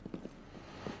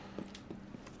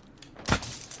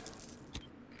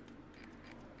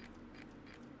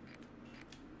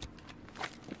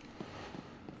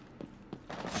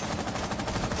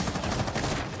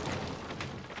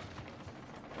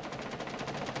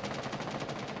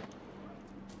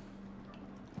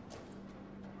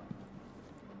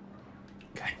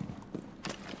 Okay.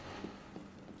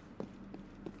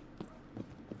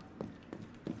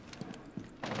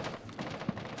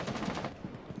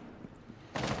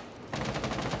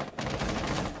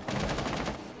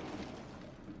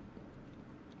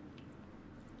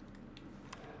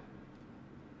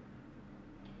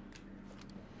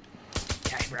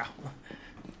 Okay, bro.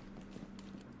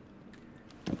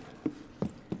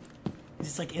 Is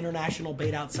this like International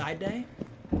Bait Outside Day?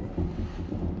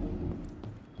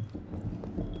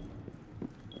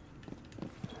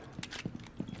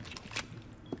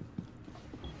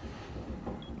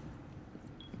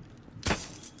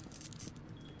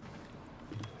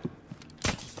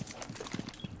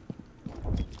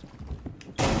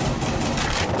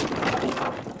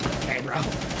 Okay, bro.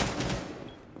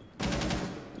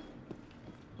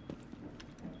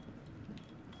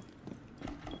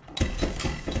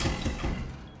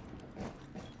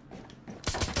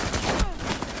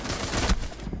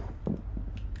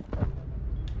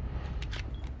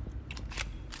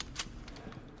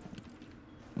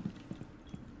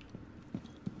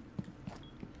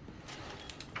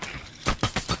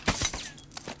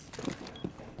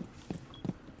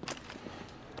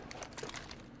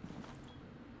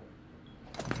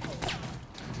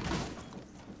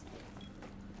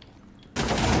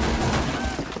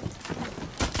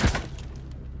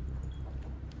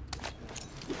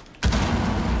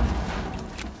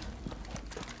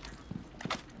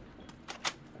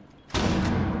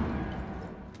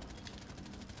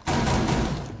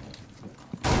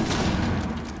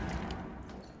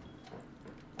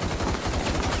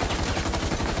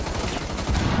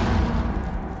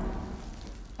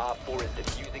 Op 4 is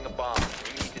defusing a bomb.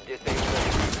 You need to disable the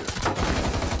diffuser.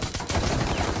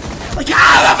 Like,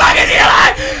 how the fuck is he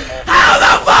alive? How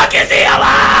the fuck is he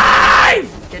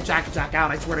alive? Get Jack Attack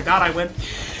out, I swear to God I win.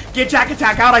 Get Jack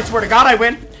Attack out, I swear to God I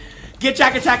win. Get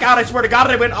Jack Attack out, I swear to God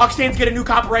I win. Octane's getting a new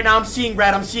copper right now. I'm seeing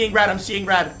red, I'm seeing red, I'm seeing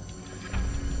red.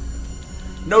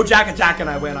 No Jack Attack and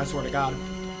I win, I swear to God.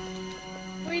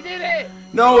 We did it.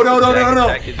 No.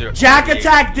 Jack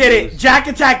Attack did it. Jack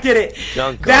Attack did it.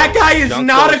 That guy is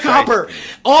not a copper.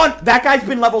 That guy's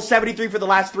been level 73 for the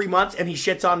last 3 months, and he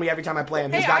shits on me every time I play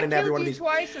him. He's gotten into every one of these.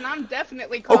 Twice, and I'm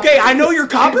definitely copper. Okay, I know you're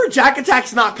copper. Jack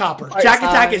Attack's not copper. Jack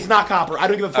Attack is not copper. I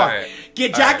don't give a fuck.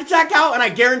 Get Jack Attack out, and I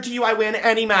guarantee you I win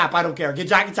any map. I don't care. Get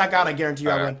Jack Attack out, I guarantee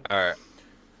you I win. Alright.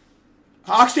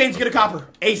 Octane's get a copper.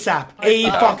 ASAP.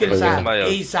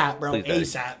 ASAP, bro.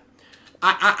 ASAP.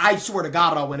 I swear to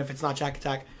God I'll win if it's not Jack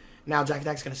Attack. Now Jack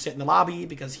Attack's gonna sit in the lobby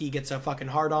because he gets a fucking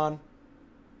hard on.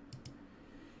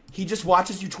 He just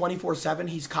watches you 24/7.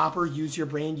 He's copper. Use your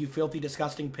brain, you filthy,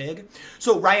 disgusting pig.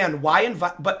 So Ryan, why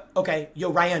invite? But okay,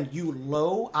 yo Ryan, you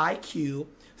low IQ,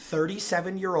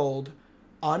 37-year-old,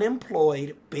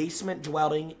 unemployed, basement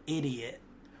dwelling idiot.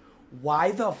 Why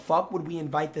the fuck would we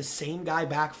invite the same guy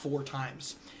back 4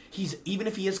 times? Even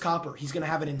if he is copper, he's gonna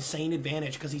have an insane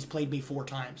advantage because he's played me 4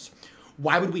 times.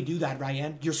 Why would we do that,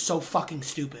 Ryan? You're so fucking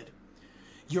stupid.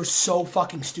 You're so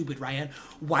fucking stupid, Ryan.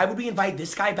 Why would we invite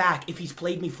this guy back if he's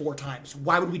played me 4 times?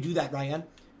 Why would we do that, Ryan?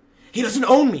 He doesn't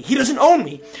own me. He doesn't own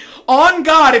me. On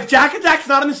God, if Jack Attack's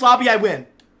not in this lobby, I win.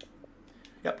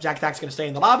 Yep, Jack Attack's going to stay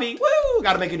in the lobby. Woo!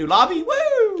 Got to make a new lobby.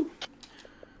 Woo!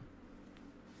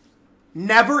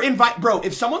 Never invite... Bro,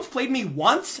 if someone's played me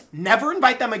once, never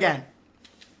invite them again.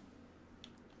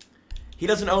 He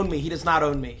doesn't own me. He does not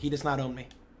own me. He does not own me.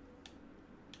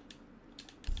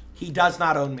 He does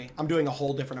not own me. I'm doing a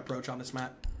whole different approach on this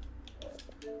map.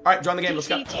 Alright, join the game. Let's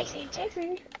go.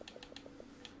 Jynxzi.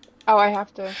 Oh, I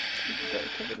have to.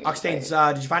 Oxtains,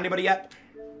 did you find anybody yet?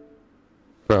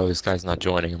 Bro, this guy's not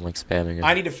joining. I'm like spamming him.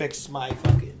 I need to fix my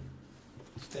fucking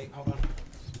thing. Hold on.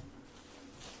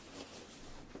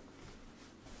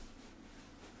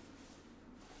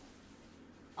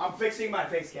 I'm fixing my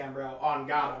face cam, bro. On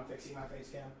God, I'm fixing my face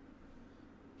cam.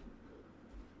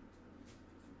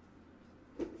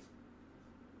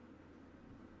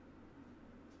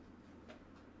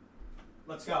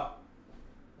 Let's go.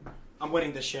 I'm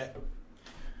winning this shit.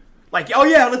 Like, oh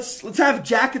yeah, let's have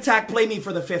Jack Attack play me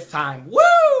for the 5th time.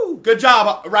 Woo! Good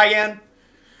job, Ryan.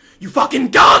 You fucking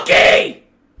donkey!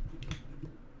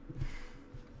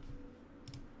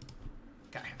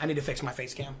 Okay, I need to fix my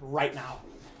face cam right now.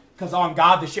 Because, on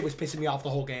God, this shit was pissing me off the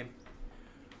whole game.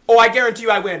 Oh, I guarantee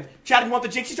you I win. Chat, if you want the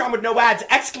Jynxzi charm with no ads,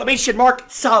 exclamation mark,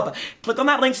 sub. Click on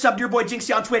that link, sub to your boy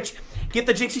Jynxzi on Twitch. Get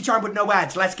the Jynxzi charm with no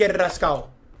ads. Let's get it, let's go.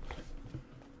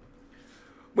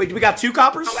 Wait, do we got 2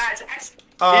 coppers? No ads.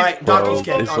 Alright, donkey's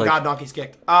kicked. Oh, God, donkey's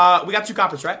kicked. We got 2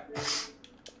 coppers, right?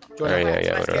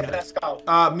 Yeah, whatever. Let's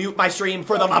go. Mute my stream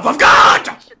for the love of God!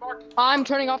 I'm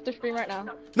turning off the stream right now.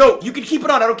 No, you can keep it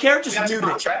on. I don't care. Just mute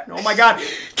it. Oh my God.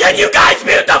 Can you guys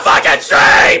mute the fucking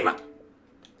stream?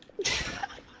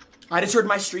 I just heard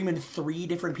my stream in 3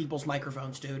 different people's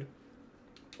microphones, dude.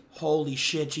 Holy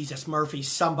shit, Jesus Murphy.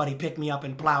 Somebody pick me up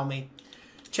and plow me.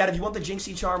 Chat, if you want the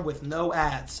Jynxzi charm with no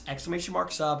ads, exclamation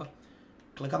mark sub.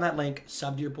 Click on that link.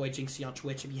 Sub to your boy Jynxzi on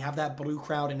Twitch. If you have that blue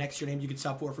crowd and next to your name, you can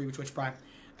sub for free with Twitch Prime.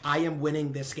 I am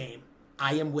winning this game.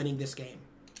 I am winning this game.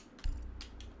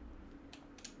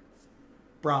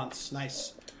 Bronze.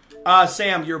 Nice.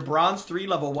 Sam, you're bronze 3,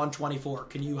 level 124.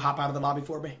 Can you hop out of the lobby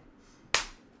for me?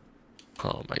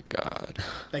 Oh my God.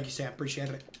 Thank you, Sam. Appreciate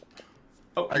it.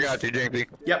 Oh, I got you, Jynxzi.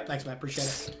 Yep, thanks, man. Appreciate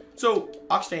it. So,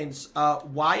 Oxtains,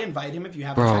 why invite him if you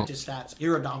haven't checked his stats?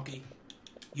 You're a donkey.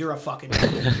 You're a fucking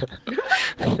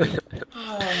donkey.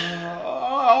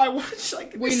 I watch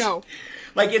like we know.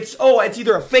 Like it's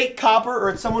either a fake copper or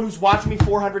it's someone who's watched me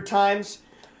 400 times.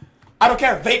 I don't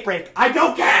care. Vape break. I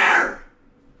don't care.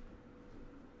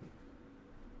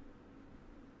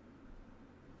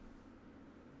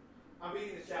 I'm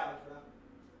beating this challenge, bro.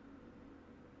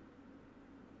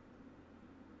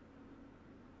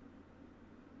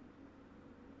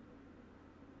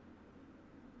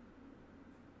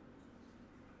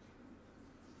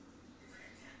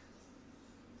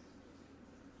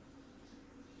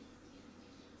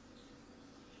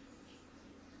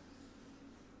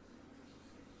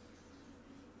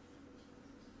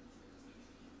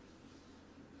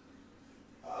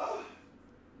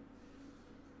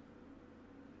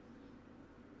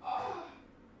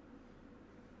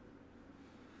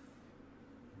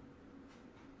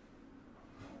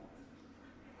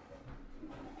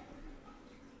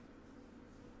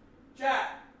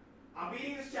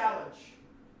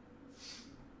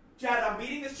 Chad, I'm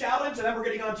beating this challenge, and then we're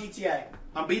getting on GTA.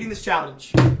 I'm beating this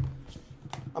challenge.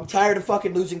 I'm tired of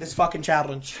fucking losing this fucking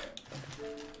challenge.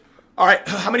 Alright,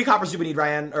 how many coppers do we need,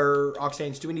 Ryan? Or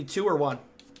Oxtains? Do we need 2 or 1?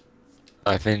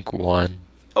 I think 1.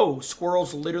 Oh,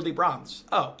 Squirrel's literally bronze.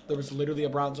 Oh, there was literally a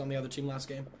bronze on the other team last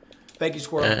game. Thank you,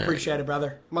 Squirrel. Appreciate it,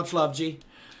 brother. Much love, G.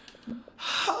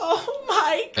 Oh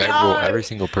my God. Every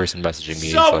single person messaging me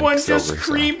Someone is like just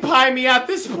cream pie me at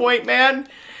this point, man.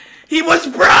 He was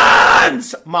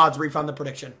bronze! Mods, refund the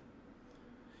prediction.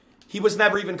 He was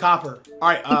never even copper.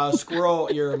 Alright,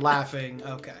 Squirrel, you're laughing.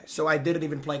 Okay, so I didn't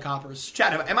even play coppers.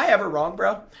 Chad, am I ever wrong,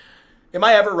 bro? Am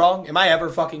I ever wrong? Am I ever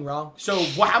fucking wrong? So,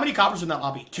 how many coppers in that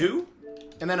lobby? 2?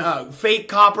 And then a fake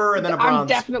copper, and then a bronze. I'm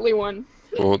definitely 1.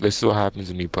 Well, this is what happens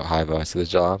when you put high vice to the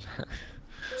job.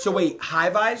 So wait,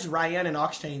 High-Vise, Ryan, and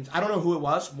Oxtains, I don't know who it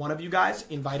was. One of you guys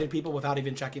invited people without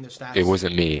even checking their stats. It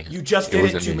wasn't me. You just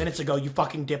did it 2 minutes ago, you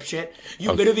fucking dipshit.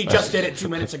 You literally just did it 2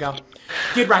 minutes ago.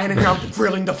 Get Ryan in here, I'm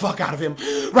grilling the fuck out of him.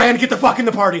 Ryan, get the fuck in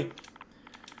the party.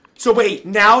 So wait,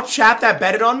 now chat that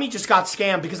betted on me just got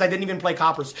scammed because I didn't even play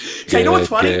coppers. So you know what's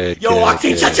funny? Yo,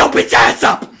 Oxtains, shut your bitch ass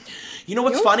up! You know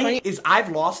what's funny is I've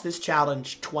lost this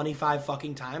challenge 25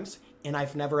 fucking times, and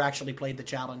I've never actually played the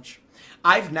challenge.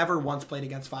 I've never once played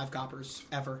against 5 coppers,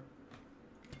 ever.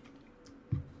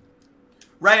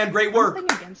 Ryan, great work.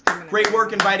 Great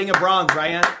work inviting a bronze,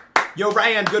 Ryan. Yo,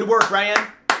 Ryan, good work, Ryan.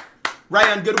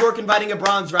 Ryan, good work inviting a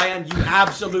bronze, Ryan. You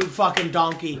absolute fucking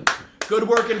donkey. Good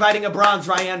work inviting a bronze,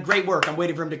 Ryan. Great work. I'm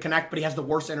waiting for him to connect, but he has the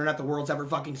worst internet the world's ever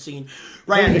fucking seen.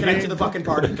 Ryan, connect to the fucking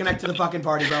party. Connect to the fucking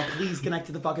party, bro. Please connect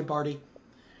to the fucking party.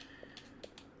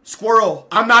 Squirrel,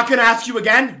 I'm not going to ask you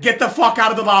again. Get the fuck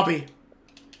out of the lobby.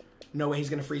 No way he's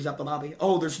going to freeze up the lobby.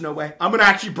 Oh, there's no way. I'm going to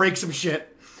actually break some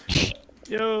shit.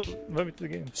 Yo, invite me to the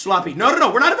game. Sloppy. No,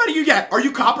 we're not inviting you yet. Are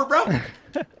you copper, bro?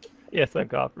 Yes, I'm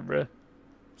copper, bro.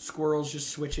 Squirrel's just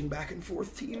switching back and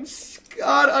forth teams.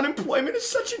 God, unemployment is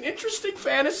such an interesting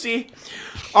fantasy.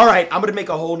 All right, I'm going to make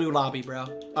a whole new lobby, bro.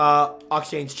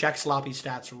 Oxchains, check Sloppy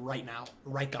stats right now.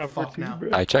 Right the fuck now.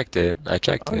 I checked it. I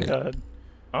checked it. God.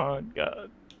 Oh,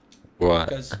 God. What?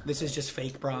 Because this is just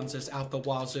fake bronzes out the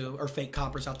wazoo, or fake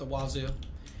coppers out the wazoo.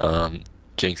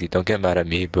 Jynxzi, don't get mad at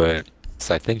me, but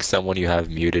I think someone you have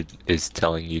muted is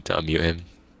telling you to unmute him.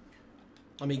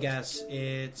 Let me guess.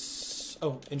 It's...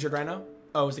 Oh, Injured Rhino?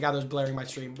 Oh, it's the guy that was blaring my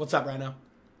stream. What's up, Rhino?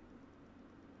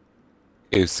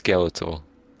 It was Skeletal.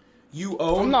 You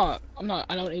own... I'm not.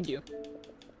 I don't need you.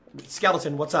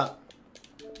 Skeleton, what's up?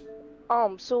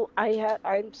 So I'm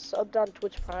subbed on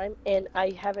Twitch Prime, and I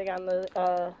haven't gotten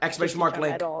the exclamation mark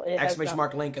link. At all. Exclamation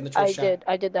mark link in the Twitch chat.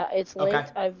 I did that. It's linked. Okay.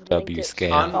 I've linked it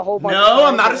scam. a whole bunch No, of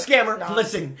I'm not a times. scammer. No.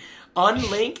 Listen,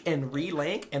 unlink and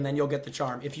relink, and then you'll get the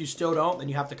charm. If you still don't, then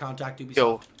you have to contact Ubisoft.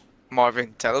 Yo,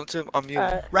 Marvin, tell him to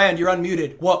unmute. Ryan, you're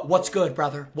unmuted. What's good,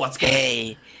 brother? What's good?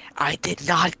 Hey, I did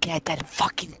not get that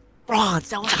fucking bronze.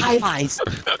 That was High-Vice.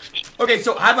 Okay,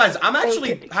 so High-Vice,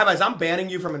 I'm banning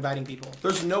you from inviting people.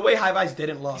 There's no way High-Vice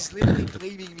didn't look. He's literally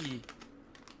blaming me.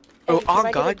 Oh,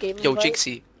 on God. Yo,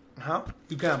 Jynxzi. Huh?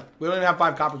 You can. We don't even have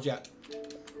 5 coppers yet.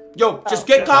 Yo, just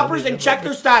get coppers and check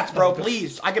their stats, bro,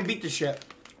 please. I can beat this shit.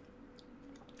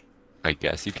 I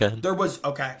guess you can. There was...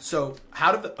 Okay, so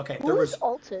how did the... Okay, there was...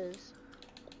 Altas?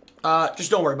 Just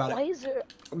don't worry about Why it. is there...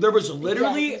 There was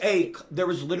literally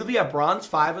a bronze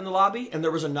 5 in the lobby, and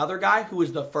there was another guy who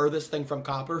was the furthest thing from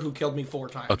copper who killed me 4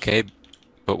 times. Okay,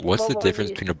 but what's the difference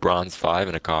between a bronze 5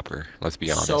 and a copper? Let's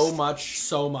be honest.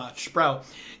 So much. Bro,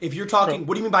 if you're talking,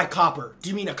 what do you mean by copper? Do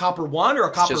you mean a copper 1 or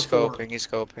a copper 4? He's just scoping, he's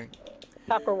scoping.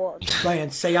 Copper 1. Ryan,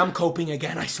 say I'm coping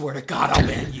again, I swear to God I'll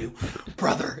ban you.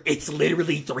 Brother, it's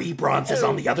literally 3 bronzes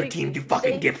on the other team, you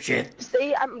fucking dipshit.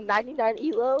 Say I'm 99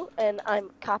 elo, and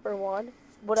I'm copper 1.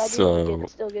 Would I still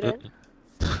get in?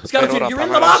 Skeleton, you're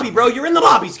in the lobby, bro. You're in the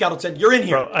lobby, Skeleton. You're in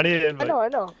here. Bro, I need an invite. I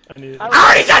know. I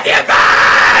already said the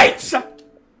invites!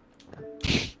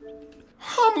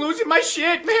 I'm losing my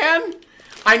shit, man.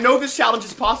 I know this challenge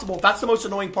is possible. That's the most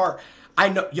annoying part. I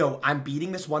know. Yo, I'm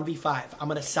beating this 1v5. I'm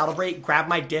going to celebrate, grab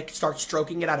my dick, start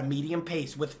stroking it at a medium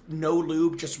pace with no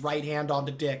lube, just right hand on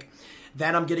the dick.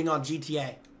 Then I'm getting on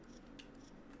GTA.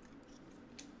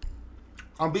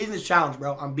 I'm beating this challenge,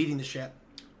 bro. I'm beating this shit.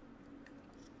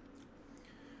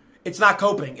 It's not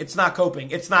coping. It's not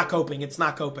coping. It's not coping. It's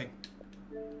not coping.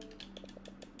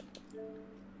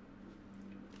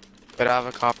 But I have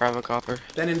a copper.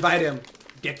 Then invite him,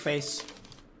 dick face.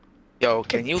 Yo,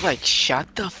 can you, like,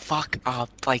 shut the fuck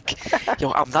up? Like,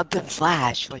 yo, I'm not the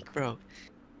Flash. Like, bro.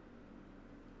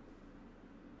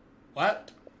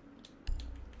 What?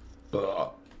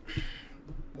 We'll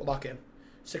lock in.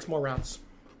 6 more rounds.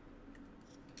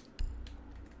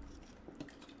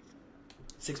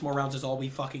 6 more rounds is all we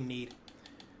fucking need.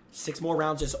 6 more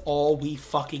rounds is all we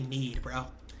fucking need, bro.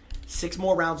 6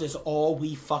 more rounds is all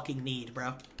we fucking need,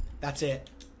 bro. That's it.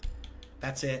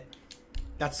 That's it.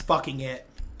 That's fucking it.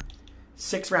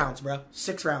 6 rounds, bro.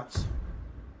 6 rounds.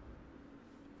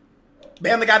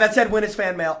 Ban the guy that said win his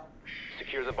fan mail.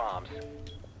 Secure the bombs.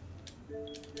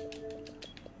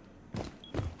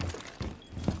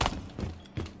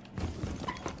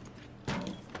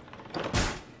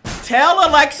 Tell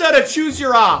Alexa to choose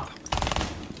your op.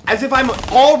 As if I'm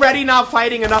already not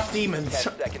fighting enough demons.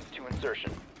 10 seconds to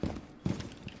insertion.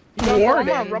 Warden. I'm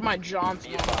gonna rub my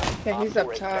Johnson. Yeah, he's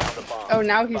up top. Oh,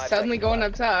 now he's suddenly going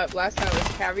up top. Last time it was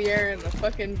Caviar in the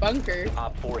fucking bunker.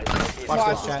 Watch,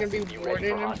 it's gonna be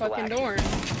Warden and fucking Dorn.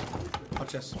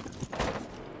 Watch this.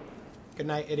 Good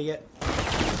night, idiot.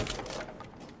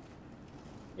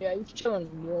 Yeah, he's chilling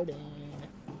Warden.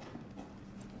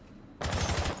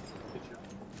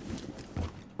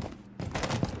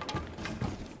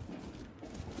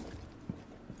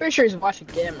 Pretty sure he's watching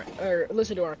camera or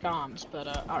listening to our comms, but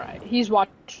alright. He's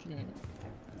watching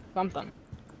something.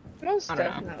 Most I don't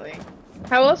definitely.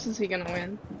 How else is he gonna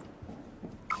win?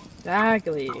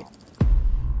 Exactly.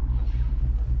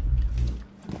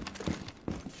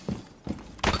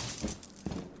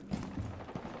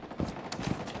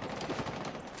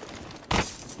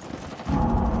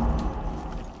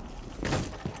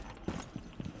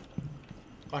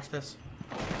 Watch this.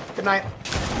 Good night.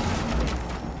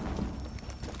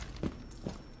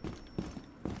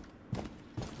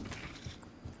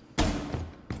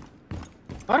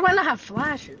 Why do I not have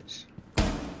flashes?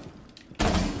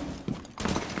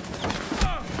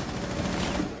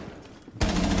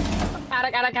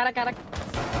 Attic.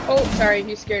 Oh, sorry,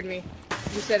 you scared me.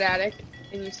 You said attic,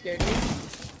 and you scared me.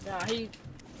 Yeah, he...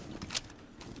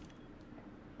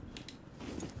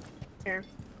 Here.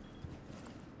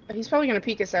 He's probably gonna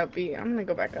peek us out, B. I'm gonna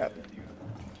go back up.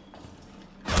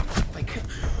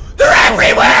 They're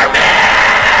everywhere,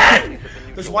 man!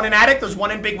 There's one in attic, there's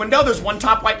one in big window, there's one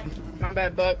top white. Not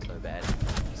bad, Buck. So bad.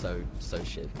 So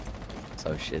shit.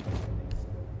 So shit.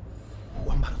 Oh,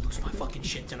 I'm about to lose my fucking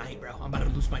shit tonight, bro. I'm about to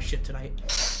lose my shit tonight.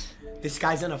 This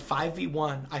guy's in a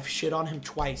 5v1. I've shit on him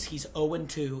twice. He's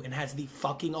 0-2 and has the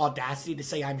fucking audacity to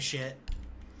say I'm shit.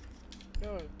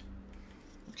 Yo,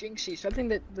 Jynxzi, something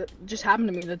that just happened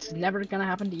to me that's never gonna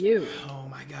happen to you. Oh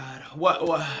my god. What?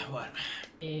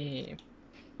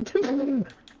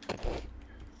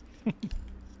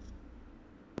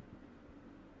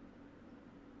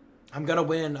 I'm gonna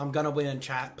win,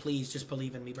 chat. Please, just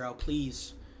believe in me, bro.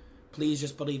 Please. Please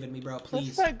just believe in me, bro.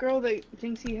 Please. What's that girl that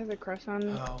thinks he has a crush on?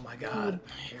 Oh my god.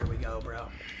 Here we go, bro.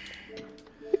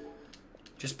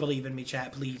 Just believe in me,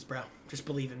 chat. Please, bro. Just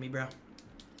believe in me, bro.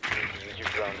 Use your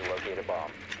drone to locate a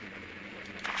bomb.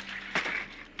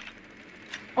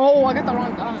 Oh, I got the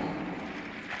wrong gun.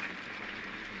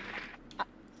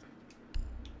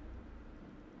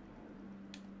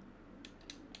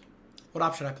 What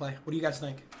op should I play? What do you guys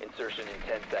think? Insertion in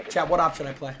 10 seconds. Chat, what op should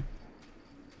I play?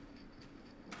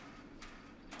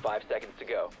 5 seconds to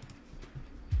go.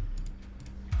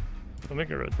 I'll make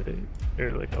a rotate.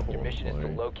 Or like a whole Your mission is to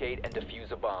point. locate and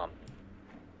defuse a bomb.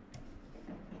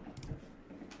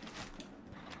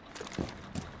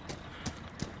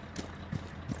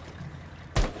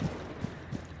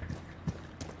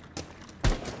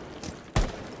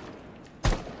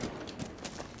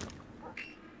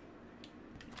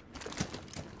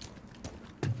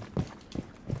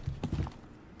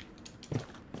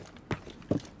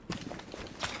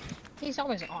 He's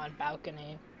always on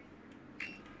balcony.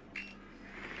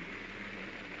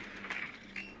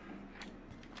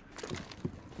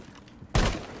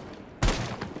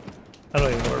 I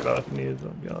don't even know where balcony is, I'll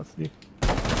be honest with you.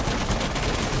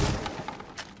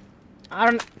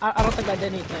 I don't think I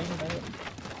did anything, but...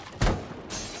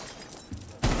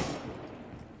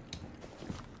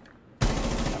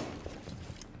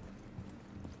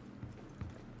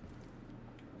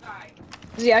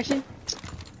 Is he actually?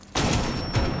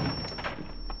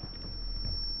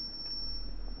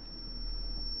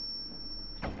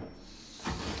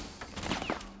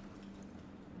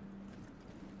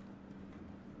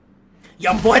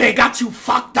 Young boy, they got you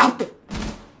fucked up!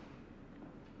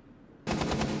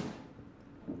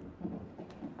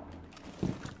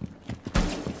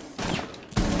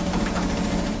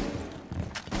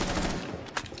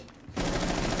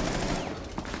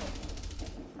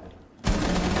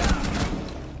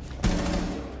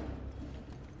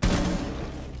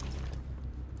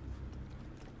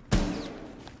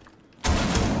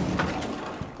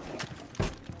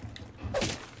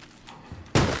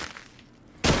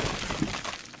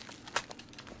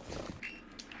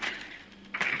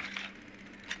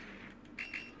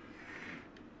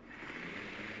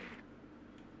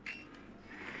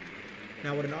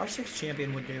 Now what an R6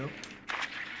 champion would do,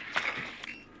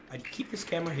 I'd keep this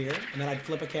camera here, and then I'd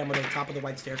flip a camera to the top of the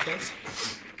white staircase,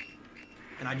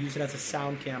 and I'd use it as a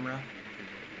sound camera,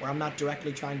 where I'm not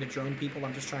directly trying to drone people,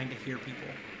 I'm just trying to hear people.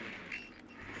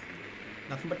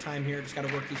 Nothing but time here, just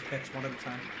gotta work these picks one at a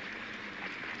time.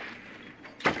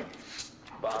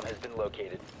 Bomb has been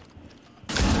located.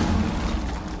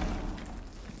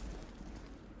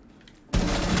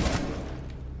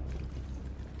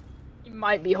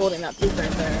 Might be holding that peak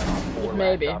right there.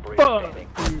 Maybe.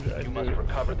 You must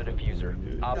recover the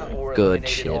diffuser. Op 4 Good eliminated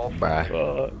shit, all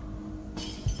bruh.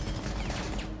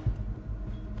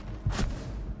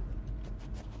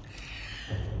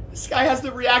 This guy has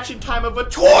the reaction time of a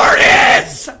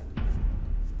tortoise!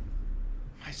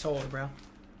 I sold, bro.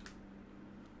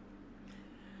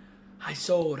 I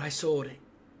sold.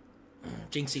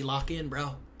 Jynxzi, lock in,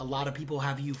 bro. A lot of people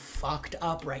have you fucked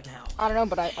up right now. I don't know,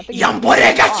 but I think... Young boy,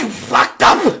 they got you fucked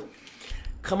up!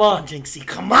 Come on, Jynxzi.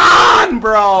 Come on,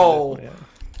 bro!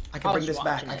 I can bring this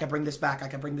back. I can bring this back. I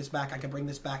can bring this back. I can bring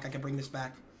this back. I can bring this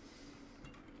back.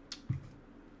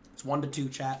 It's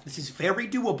 1-2, chat. This is very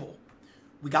doable.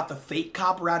 We got the fake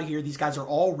copper out of here. These guys are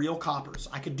all real coppers.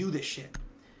 I could do this shit.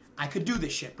 I could do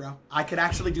this shit, bro. I could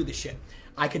actually do this shit.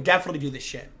 I could definitely do this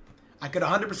shit. I could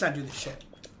 100% do this shit.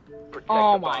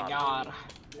 Oh my god.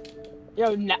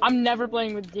 Yo, I'm never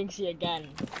playing with Jynxzi again.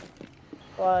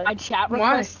 Why? My chat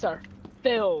Why? requests are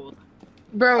filled.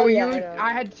 Bro, Oh, yeah,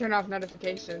 I had to turn off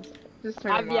notifications. Just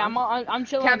turn them Yeah, off. I'm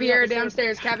chilling. Caviar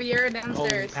downstairs. Caviar Holy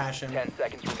downstairs. passion. 10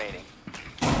 seconds remaining.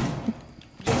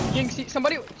 Jynxzi,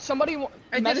 somebody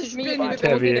messaged me and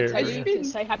told me to tell you to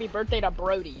say happy birthday to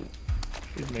Brody.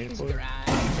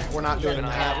 We're not doing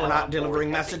that. We're not delivering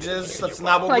messages. That's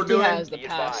not what we're doing. He has the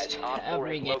past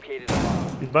every game.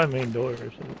 He's by main door or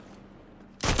something.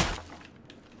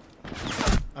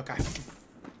 Okay.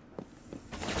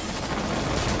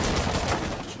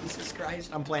 Jesus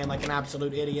Christ. I'm playing like an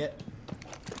absolute idiot.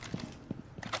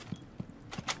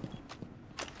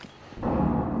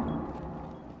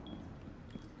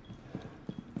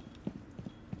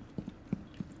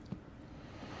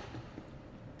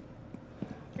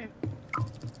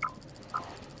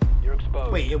 You're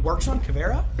exposed. Wait, it works on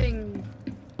Caveira? Thing.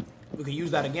 We could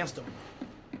use that against him.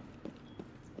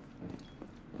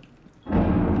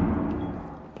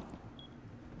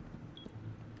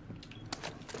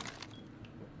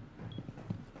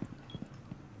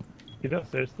 You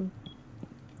downstairs then?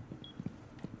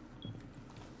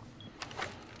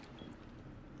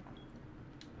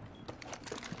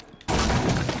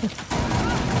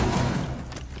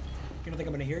 You don't think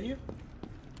I'm gonna hear you?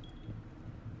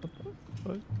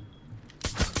 What?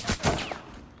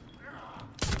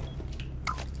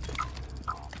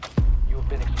 You have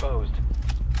been exposed.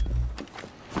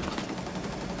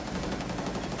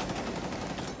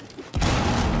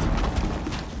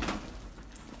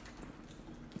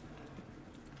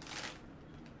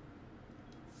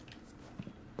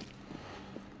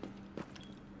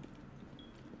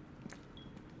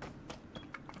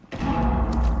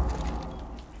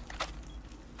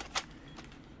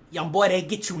 Young boy, they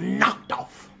get you knocked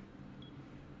off.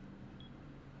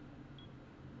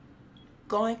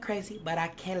 Going crazy, but I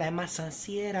can't let my son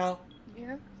see it all.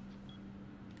 Yeah.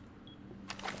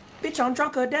 Bitch, I'm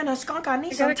drunker than a skunk. I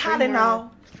need I some gotta clean Tylenol. my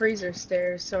freezer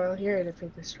stairs, so I'll hear it if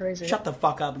it destroys it. Shut the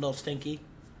fuck up, little stinky.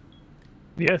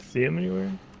 Do you guys see him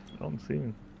anywhere? I don't see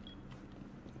him.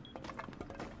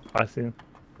 I see him.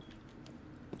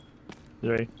 He's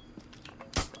right.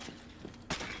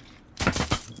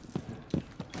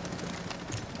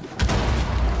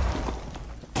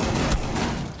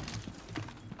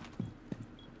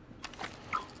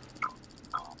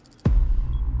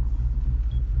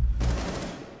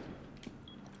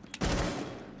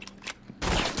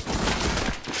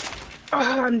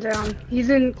 Oh, I'm down. He's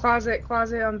in closet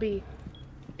on B.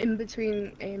 In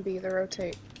between A and B, they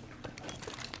rotate.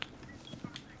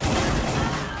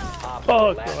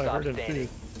 Oh, I heard him too.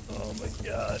 Oh my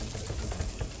god.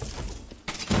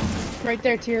 Right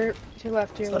there to your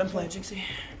left, to your Let him left. play, Jynxzi.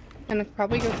 And it'll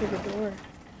probably go through the door.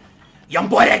 Young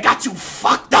boy, I got you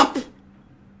fucked up!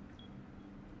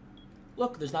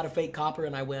 Look, there's not a fake copper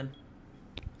and I win.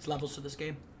 There's levels to this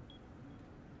game.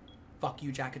 Fuck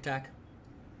you, Jack Attack.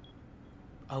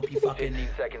 I hope you fucking... 15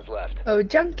 seconds left. Oh,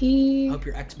 junkie! I hope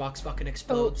your Xbox fucking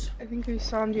explodes. Oh, I think we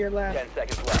saw him to your left. 10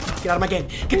 seconds left. Get out of my game!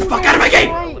 Get the fuck out of my game!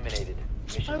 Eliminated.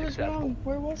 Mission I was successful. wrong.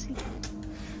 Where was he?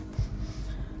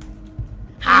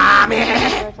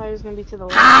 I thought he was gonna be to the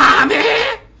left.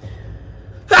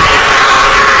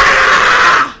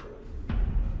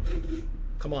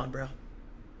 Come on, bro.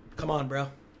 Come on,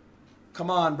 bro. Come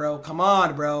on, bro. Come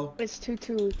on, bro. It's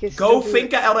 2-2. Go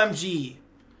Finka LMG.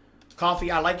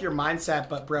 Coffee, I like your mindset,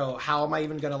 but bro, how am I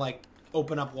even gonna like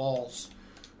open up walls?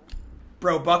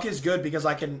 Bro, Buck is good because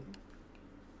I can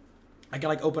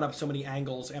like open up so many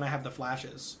angles and I have the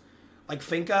flashes. Like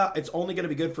Finka, it's only gonna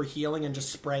be good for healing and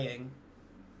just spraying.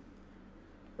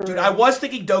 Dude, I was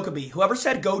thinking Dokkaebi. Whoever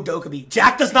said go Dokkaebi.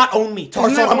 Jack does not own me.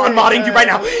 Tarsal, I'm unmodding you right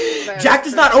now. Jack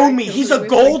does not own me. He's a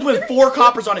gold with 4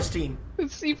 coppers on his team.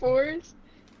 With C4s?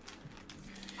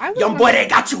 Young boy, they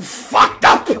got you fucked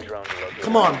up.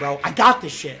 Come on, bro. I got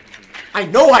this shit. I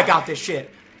know I got this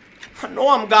shit. I know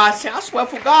I'm God. I swear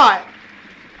for God.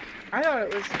 I thought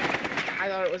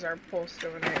it was our pulse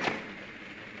over there.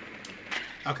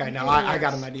 Okay, now I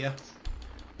got an idea.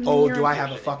 Oh, do I have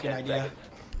a fucking idea?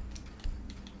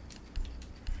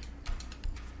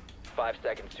 5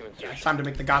 seconds to insert. It's time to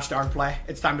make the gosh darn play.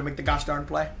 It's time to make the gosh darn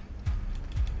play.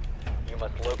 You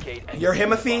must locate and You're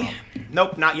Himothy?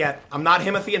 Nope, not yet. I'm not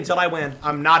Himothy until I win.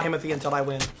 I'm not Himothy until I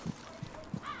win.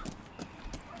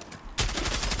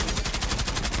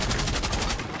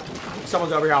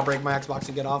 Someone's over here. I'll break my Xbox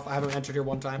and get off. I haven't entered here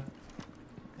one time.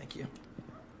 Thank you.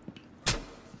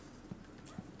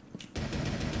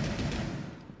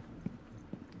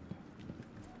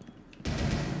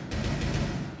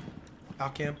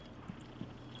 Cam.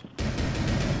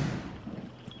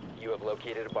 You have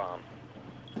located a bomb.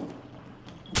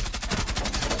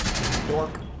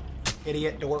 dork.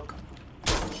 Idiot dork.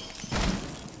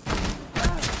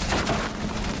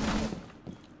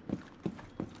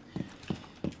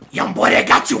 Young boy, they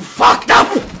got you fucked up!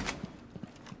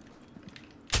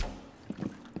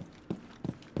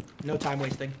 No time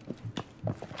wasting.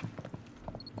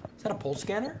 Is that a pulse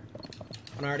scanner?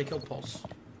 Oh, I already killed pulse.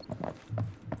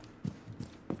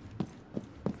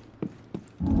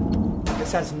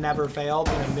 This has never failed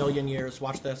in a million years.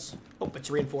 Watch this. Oh,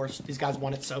 it's reinforced. These guys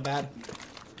want it so bad.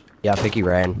 Yeah, I think he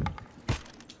ran.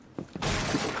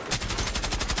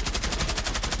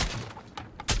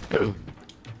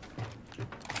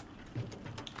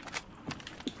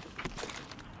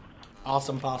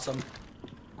 Awesome possum.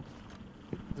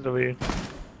 It's weird.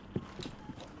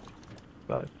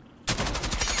 Bye.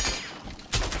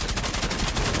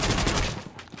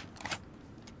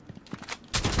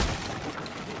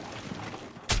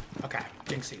 Okay,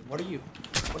 Jynxzi, what are you?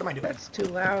 What am I doing? That's too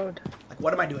loud. Like,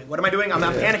 what am I doing? What am I doing? I'm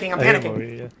panicking. I'm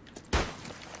panicking.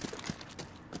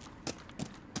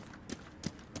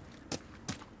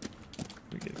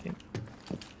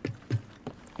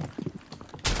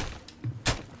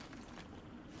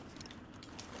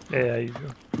 Yeah,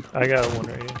 I got one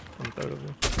right here. I'm third of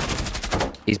him.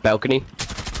 He's balcony.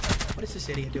 What is this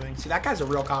idiot doing? See, that guy's a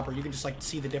real copper. You can just, like,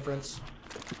 see the difference.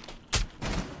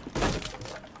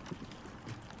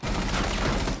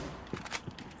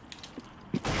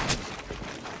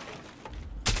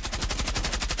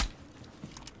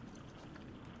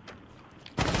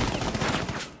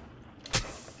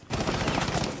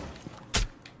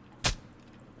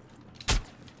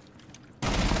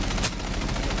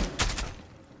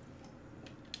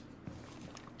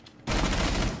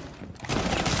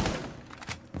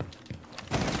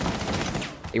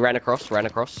 He ran across,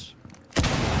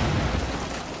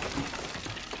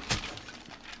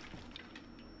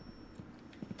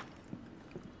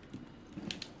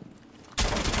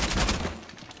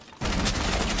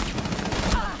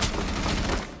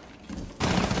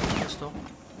 Pistol.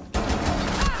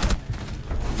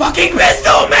 Fucking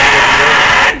pistol,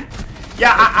 man!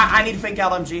 Yeah, I need Fink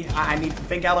LMG. I need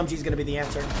Fink LMG is gonna be the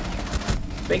answer.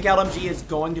 Fink LMG is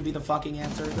going to be the fucking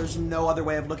answer. There's no other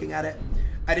way of looking at it.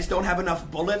 I just don't have enough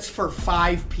bullets for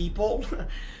 5 people.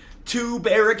 2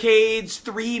 barricades,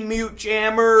 3 mute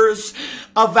jammers,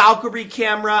 a Valkyrie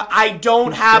camera. I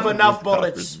don't have enough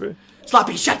bullets.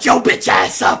 Sloppy, shut your bitch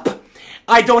ass up.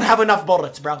 I don't have enough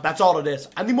bullets, bro. That's all it is.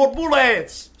 I need more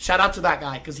bullets. Shout out to that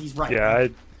guy, because he's right. Yeah,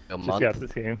 I just got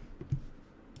this game.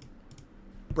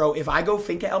 Bro, if I go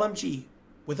Finka LMG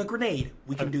with a grenade,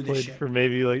 we can do this shit. For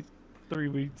maybe like 3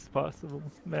 weeks possible,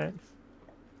 max.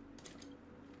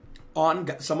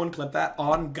 Someone clip that.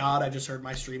 On God, I just heard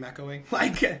my stream echoing.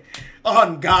 Like,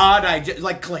 on God, I just,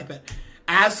 like, clip it.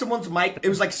 As someone's mic, it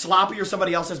was like Sloppy or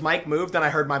somebody else's mic moved, and I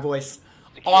heard my voice.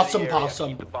 Awesome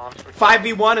possum.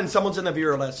 5v1 and someone's in the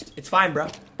viewer list. It's fine, bro.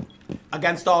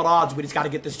 Against all odds, we just got to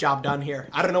get this job done here.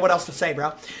 I don't know what else to say,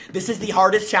 bro. This is the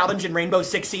hardest challenge in Rainbow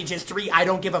Six Siege history. I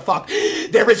don't give a fuck.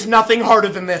 There is nothing harder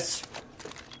than this.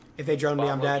 If they drone me,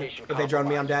 I'm dead. If they drone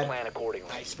me, I'm dead.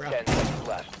 Nice, bro.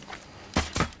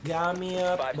 Got me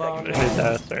up all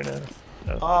night.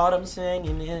 Autumn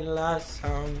singing in last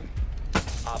song.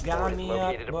 Got me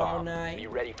up all night. Be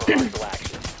ready for hostile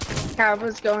action. Cav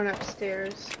was going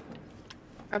upstairs.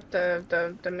 Up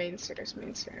the main stairs,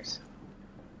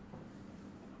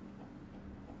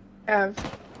 Cav.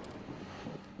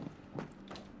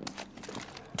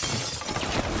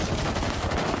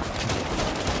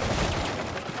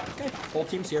 Okay, whole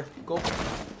team's here. Cool.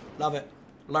 Love it.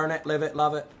 Learn it, live it,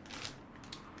 love it.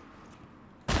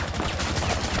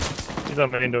 He's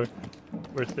on main door.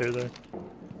 We're stairs there.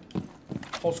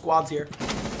 Whole squad's here.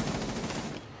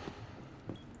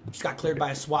 Just got cleared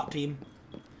by a SWAT team.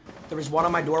 There was one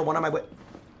on my door, one on my way.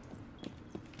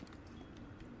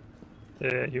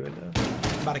 Yeah, you went down.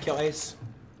 I'm about to kill Ace.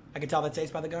 I can tell that's Ace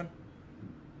by the gun.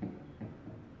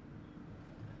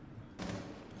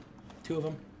 2 of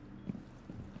them.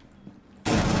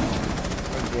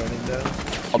 I'm running down.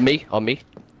 On me.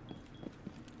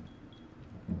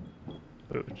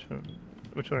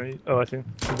 Which one are you? Oh, I see.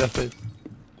 He's downstairs.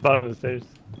 Bottom of the stairs.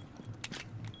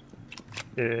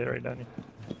 Yeah, right down here.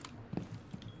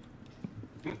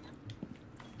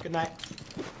 Good night.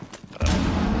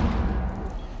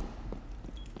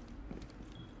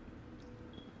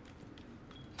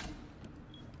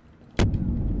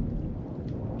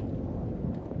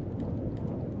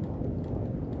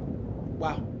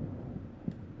 Wow.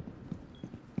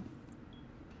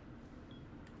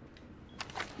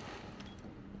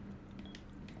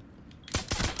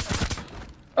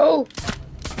 Oh!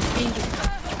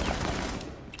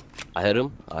 I hit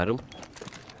him.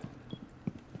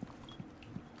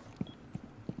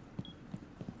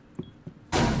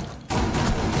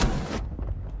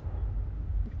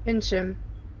 Pinch him.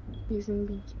 He's in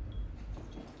B.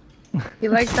 He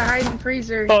likes to hide in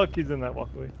freezer. Fuck, he's in that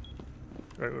walkway.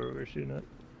 Right where we're shooting at.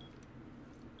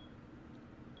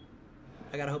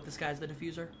 I gotta hope this guy's the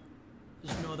diffuser.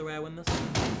 There's no other way I win this.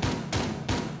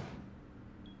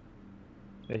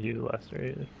 Yeah, he was last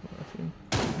right. Last one.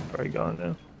 Probably gone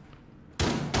now.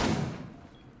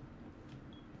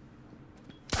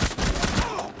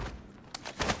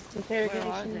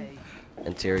 Interrogation.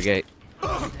 Interrogate.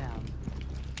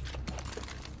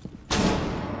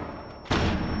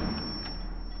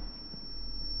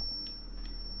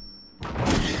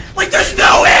 Like there's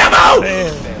no ammo!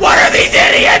 Man. What are these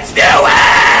idiots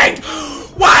doing?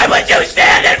 Why would you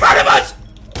stand in front of us?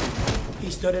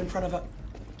 He stood in front of a...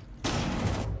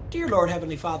 Dear Lord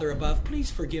Heavenly Father above,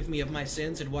 please forgive me of my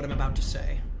sins and what I'm about to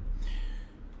say.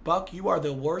 Buck, you are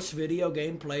the worst video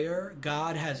game player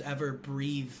God has ever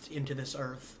breathed into this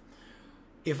earth.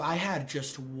 If I had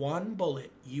just one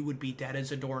bullet, you would be dead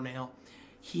as a doornail.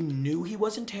 He knew he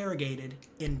was interrogated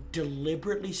and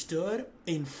deliberately stood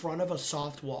in front of a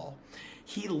soft wall.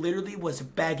 He literally was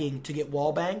begging to get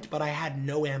wall banged, but I had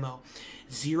no ammo.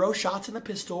 0 shots in the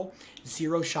pistol,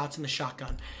 0 shots in the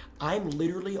shotgun. I'm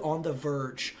literally on the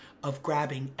verge of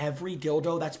grabbing every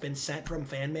dildo that's been sent from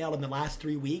fan mail in the last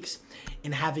 3 weeks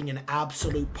and having an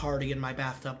absolute party in my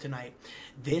bathtub tonight.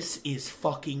 This is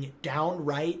fucking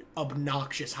downright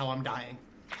obnoxious how I'm dying.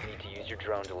 You need to use your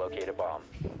drone to locate a bomb.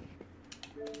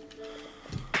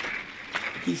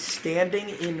 He's standing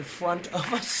in front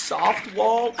of a soft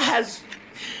wall as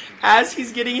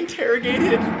he's getting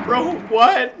interrogated. Bro,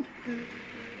 what?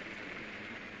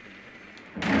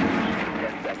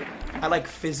 I like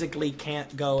physically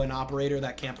can't go an operator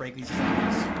that can't break these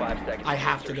zombies. 5 seconds. I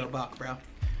have to go Buck, bro.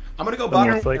 I'm gonna go Buck,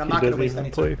 and like I'm not gonna waste any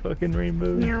play time. fucking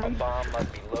Rainbow. A bomb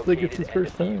must be located Like it's his and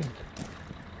first time.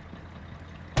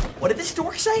 What did this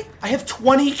dork say? I have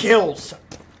 20 kills.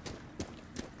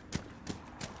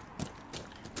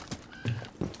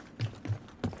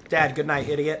 Dad, good night,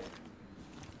 idiot.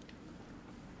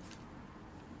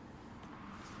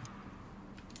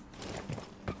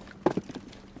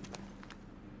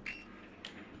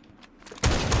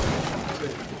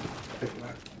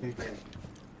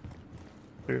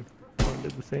 Everyone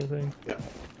did the same thing. Yeah.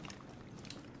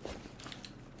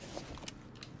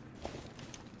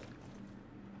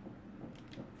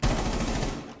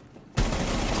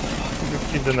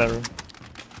 He's in that room.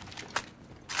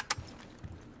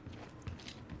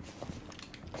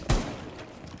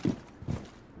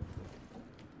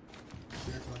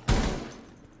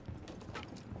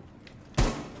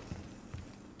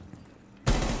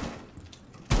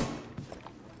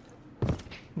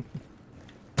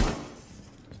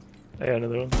 I got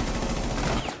another one.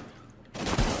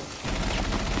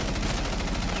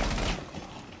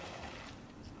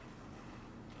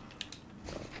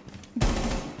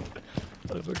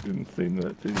 I fucking seen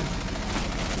that too.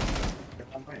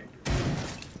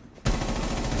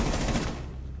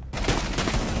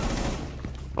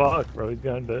 Fuck, bro, he's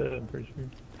gone dead, I'm pretty sure.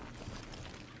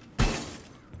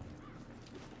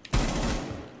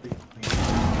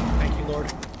 Thank you,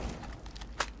 Lord.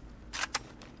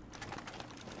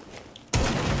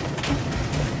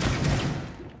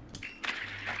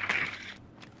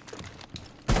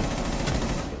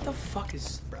 What the fuck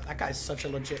is... Bro, that guy's such a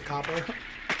legit copper.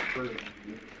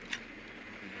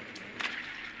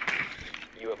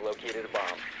 You have located a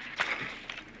bomb.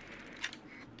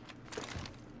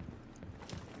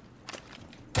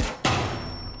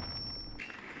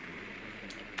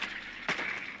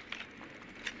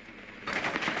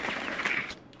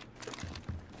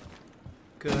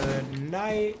 Good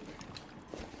night.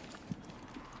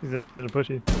 He's gonna push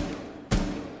you.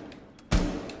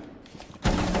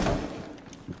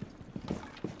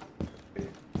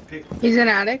 He's an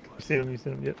attic. You seen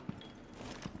him, yep.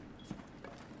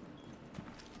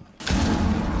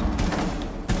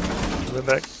 Went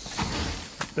back.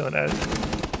 Still an attic.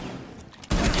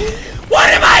 What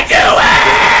am I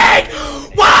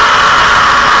doing?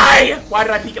 Why? Why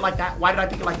did I peek it like that? Why did I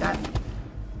peek it like that?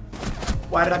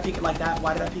 Why did I peek it like that?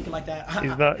 Why did I peek it like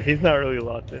that? He's not really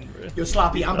locked in, bro. Yo,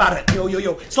 Sloppy, I'm about to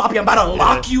Sloppy, I'm about to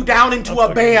lock you down into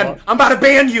a ban. I'm about to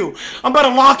ban you. I'm about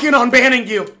to lock in on banning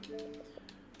you.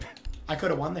 I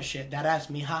could have won this shit. That ass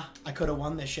Mija. I could have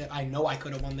won this shit. I know I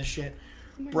could have won this shit.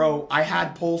 Bro, I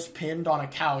had Pulse pinned on a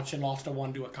couch and lost a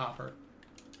 1 to a copper.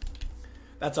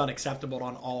 That's unacceptable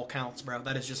on all counts, bro.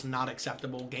 That is just not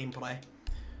acceptable gameplay.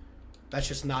 That's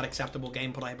just not acceptable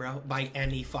gameplay, bro. By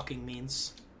any fucking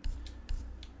means.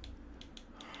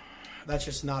 That's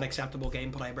just not acceptable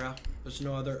gameplay, bro. There's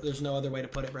no other way to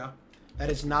put it, bro. That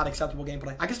is not acceptable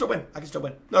gameplay. I can still win. I can still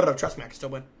win. No, trust me, I can still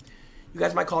win. You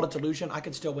guys might call it delusion. I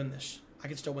can still win this. I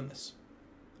can still win this.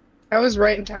 I was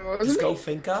right in time. Just go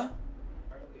Finca.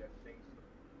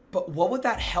 But what would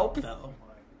that help, though?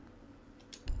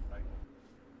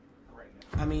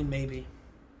 I mean, maybe.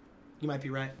 You might be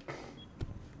right.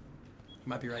 You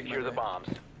might be right. Secure the bombs.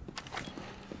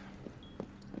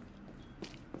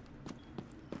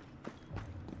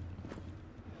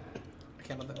 I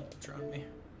can't let them drone me.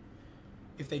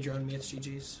 If they drone me, it's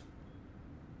GG's.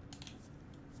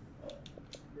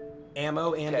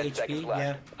 Ammo and 10 HP, seconds yeah.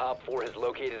 left. Op 4 has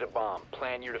located a bomb.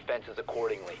 Plan your defenses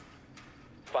accordingly.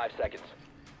 5 seconds.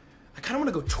 I kind of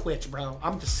want to go Twitch, bro.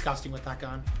 I'm disgusting with that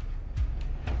gun.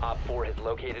 Op 4 has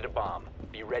located a bomb.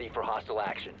 Be ready for hostile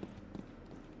action.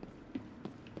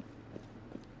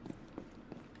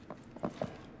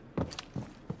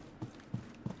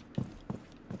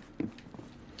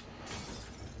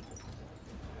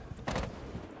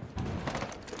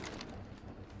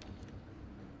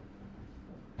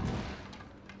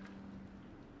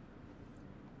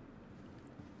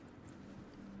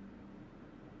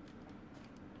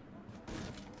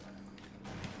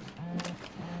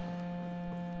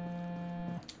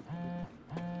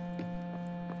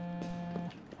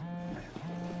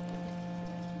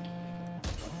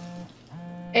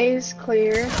 A is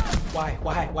clear. Why?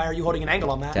 Why are you holding an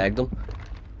angle on that? Tagged him.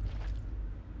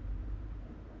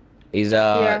 He's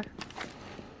Yeah.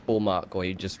 full mark, or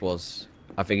he just was.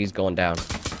 I think he's gone down.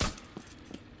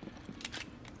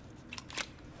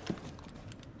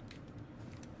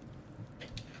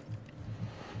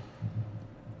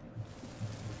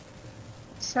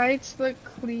 Sites look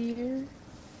clear.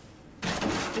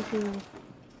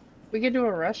 We could do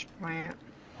a rush plant.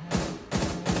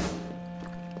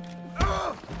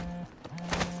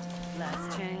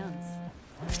 Last chance.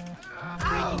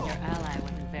 Breaking your ally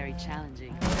wasn't very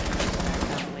challenging.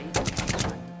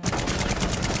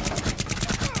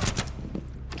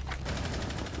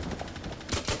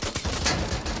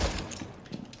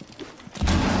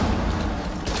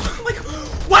 Like,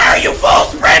 why are you full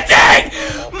sprinting?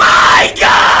 My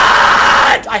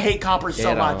God! I hate coppers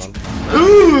so much.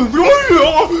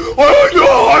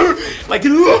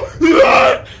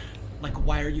 Like,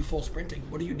 why are you full sprinting?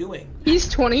 What are you doing? He's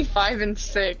 25 and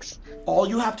 6. All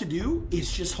you have to do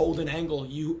is just hold an angle,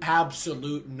 you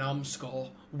absolute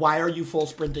numbskull. Why are you full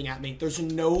sprinting at me? There's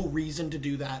no reason to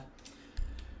do that.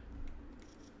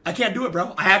 I can't do it,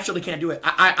 bro. I actually can't do it.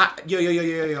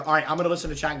 Yo. All right, I'm gonna listen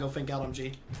to chat and go think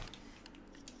LMG.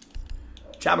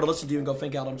 Chat, I'm gonna listen to you and go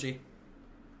think LMG.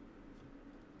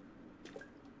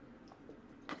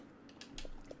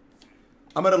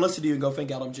 I'm gonna listen to you and go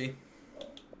think LMG.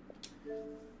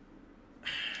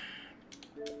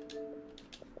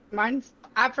 Mine's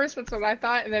at first that's what I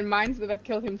thought, and then mine's that I've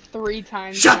killed him 3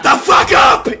 times. Shut the fuck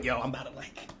up! Yo, I'm about to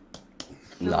like.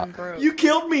 Nah. You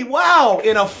killed me. Wow,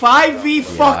 in a 5v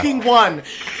fucking 1.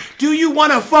 Do you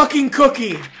want a fucking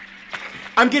cookie?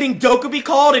 I'm getting Dokkaebi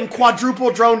called and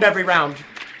quadruple droned every round.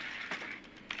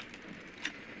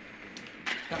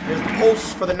 There's the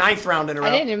pulse for the 9th round in a row.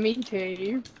 I didn't mean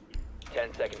to.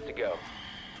 10 seconds to go.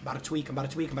 I'm about to tweak. I'm about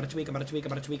to tweak.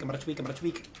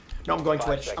 No, I'm going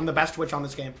Twitch. I'm the best Twitch on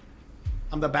this game.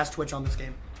 I'm the best Twitch on this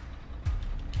game.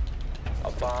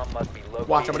 A bomb must be located.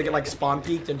 Watch, I'm gonna get like spawn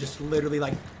peeked and just literally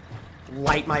like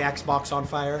light my Xbox on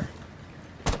fire.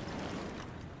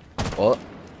 What?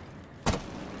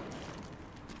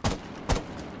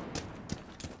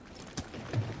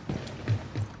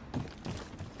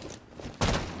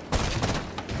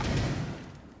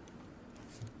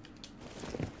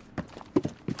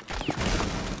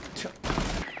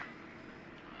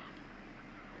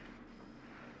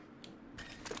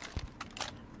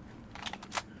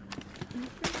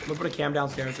 I'm gonna put a cam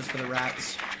downstairs just for the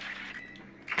rats.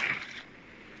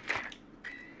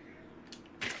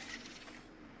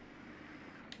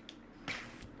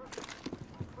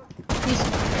 He's a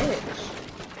bitch.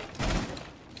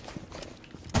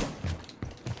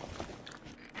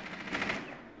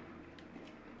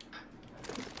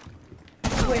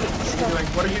 Wait, stop.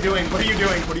 What are you doing? What are you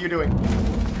doing? What are you doing? What are you doing?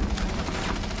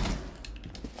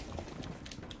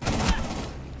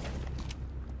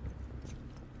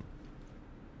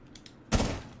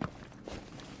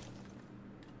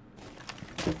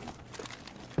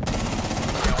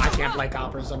 Like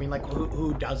coppers. I mean, like,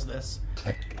 who does this?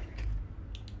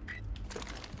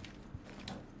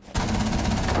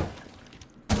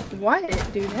 What?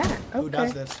 Do that? Okay. Who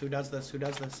does this? Who does this? Who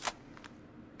does this?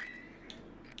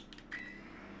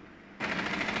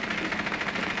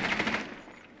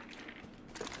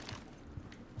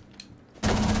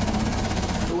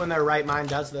 Who in their right mind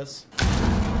does this?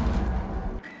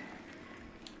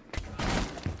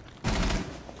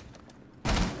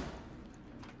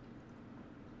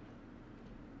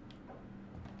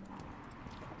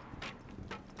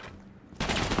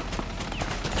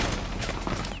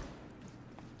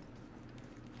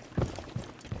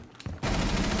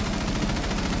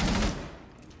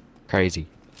 Crazy.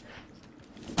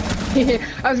 I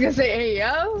was gonna say, hey,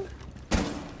 yo.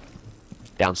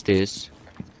 Downstairs.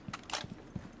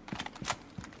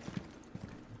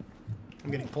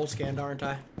 I'm getting pulse scanned, aren't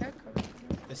I?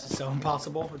 This is so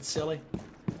impossible. It's silly.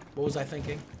 What was I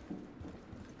thinking?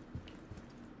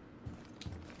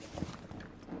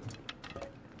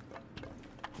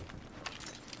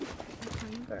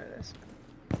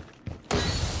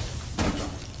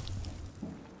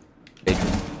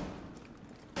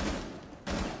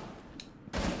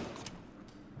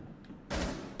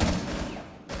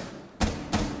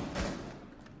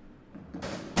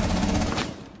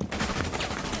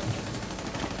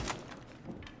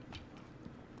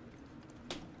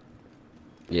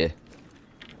 Yeah.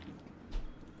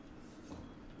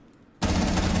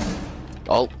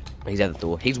 Oh, he's at the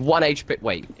door. He's 1 HP.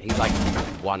 Wait, he's like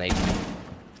 1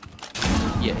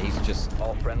 HP. Yeah, he's just.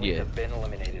 All friendlies have been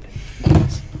eliminated.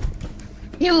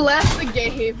 He left the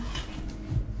game.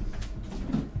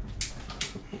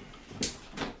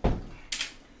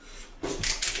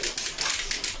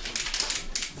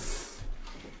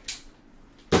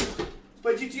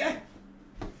 Play GTA.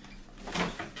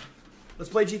 Let's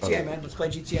play GTA, man. Let's play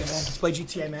GTA, man. Let's play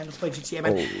GTA, man. Let's play GTA,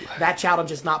 man. Oh. That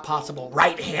challenge is not possible.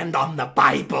 Right hand on the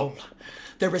Bible.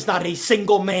 There is not a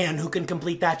single man who can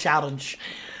complete that challenge.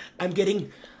 I'm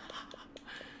getting...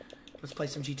 Let's play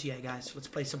some GTA, guys. Let's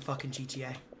play some fucking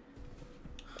GTA.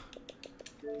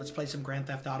 Let's play some Grand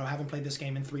Theft Auto. I haven't played this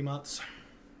game in 3 months.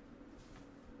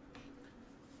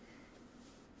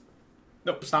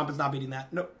 Nope, Stomp is not beating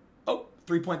that. Nope. Oh,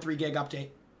 3.3 gig update.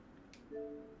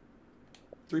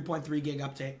 3.3 gig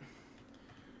update.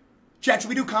 Chat, should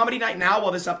we do comedy night now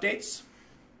while this updates?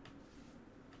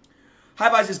 Hi,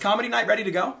 guys. Is comedy night ready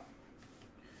to go?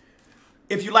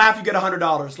 If you laugh, you get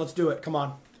 $100. Let's do it. Come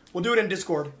on. We'll do it in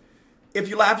Discord. If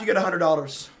you laugh, you get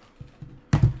 $100.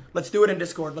 Let's do it in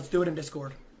Discord. Let's do it in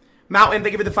Discord. Mountain,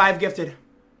 thank you for the 5 gifted.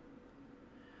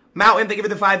 Mountain, thank you for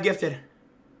the 5 gifted.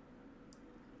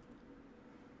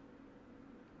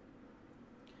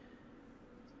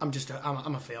 I'm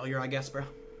a failure, I guess, bro.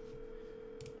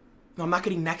 No, I'm not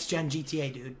getting next gen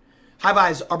GTA, dude. Hi,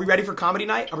 guys. Are we ready for comedy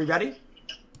night? Are we ready?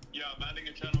 Yeah, I'm adding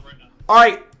a channel right now. All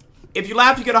right. If you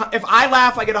laugh, you get if I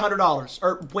laugh, I get $100.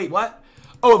 Or wait, what?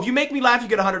 Oh, if you make me laugh, you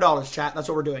get $100, chat. That's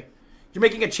what we're doing. You're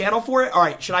making a channel for it? All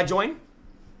right. Should I join?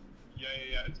 Yeah.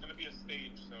 It's gonna be a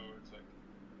stage, so it's like.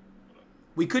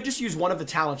 We could just use one of the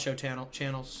talent show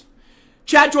channels.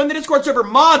 Chat, join the Discord server.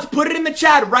 Mods, put it in the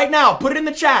chat right now. Put it in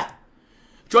the chat.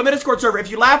 Join the Discord server. If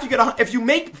you laugh, you get if you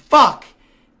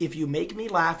make me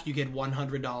laugh, you get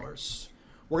 $100.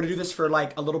 We're gonna do this for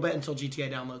like a little bit until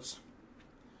GTA downloads.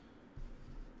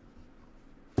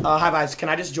 Hi guys, can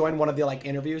I just join one of the like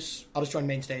interviews? I'll just join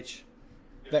main stage.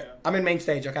 Yeah. I'm in main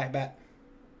stage. Okay, bet.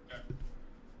 Okay.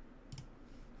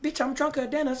 Bitch, I'm drunker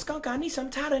than a skunk. I need some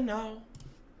Tylenol.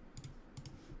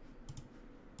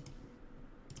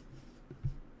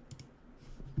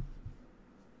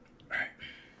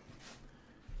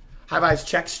 Hi guys,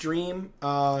 check stream.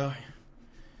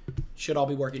 Should all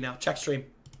be working now. Check stream.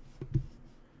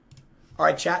 All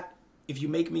right, chat. If you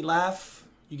make me laugh,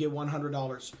 you get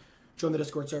 $100. Join the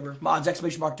Discord server. Mods, !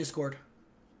 Discord.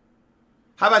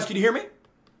 Hi guys, can you hear me?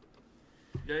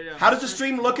 Yeah. How does the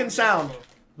stream look and sound?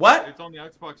 What? It's on the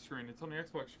Xbox screen. It's on the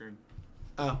Xbox screen.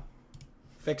 Oh.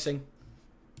 Fixing.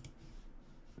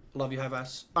 Love you, hi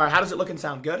guys. All right, how does it look and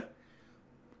sound? Good?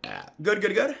 Yeah.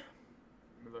 Good.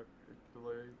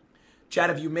 Chat,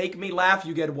 if you make me laugh,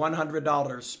 you get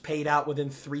 $100 paid out within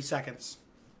 3 seconds.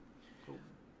 Cool.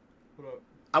 What up?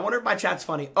 I wonder if my chat's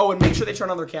funny. Oh, and make sure they turn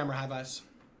on their camera, hi guys.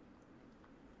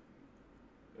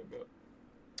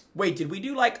 Wait, did we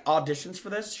do like auditions for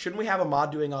this? Shouldn't we have a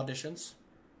mod doing auditions?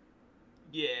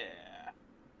 Yeah.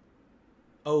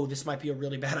 Oh, this might be a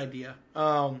really bad idea.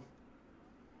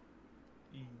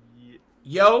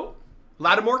 Yo,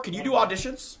 Lattimore, can you do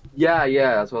auditions? Yeah,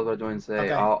 that's what I was doing to say.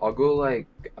 Okay. I'll go like,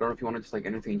 I don't know if you want to just like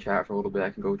entertain chat for a little bit. I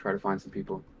can go try to find some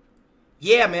people.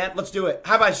 Yeah, man, let's do it.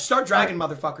 Have I start dragging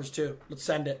motherfuckers too? Let's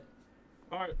send it.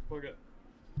 Alright, fuck it.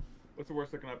 What's the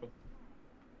worst that can happen?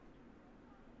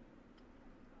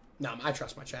 No, I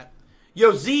trust my chat.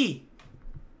 Yo, Z.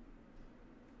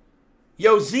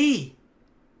 Yo, Z.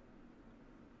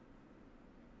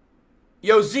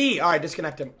 All right,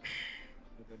 disconnect him.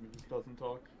 He just doesn't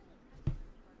talk.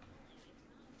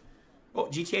 Oh,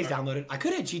 GTA's downloaded. I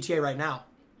could hit GTA right now.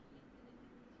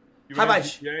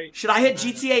 Should I hit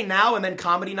GTA now and then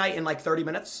comedy night in like 30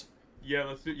 minutes? Yeah,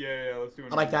 let's do. Yeah, let's do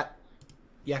it. I like that.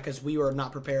 Yeah, because we were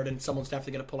not prepared and someone's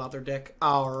definitely gonna pull out their dick.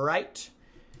 All right.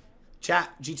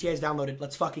 Chat, GTA's downloaded.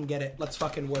 Let's fucking get it. Let's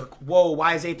fucking work. Whoa,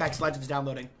 why is Apex Legends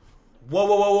downloading? Whoa,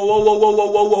 whoa, whoa, whoa, whoa,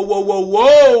 whoa, whoa, whoa, whoa,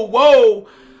 whoa, whoa, whoa.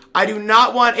 I do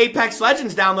not want Apex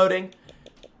Legends downloading.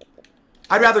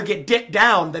 I'd rather get dick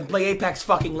down than play Apex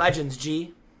fucking Legends,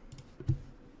 G.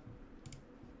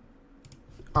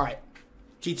 Alright.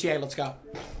 GTA, let's go.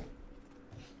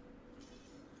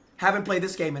 Haven't played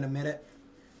this game in a minute.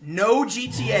 No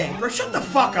GTA. Bro, shut the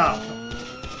fuck up.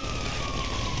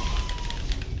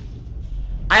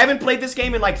 I haven't played this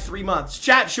game in like 3 months.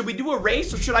 Chat, should we do a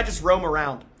race or should I just roam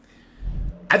around?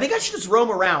 I think I should just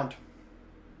roam around.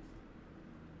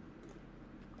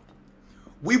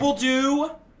 We will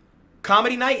do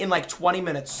comedy night in like 20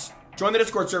 minutes. Join the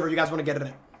Discord server if you guys want to get in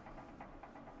it.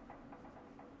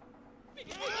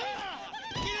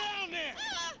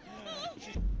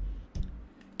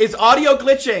 Is audio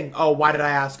glitching? Oh, why did I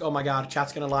ask? Oh my god,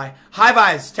 chat's gonna lie. Hi,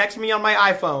 Vice. Text me on my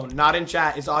iPhone. Not in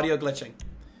chat. Is audio glitching?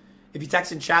 If you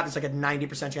text in chat, there's like a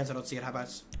 90% chance I don't see it. Hi,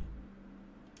 Vice.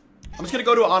 I'm just gonna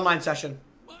go to an online session.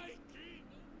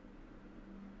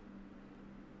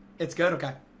 It's good?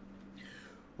 Okay.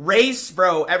 Race,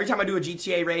 bro. Every time I do a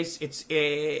GTA race,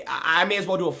 I may as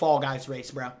well do a Fall Guys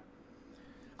race, bro.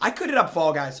 I could hit up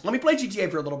Fall Guys. Let me play GTA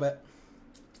for a little bit.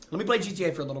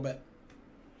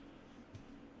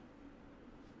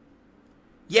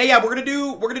 Yeah, we're gonna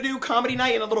do comedy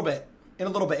night in a little bit. We're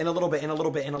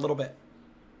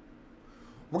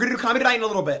gonna do comedy night in a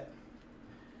little bit.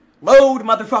 Load,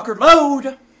 motherfucker,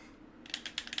 load!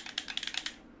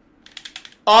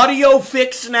 Audio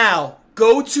fix now.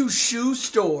 Go to shoe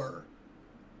store.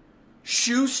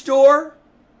 Shoe store.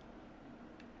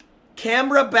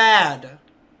 Camera bad.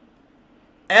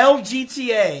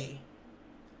 LGTA.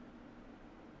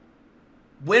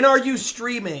 When are you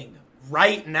streaming?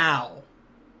 Right now.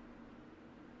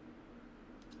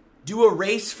 Do a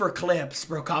race for clips.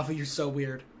 Bro, Coffee, you're so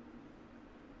weird.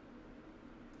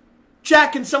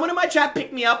 Chat, can someone in my chat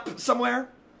pick me up somewhere?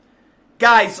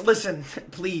 Guys, listen.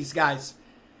 Please, guys.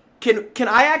 Can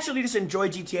I actually just enjoy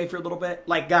GTA for a little bit?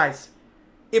 Like, guys,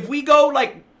 if we go,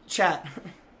 like, chat.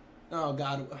 Oh,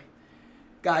 God.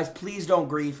 Guys, please don't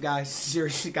grief, guys.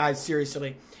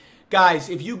 Seriously. Guys,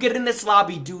 if you get in this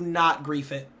lobby, do not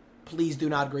grief it. Please do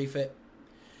not grief it.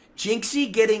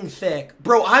 Jynxzi getting thick.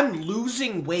 Bro, I'm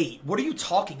losing weight. What are you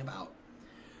talking about?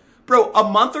 Bro, a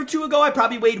month or two ago, I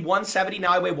probably weighed 170.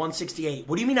 Now I weigh 168.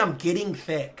 What do you mean I'm getting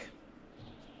thick?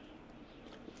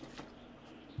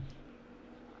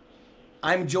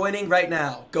 I'm joining right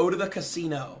now. Go to the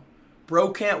casino.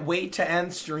 Bro can't wait to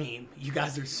end stream. You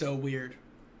guys are so weird.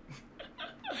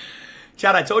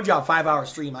 Chad, I told y'all 5-hour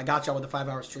stream. I got y'all with the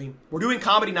 5-hour stream. We're doing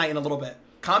comedy night in a little bit.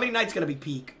 Comedy night's going to be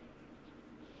peak.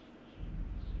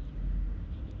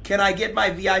 Can I get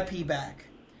my VIP back?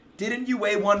 Didn't you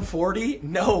weigh 140?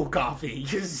 No, Coffee.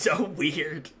 You're so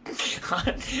weird.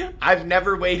 I've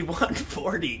never weighed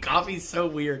 140. Coffee's so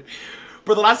weird.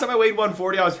 But the last time I weighed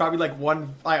 140, I was probably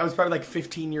like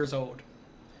 15 years old.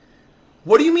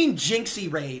 What do you mean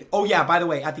Jynxzi raid? Oh yeah, by the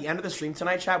way, at the end of the stream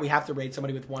tonight, chat, we have to raid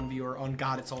somebody with 1 viewer. On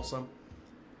God, it's awesome.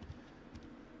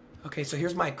 Okay, so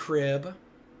here's my crib.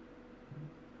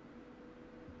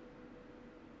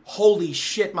 Holy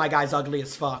shit, my guy's ugly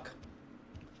as fuck.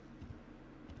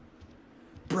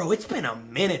 Bro, it's been a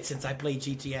minute since I played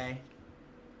GTA.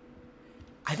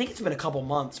 I think it's been a couple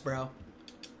months, bro.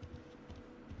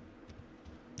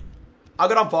 I'll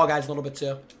get on Fall Guys a little bit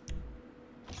too.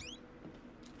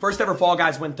 First ever Fall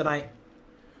Guys win tonight.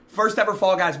 First ever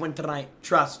Fall Guys win tonight.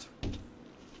 Trust.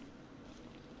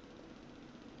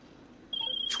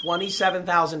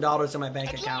 $27,000 in my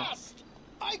bank account. Last,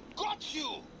 I got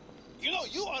you. You know,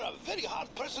 you are a very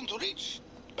hard person to reach.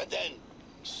 But then,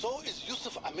 so is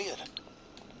Yusuf Amir.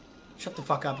 Shut the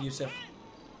fuck up, Yusuf.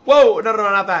 Whoa, no,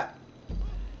 not that.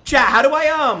 Chat, how do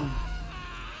I,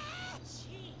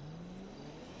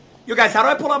 Yo, guys, how do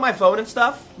I pull out my phone and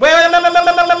stuff? Wait,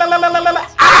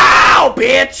 ow,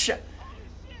 bitch!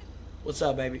 What's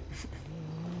up, baby?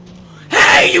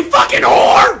 Hey, you fucking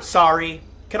whore! Sorry.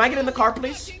 Can I get in the car,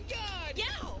 please?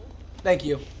 Thank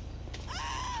you.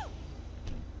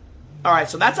 Alright,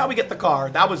 so that's how we get the car.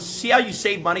 That was, see how you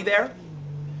save money there?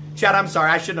 Chad, I'm sorry,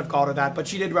 I shouldn't have called her that, but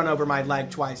she did run over my leg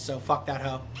twice, so fuck that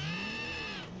hoe.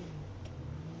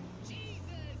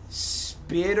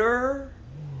 Spitter?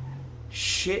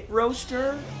 Shit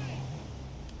roaster?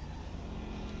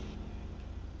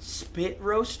 Spit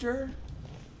roaster?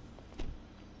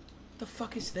 The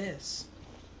fuck is this?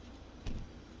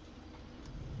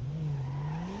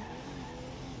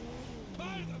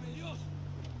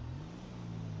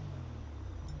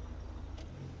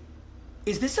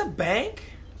 Is this a bank?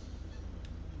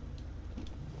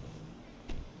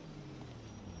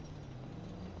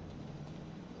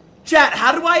 Chat,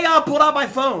 how do I pull out my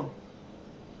phone?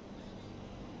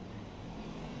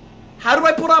 How do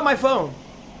I pull out my phone?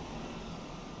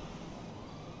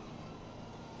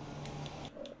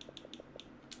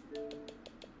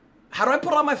 How do I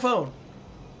pull out my phone?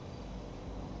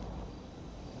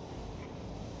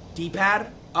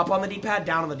 D-pad? Up on the D-pad,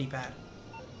 down on the D-pad.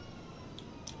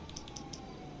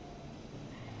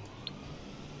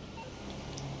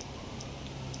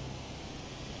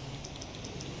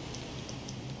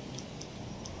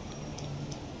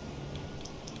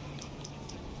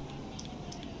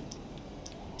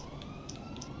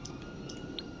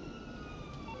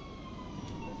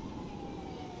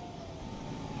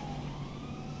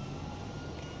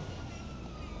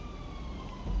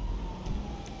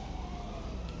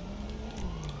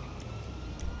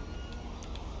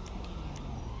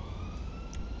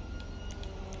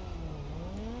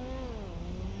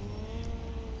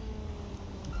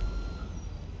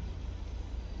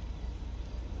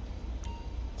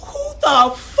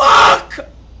 The fuck?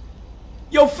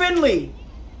 Yo, Finley,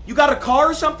 you got a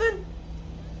car or something?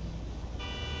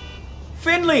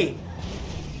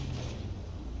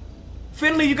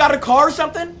 Finley, you got a car or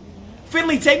something?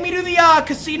 Finley, take me to the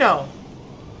casino.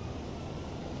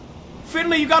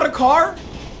 Finley, you got a car?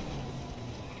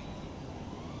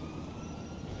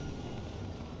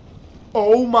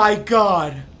 Oh my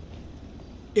god.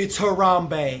 It's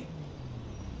Harambe.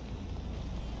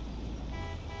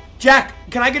 Jack,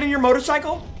 can I get in your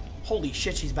motorcycle? Holy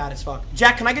shit, she's bad as fuck.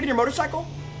 Jack, can I get in your motorcycle?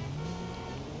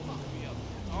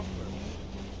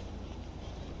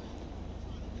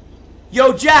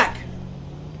 Yo, Jack!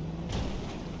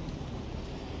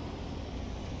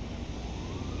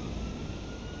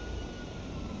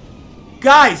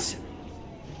 Guys!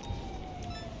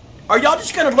 Are y'all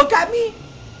just gonna look at me?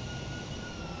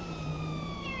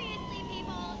 Seriously,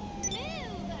 people,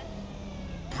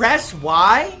 move! Press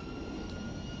Y?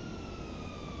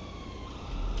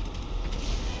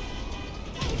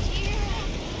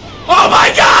 Oh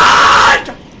my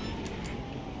god!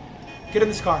 Get in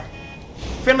this car.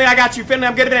 Finley, I got you. Finley,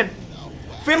 I'm getting in.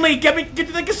 Finley, get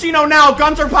to the casino now.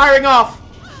 Guns are firing off.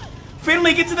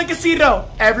 Finley, get to the casino.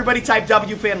 Everybody type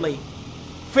W, Finley.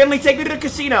 Finley, take me to the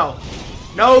casino.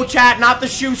 No, chat, not the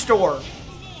shoe store.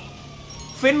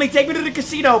 Finley, take me to the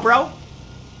casino, bro.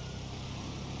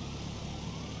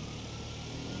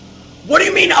 What do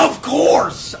you mean, of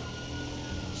course?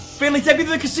 Finley, take me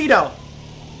to the casino.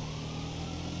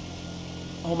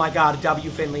 Oh my god, W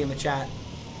Finley in the chat.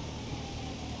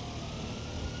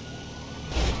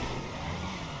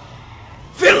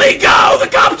 Finley, go! The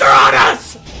cops are on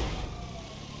us!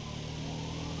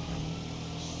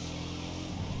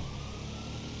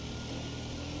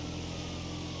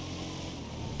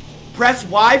 Press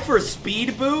Y for a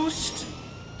speed boost?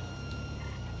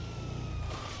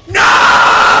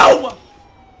 No!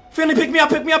 Finley, pick me up,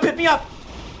 pick me up, pick me up!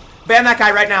 Ban that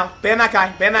guy right now. Ban that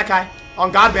guy, ban that guy.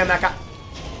 On God, ban that guy.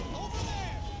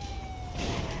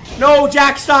 No,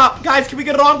 Jack, stop. Guys, can we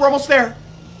get it on? We're almost there.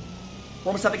 We're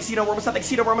almost at the casino. We're almost at the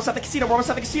casino. We're almost at the casino. We're almost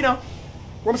at the casino.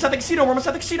 We're almost at the casino. We're almost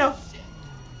at the casino.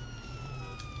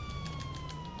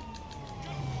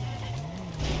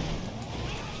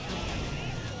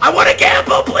 I want to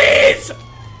gamble, please.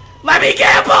 Let me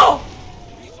gamble.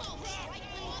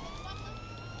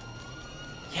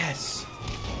 Yes.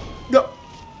 No.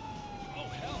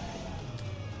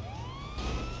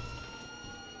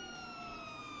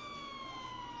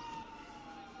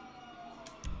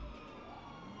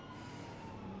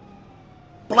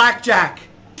 Blackjack,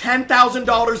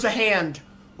 $10,000 a hand,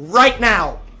 right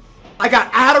now. I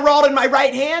got Adderall in my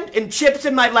right hand and chips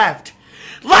in my left.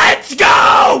 Let's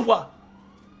go!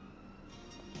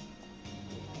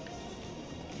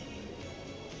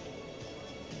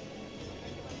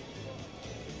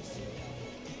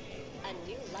 A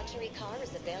new luxury car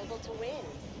is available to win.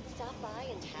 Stop by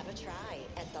and have a try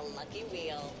at the Lucky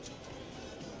Wheel.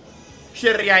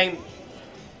 شريعين.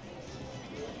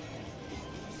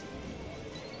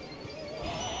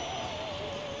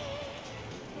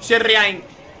 شريعين.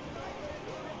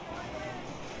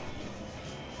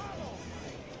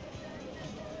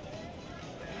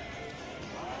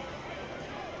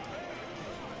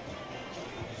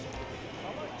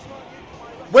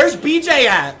 Where's BJ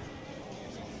at?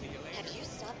 Have you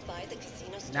stopped by the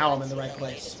casino store? Now I'm in the right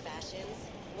place. Fashions?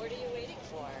 What are you waiting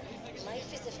for?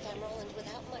 Life is ephemeral and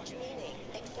without much meaning,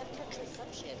 except for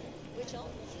consumption, which all...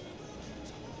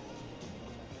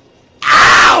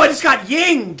 Ow! I just got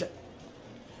yinged!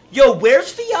 Yo,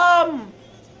 where's the,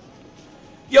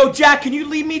 Yo, Jack, can you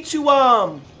lead me to,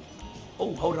 Oh,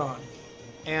 hold on.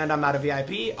 And I'm out of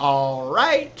VIP.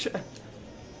 Alright.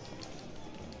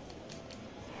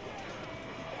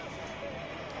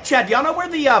 Chad, do y'all know where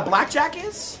the, blackjack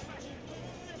is?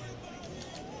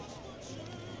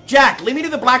 Jack, lead me to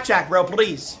the blackjack, bro,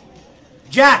 please.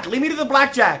 Jack, lead me to the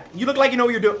blackjack. You look like you know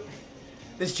what you're doing.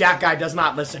 This Jack guy does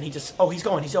not listen. He just... Oh, he's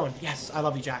going. He's going. Yes, I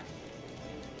love you, Jack.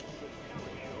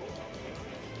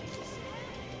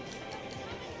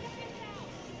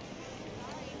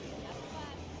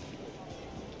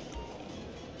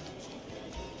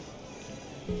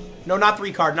 No, not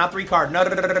 3 card. Not 3 card. No,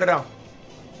 no, no, no, no, no.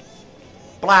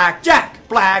 Blackjack.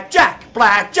 Blackjack.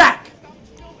 Blackjack.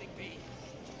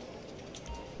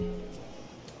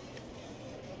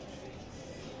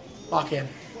 Lock in.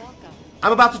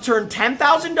 I'm about to turn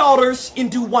 $10,000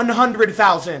 into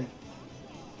 $100,000.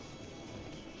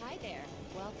 Hi there.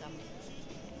 Welcome.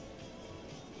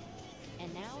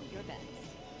 And now your bets.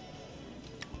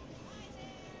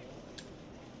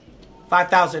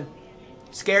 5,000.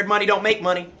 Scared money don't make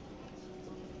money.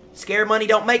 Scared money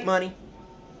don't make money.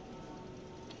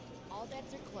 All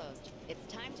bets are closed.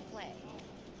 It's time to play.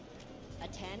 A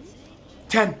 10?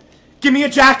 10. Give me a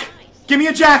jack. Give me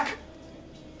a jack.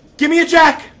 Give me a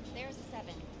jack. There's a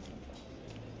 7.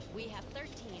 We have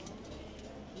 13.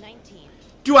 19.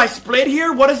 Do I split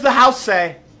here? What does the house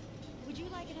say? Would you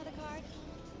like another card?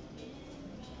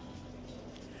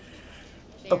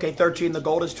 Okay, 13. The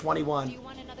gold is 21. Do you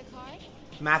want another card?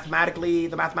 Mathematically,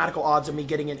 the mathematical odds of me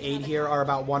getting an 8 here are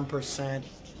about 1%.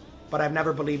 But I've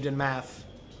never believed in math.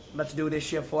 Let's do this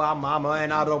shit for our mama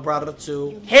and our little brother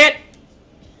too. Hit!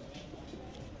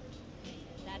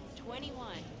 That's 21.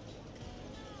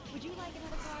 Would you like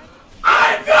another card?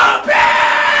 I'm the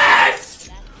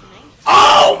best!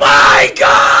 Oh my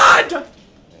god!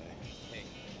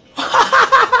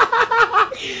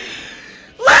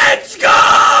 Let's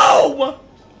go!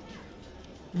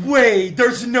 Wait,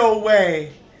 there's no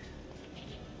way.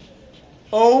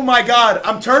 Oh my god,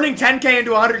 I'm turning 10K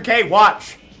into 100K,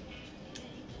 watch.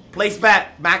 Place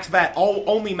bet, max bet,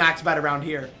 only max bet around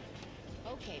here.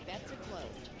 Okay, bets are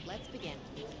closed. Let's begin.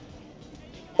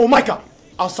 Oh my god,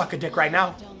 I'll suck a dick right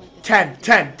now. 10,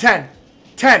 10, 10,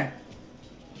 10.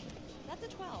 That's a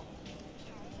 12.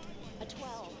 A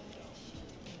 12.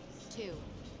 2.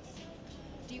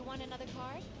 Do you want another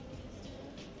card?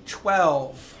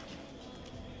 12.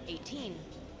 18.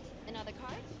 Another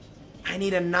card? I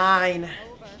need a 9.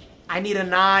 Over. I need a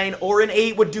 9 or an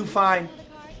 8 would do fine.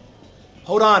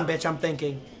 Hold on, bitch, I'm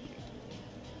thinking.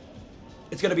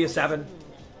 It's gonna be a 7.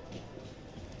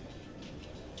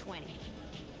 20.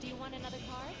 Do you want another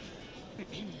card?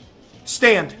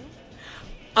 Stand.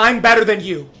 I'm better than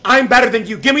you. I'm better than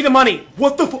you. Give me the money.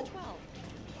 What the fuck?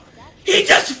 He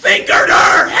just fingered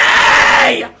her!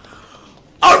 Hey!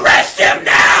 Arrest him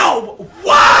now!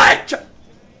 What?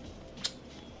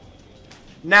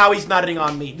 Now he's nutting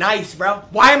on me. Nice, bro.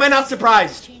 Why am I not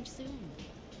surprised?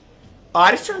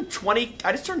 I just turned 20.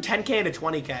 I just turned 10K into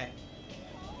 20K.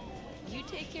 You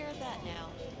take care of that now.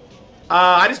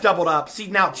 I just doubled up. See,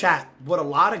 now, chat, what a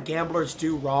lot of gamblers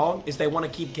do wrong is they want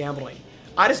to keep gambling.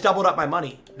 I just doubled up my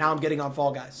money. Now I'm getting on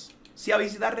Fall Guys. See how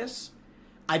easy that is?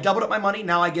 I doubled up my money.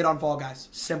 Now I get on Fall Guys.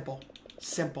 Simple.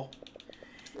 Simple.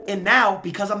 And now,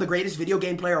 because I'm the greatest video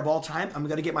game player of all time, I'm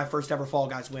going to get my first ever Fall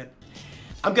Guys win.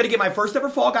 I'm going to get my first ever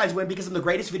Fall Guys win because I'm the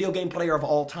greatest video game player of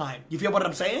all time. You feel what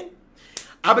I'm saying?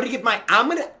 I'm going to get my... I'm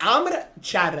gonna...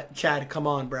 Chad, come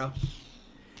on, bro.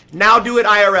 Now do it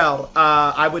IRL.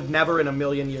 I would never in a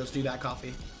million years do that,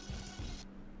 Coffee.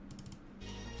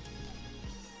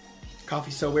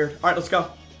 Coffee's so weird. All right, let's go.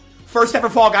 First ever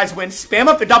Fall Guys win. Spam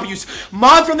up the W's.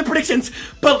 Mod from the predictions.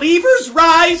 Believers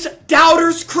rise,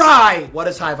 doubters cry. What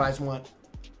does High Vibes want?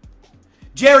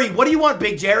 Jerry, what do you want,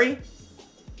 Big Jerry?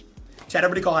 Chat,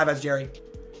 everybody call High Vibes Jerry.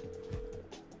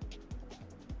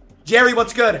 Jerry,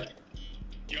 what's good?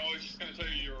 Yo, I was just gonna tell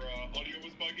you your audio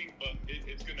was bugging, but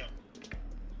it's good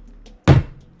now.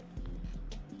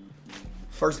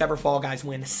 First ever Fall Guys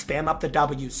win. Spam up the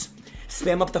W's.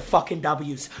 Spam up the fucking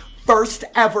W's. First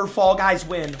ever Fall Guys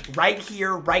win. Right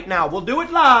here, right now. We'll do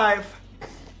it live.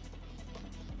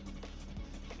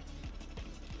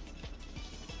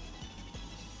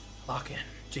 Lock in.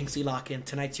 Jynxzi, lock in.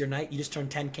 Tonight's your night. You just turned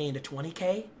 10K into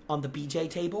 20K on the BJ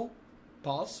table.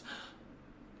 Pause.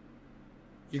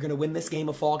 You're going to win this game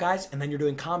of Fall Guys, and then you're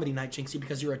doing comedy night, Jynxzi,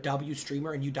 because you're a W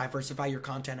streamer and you diversify your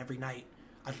content every night.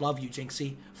 I love you,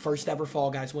 Jynxzi. First ever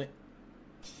Fall Guys win.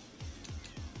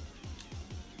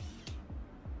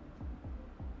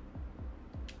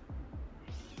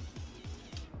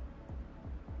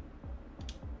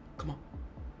 Come on.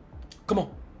 Come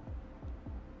on.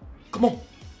 Come on.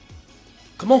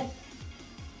 Come on.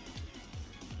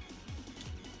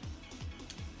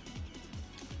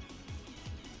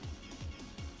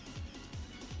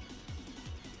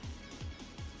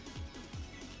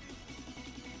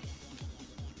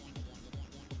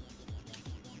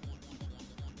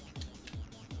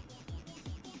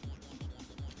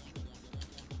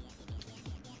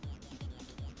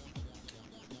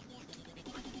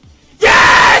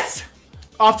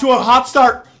 Off to a hot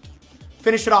start.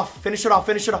 Finish it off. Finish it off.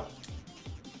 Finish it off.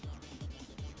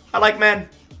 I like men.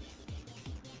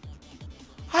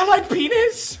 I like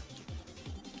penis.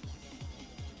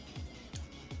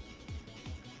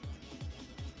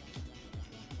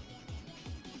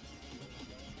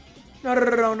 No, no,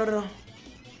 no, no, no, no.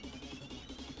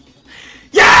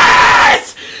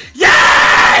 Yes!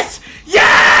 Yes!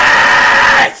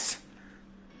 Yes!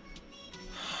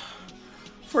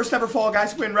 First ever Fall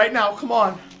Guys win right now. Come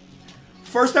on.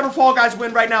 First ever Fall Guys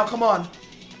win right now. Come on.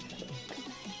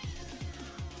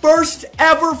 First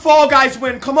ever Fall Guys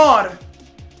win. Come on.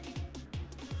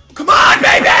 Come on,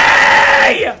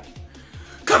 baby!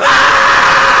 Come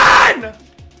on!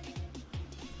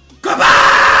 Come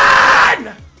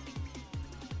on!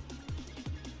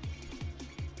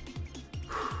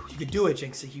 You can do it,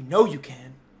 Jynxzi. You know you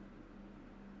can.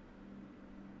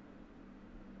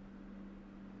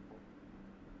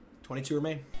 $22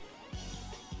 remain.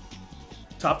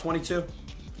 Top 22.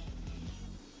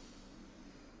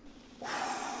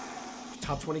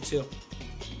 Top 22.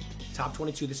 Top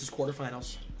 22. This is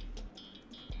quarterfinals.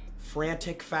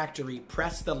 Frantic Factory.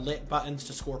 Press the lit buttons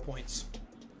to score points.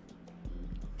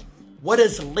 What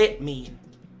does lit mean?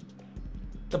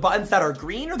 The buttons that are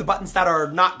green or the buttons that are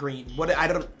not green? What I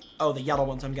don't. Oh, the yellow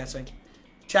ones. I'm guessing.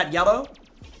 Chat yellow.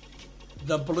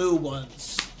 The blue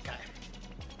ones. Okay.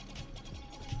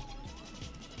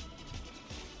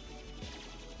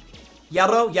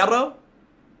 Yellow. Yellow.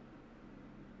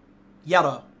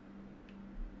 Yellow.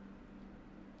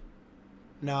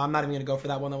 No, I'm not even gonna go for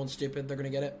that one. That one's stupid. They're gonna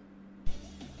get it.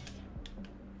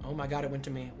 Oh my god, it went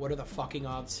to me. What are the fucking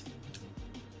odds?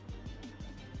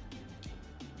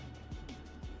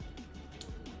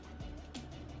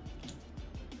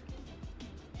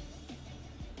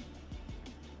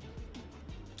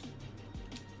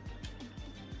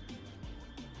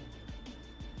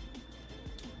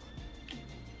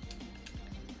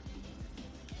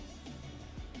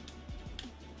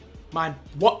 Mine.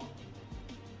 What?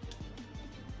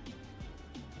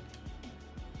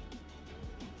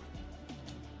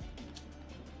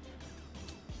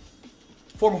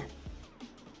 Four more.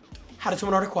 How did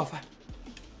someone already qualify?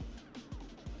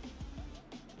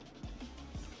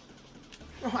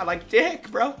 Oh, I like dick,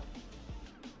 bro.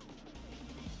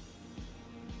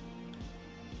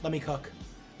 Let me cook.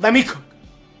 Let me cook.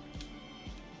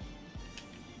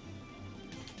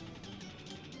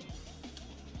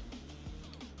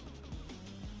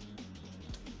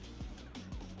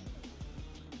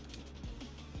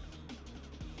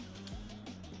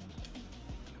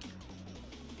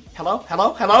 Hello?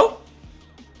 Hello? Hello?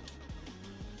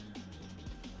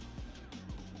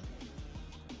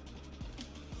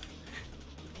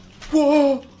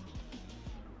 Whoa!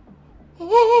 Oh.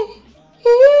 Oh.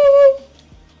 Oh.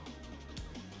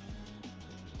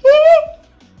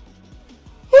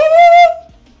 Oh.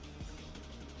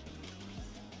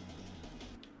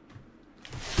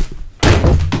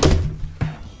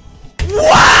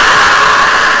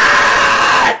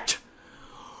 What?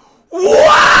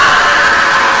 What?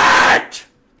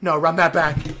 No, run that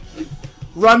back.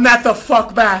 Run that the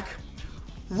fuck back.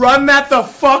 Run that the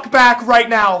fuck back right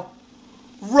now.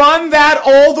 Run that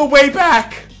all the way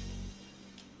back.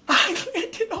 I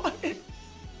landed on it.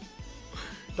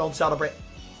 Don't celebrate.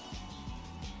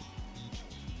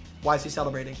 Why is he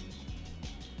celebrating?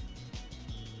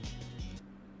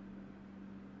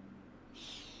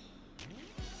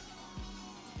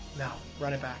 No,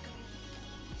 run it back.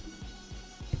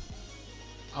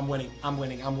 I'm winning. I'm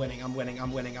winning. I'm winning. I'm winning.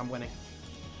 I'm winning. I'm winning.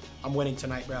 I'm winning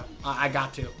tonight, bro. I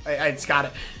got to. It's got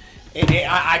it.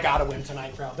 I gotta win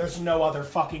tonight, bro. There's no other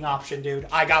fucking option, dude.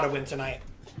 I gotta win tonight.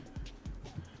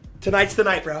 Tonight's the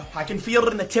night, bro. I can feel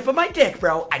it in the tip of my dick,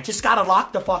 bro. I just gotta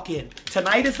lock the fuck in.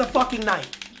 Tonight is the fucking night.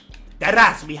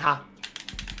 That's mija.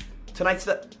 Tonight's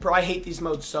the... Bro, I hate these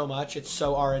modes so much. It's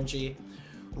so RNG.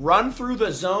 Run through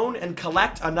the zone and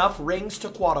collect enough rings to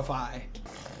qualify.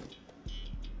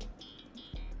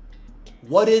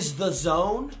 What is the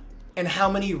zone? And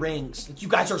how many rings? You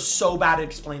guys are so bad at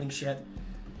explaining shit.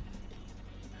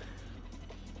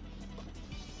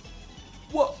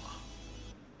 What?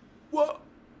 What?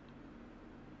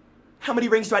 How many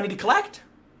rings do I need to collect?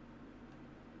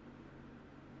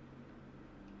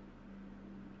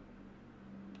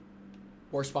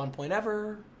 Worst spawn point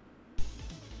ever.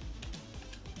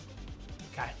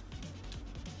 Okay.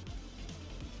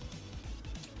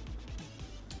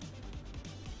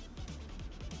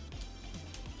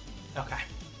 Okay.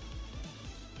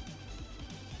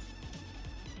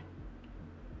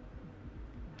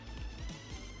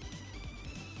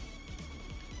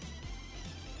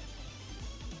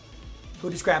 Who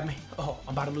just grabbed me? Oh,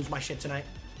 I'm about to lose my shit tonight.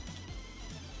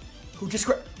 Who just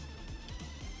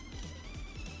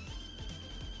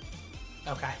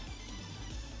Okay.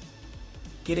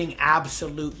 Getting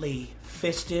absolutely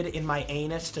fisted in my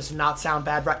anus does not sound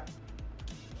bad, right?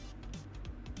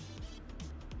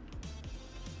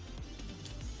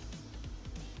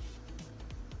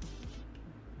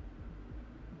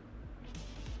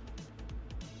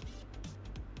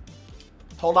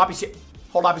 Hold up, he's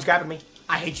grabbing me.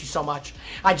 I hate you so much.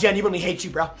 I genuinely hate you,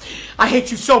 bro. I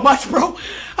hate you so much, bro.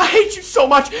 I hate you so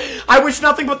much. I wish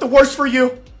nothing but the worst for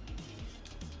you.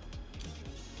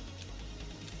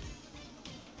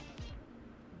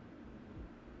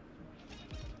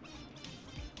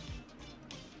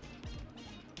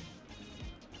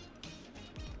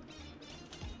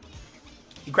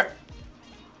 He grabbed.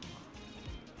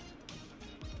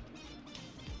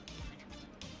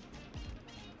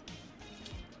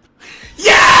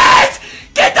 Yes!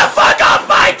 Get the fuck off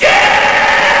my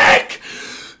dick!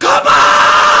 Come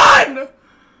on!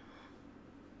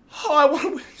 Oh, I want to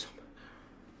win some.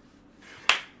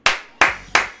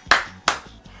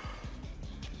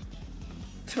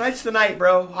 Tonight's the night,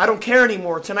 bro. I don't care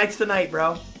anymore. Tonight's the night,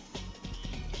 bro.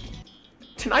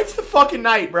 Tonight's the fucking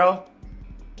night, bro.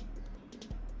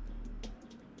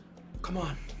 Come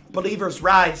on. Believers,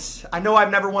 rise. I know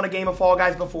I've never won a game of Fall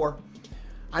Guys before.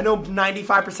 I know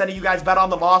 95% of you guys bet on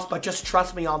the loss, but just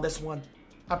trust me on this one.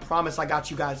 I promise I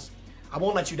got you guys. I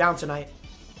won't let you down tonight.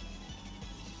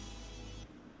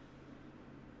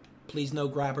 Please no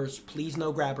grabbers. Please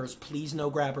no grabbers. Please no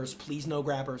grabbers. Please no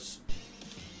grabbers.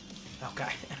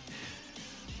 Okay.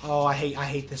 Oh, I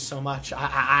hate this so much.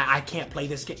 I can't play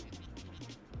this game.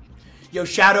 Yo,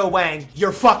 Shadow Wang,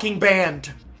 you're fucking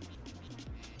banned.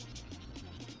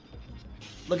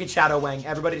 Look at Shadow Wang.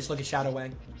 Everybody just look at Shadow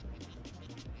Wang.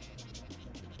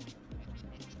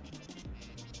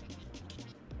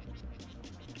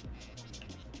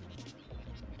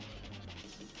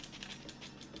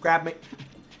 Grab me.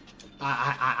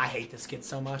 I hate this kid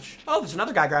so much. Oh, there's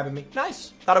another guy grabbing me.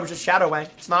 Nice. Thought it was just Shadow Wang.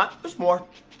 It's not. There's more.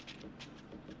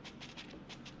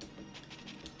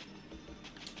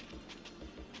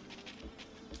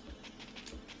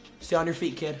 Stay on your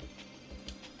feet, kid.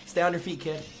 Stay on your feet,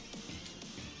 kid.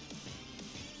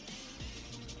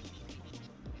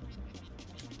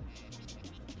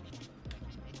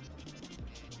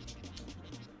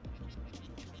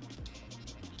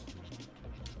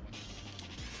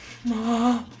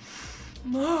 Ma.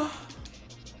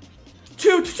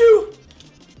 Two.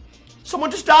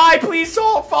 Someone just die, please.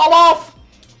 Fall off.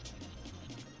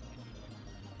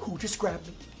 Who just grabbed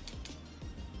me?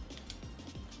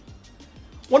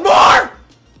 One more.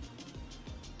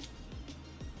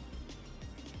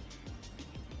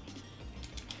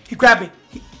 He grabbed me.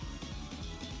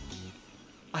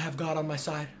 I have God on my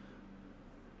side.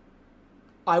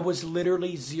 I was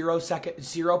literally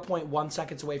 0.1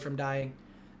 seconds away from dying.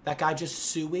 That guy just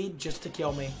suied just to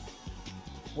kill me.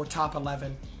 We're top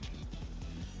 11.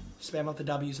 Spam out the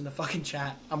W's in the fucking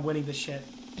chat. I'm winning this shit.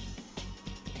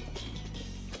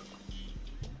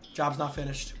 Job's not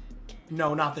finished.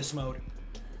 No, not this mode.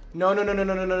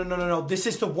 No. This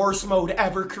is the worst mode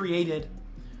ever created.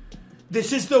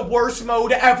 This is the worst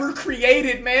mode ever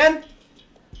created, man.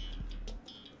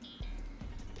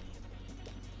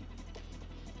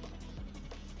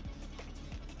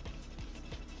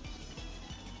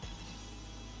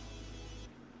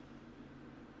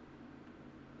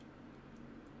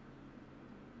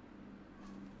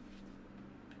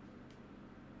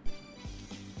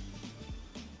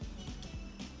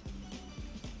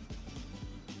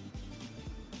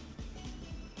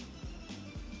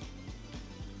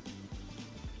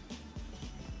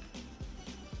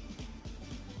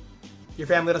 Your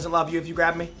family doesn't love you if you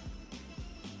grab me?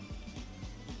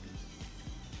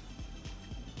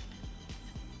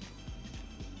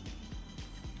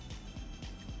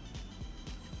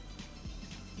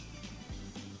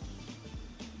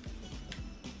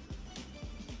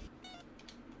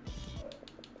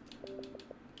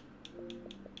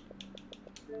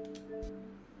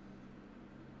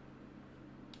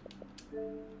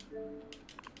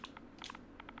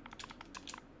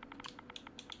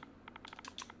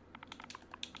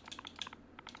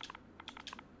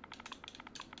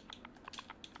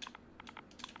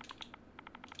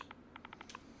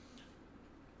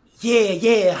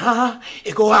 Yeah, huh?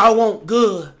 It go how I want,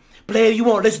 good. Play if you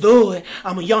want, let's do it.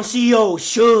 I'm a young CEO,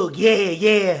 Shug,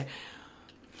 yeah.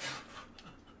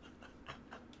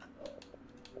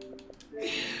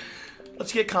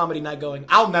 Let's get comedy night going.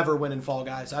 I'll never win in Fall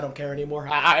Guys. I don't care anymore.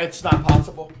 It's not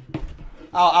possible.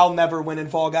 I'll never win in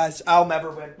Fall Guys. I'll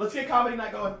never win. Let's get comedy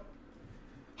night going.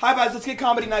 Hi, guys. Let's get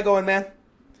comedy night going, man.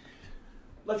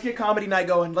 Let's get comedy night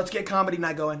going. Let's get comedy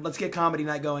night going. Let's get comedy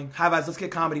night going. Hi, guys. Let's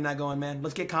get comedy night going, man.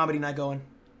 Let's get comedy night going.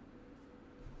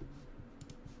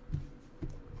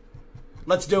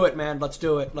 Let's do it, man. Let's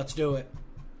do it. Let's do it.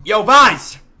 Yo,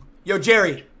 Vise! Yo,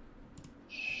 Jerry.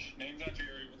 Name's not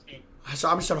Jerry. What's good? So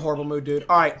I'm just in a horrible mood, dude.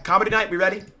 All right, comedy night. We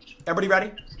ready? Everybody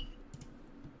ready?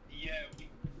 Yeah,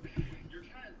 your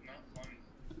chat is not funny.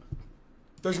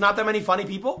 There's not that many funny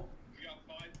people? We got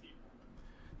 5 people.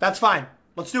 That's fine.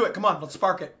 Let's do it. Come on. Let's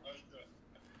spark it. Let's do it.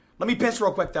 Let me piss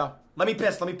real quick, though. Let me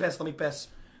piss.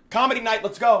 Comedy night.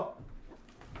 Let's go.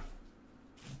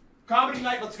 Comedy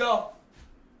night. Let's go.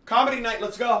 Comedy night.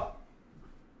 Let's go.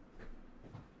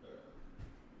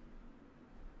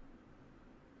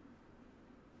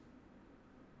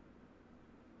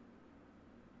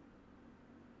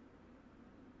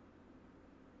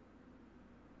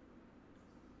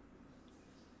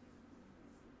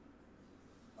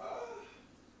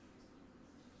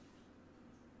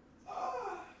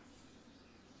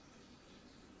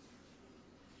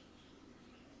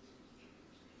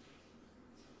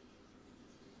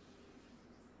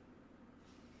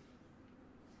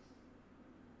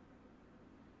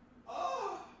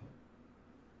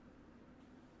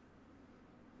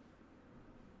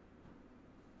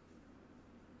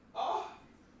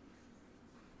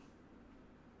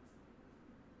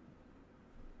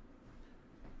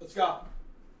 Let's go.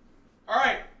 All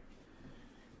right.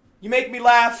 You make me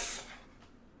laugh.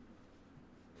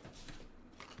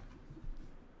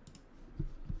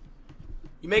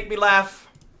 You make me laugh.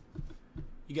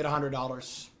 You get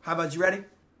 $100. How about you ready?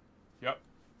 Yep.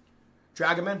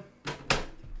 Drag him in.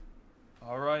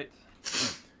 All right.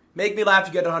 Make me laugh.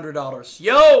 You get $100.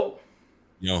 Yo.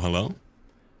 Yo, hello.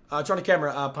 Turn the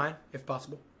camera, Pine, if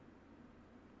possible.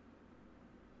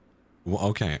 Well,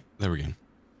 okay, there we go.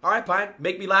 All right, Pine.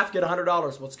 Make me laugh. Get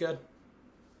 $100. What's good?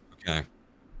 Okay.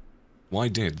 Why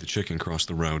did the chicken cross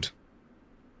the road?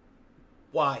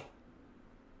 Why?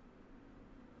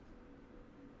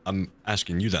 I'm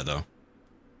asking you that, though.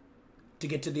 To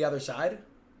get to the other side?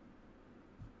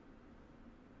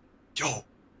 Yo!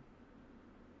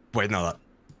 Wait, no,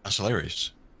 that's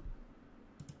hilarious.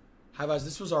 Hi, guys.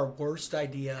 This was our worst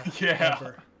idea Yeah.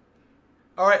 ever.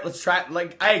 All right, let's try.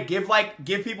 Hey,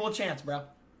 give people a chance, bro.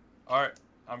 All right,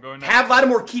 I'm going next. Have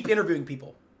Lattimore keep interviewing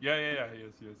people. Yeah, he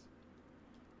is.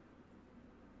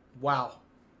 Wow.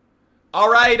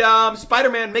 All right,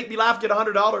 Spider-Man, make me laugh. Get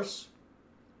 $100.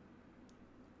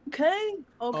 Okay.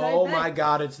 Oh bet. my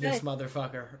God, it's this Hey.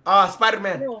 motherfucker.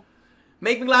 Spider-Man, Yo.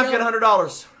 make me laugh. Yo. Get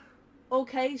 $100.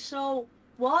 Okay, so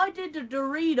why did the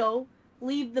Dorito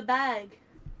leave the bag?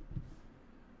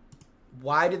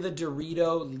 Why did the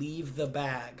Dorito leave the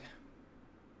bag?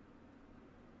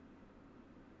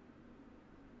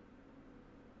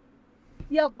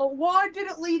 Yeah, but why did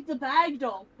it leave the bag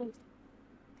though?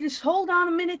 Just hold on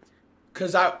a minute.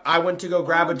 Because I went to go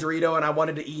grab a Dorito and I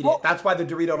wanted to eat it. That's why the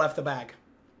Dorito left the bag.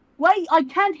 Wait, I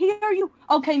can't hear you.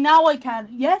 Okay, now I can.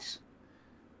 Yes?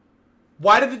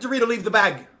 Why did the Dorito leave the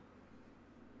bag?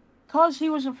 Because he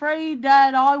was afraid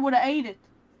that I would have ate it.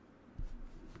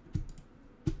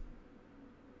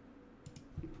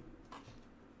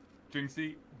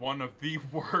 Jynxzi, one of the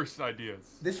worst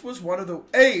ideas. This was one of the...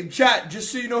 Hey, chat,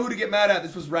 just so you know who to get mad at,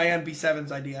 this was Ryan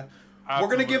B7's idea. Absolutely.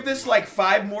 We're going to give this like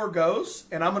 5 more goes,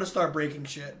 and I'm going to start breaking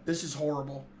shit. This is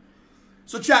horrible.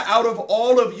 So chat, out of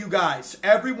all of you guys,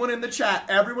 everyone in the chat,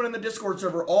 everyone in the Discord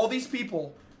server, all these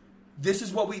people, this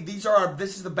is what we...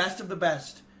 This is the best of the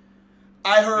best.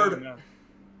 I heard... No.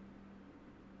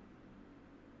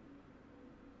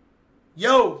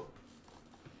 Yo!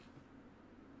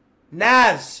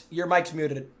 Naz, your mic's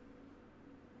muted.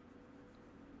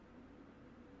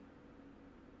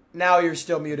 Now you're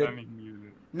still muted.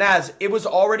 Naz, it was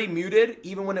already muted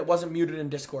even when it wasn't muted in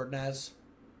Discord, Naz.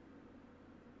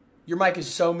 Your mic is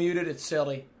so muted, it's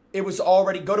silly. It was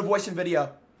already... Go to voice and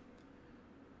video.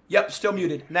 Yep, still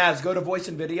muted. Naz, go to voice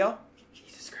and video.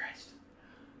 Jesus Christ.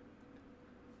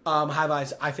 Hi,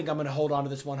 guys. I think I'm going to hold on to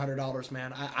this $100,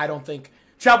 man. I don't think...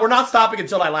 Chat, we're not stopping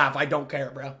until I laugh. I don't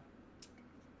care, bro.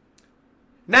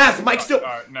 Naz, Mike still...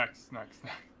 Alright, next.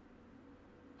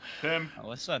 Tim. Oh,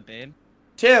 what's up, babe?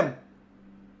 Tim.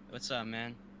 What's up,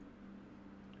 man?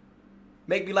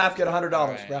 Make me laugh, get $100,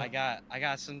 Alright, bro. I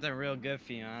got something real good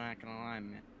for you, I'm not gonna lie,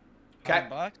 man. Okay.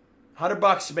 $100?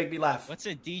 $100 to make me laugh. What's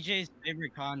a DJ's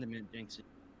favorite condiment, Jynxzi?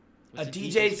 A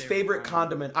DJ's favorite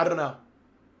condiment? I don't know.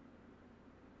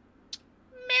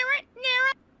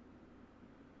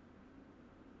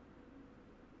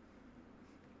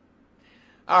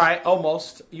 All right,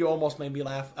 almost. You almost made me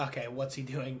laugh. Okay, what's he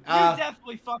doing? You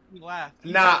definitely fucked me laugh.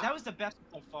 Nah. That was the best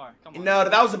so far. Come on. No,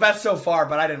 that was the best so far,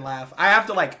 but I didn't laugh. I have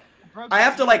to, like... I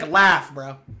have to like laugh,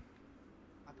 bro.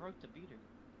 I broke the beater.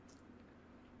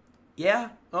 Yeah.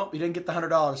 Oh, you didn't get the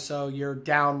 $100, so you're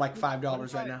down like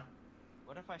 $5 right now.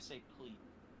 What if I say please?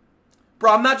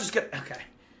 Bro, I'm not just gonna. Okay,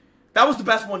 that was the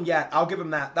best one yet. I'll give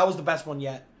him that. That was the best one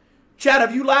yet. Chad,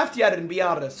 have you laughed yet? And be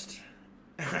honest.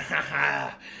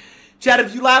 Chad,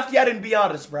 have you laughed yet? And be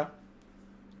honest, bro.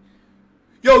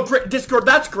 Yo, Discord,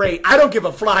 that's great. I don't give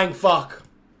a flying fuck.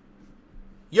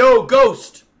 Yo,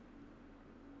 Ghost.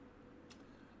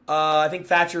 I think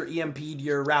Thatcher EMP'd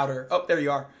your router. Oh, there you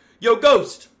are. Yo,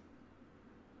 Ghost.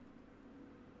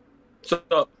 What's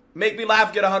up? Make me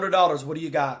laugh, get $100. What do you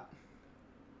got?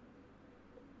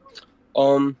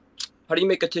 How do you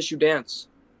make a tissue dance?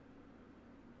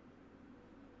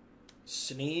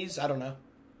 Sneeze? I don't know.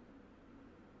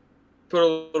 Put a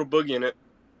little boogie in it.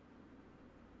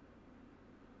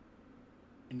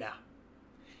 No.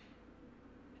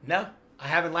 No, I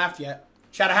haven't laughed yet.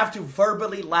 Chad, I have to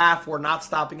verbally laugh. We're not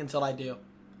stopping until I do.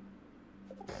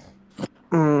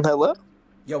 Hello?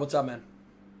 Yo, what's up, man?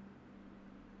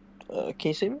 Can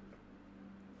you see me?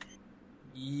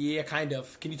 Yeah, kind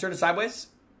of. Can you turn it sideways?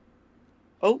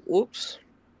 Oh, whoops.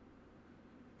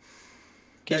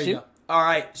 Can There you you see? go. All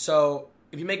right, so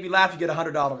if you make me laugh, you get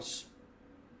 $100.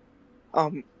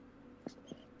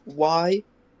 Why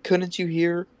couldn't you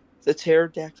hear the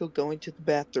pterodactyl going to the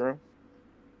bathroom?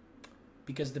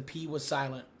 Because the P was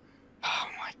silent. Oh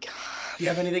my god. Do you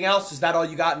have anything else? Is that all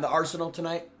you got in the arsenal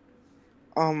tonight?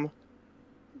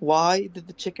 Why did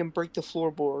the chicken break the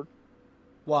floorboard?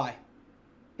 Why?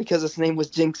 Because its name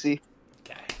was Jynxzi.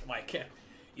 Okay, Mike.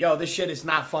 Yo, this shit is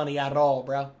not funny at all,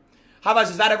 bro. How about,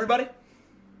 is that everybody?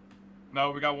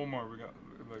 No, we got one more.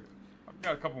 I've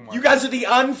got a couple more. You guys are the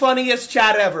unfunniest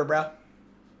chat ever, bro.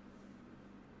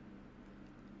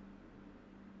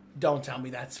 Don't tell me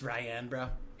that's Ryan, bro.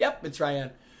 Yep, it's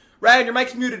Ryan. Ryan, your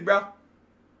mic's muted, bro.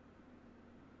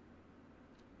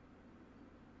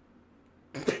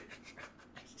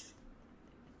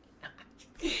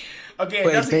 Okay,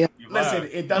 it doesn't. Listen,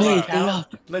 it doesn't count.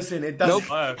 Listen, it doesn't.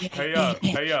 Nope. Pay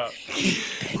up.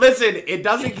 Listen, it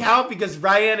doesn't count because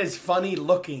Ryan is funny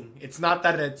looking. It's not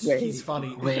that he's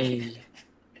funny. Wait.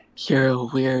 You're a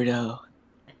weirdo.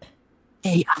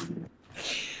 Hey.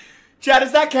 Chad,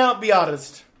 does that count? Be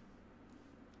honest.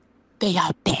 They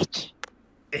are bitch.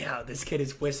 Yeah, this kid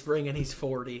is whispering and he's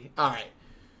 40. All right.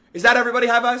 Is that everybody?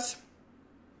 High fives?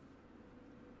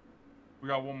 We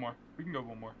got one more. We can go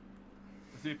one more.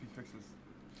 Let's see if he fixes.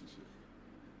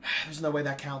 There's no way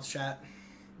that counts, chat.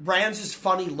 Ryan's just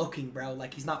funny looking, bro.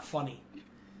 Like, he's not funny.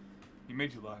 He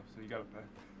made you laugh, so you gotta pay.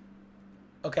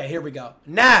 Okay, here we go.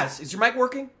 Naz, is your mic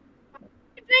working?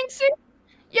 Jynxzi?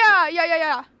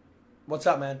 Yeah. What's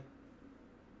up, man?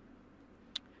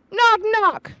 Knock,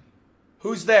 knock.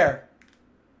 Who's there?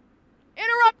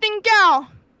 Interrupting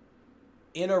gal.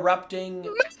 Interrupting.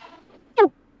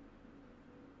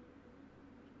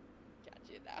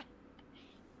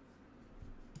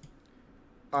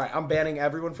 Alright, I'm banning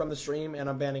everyone from the stream, and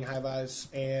I'm banning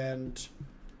Highvise, and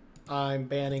I'm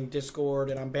banning Discord,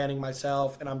 and I'm banning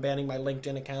myself, and I'm banning my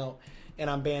LinkedIn account, and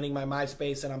I'm banning my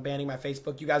MySpace, and I'm banning my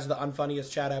Facebook. You guys are the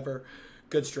unfunniest chat ever.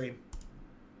 Good stream.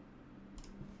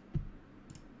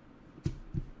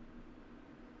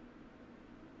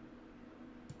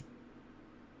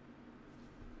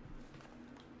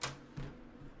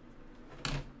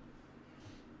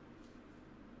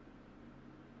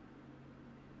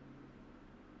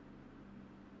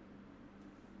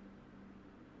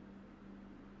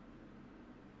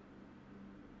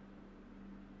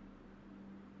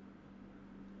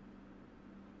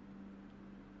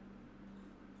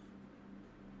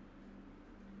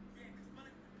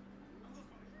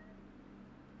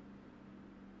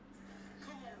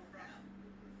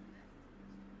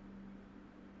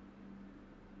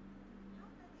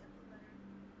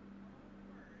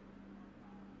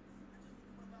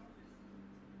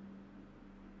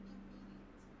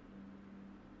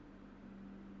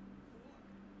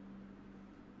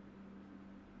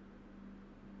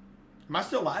 Am I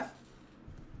still live?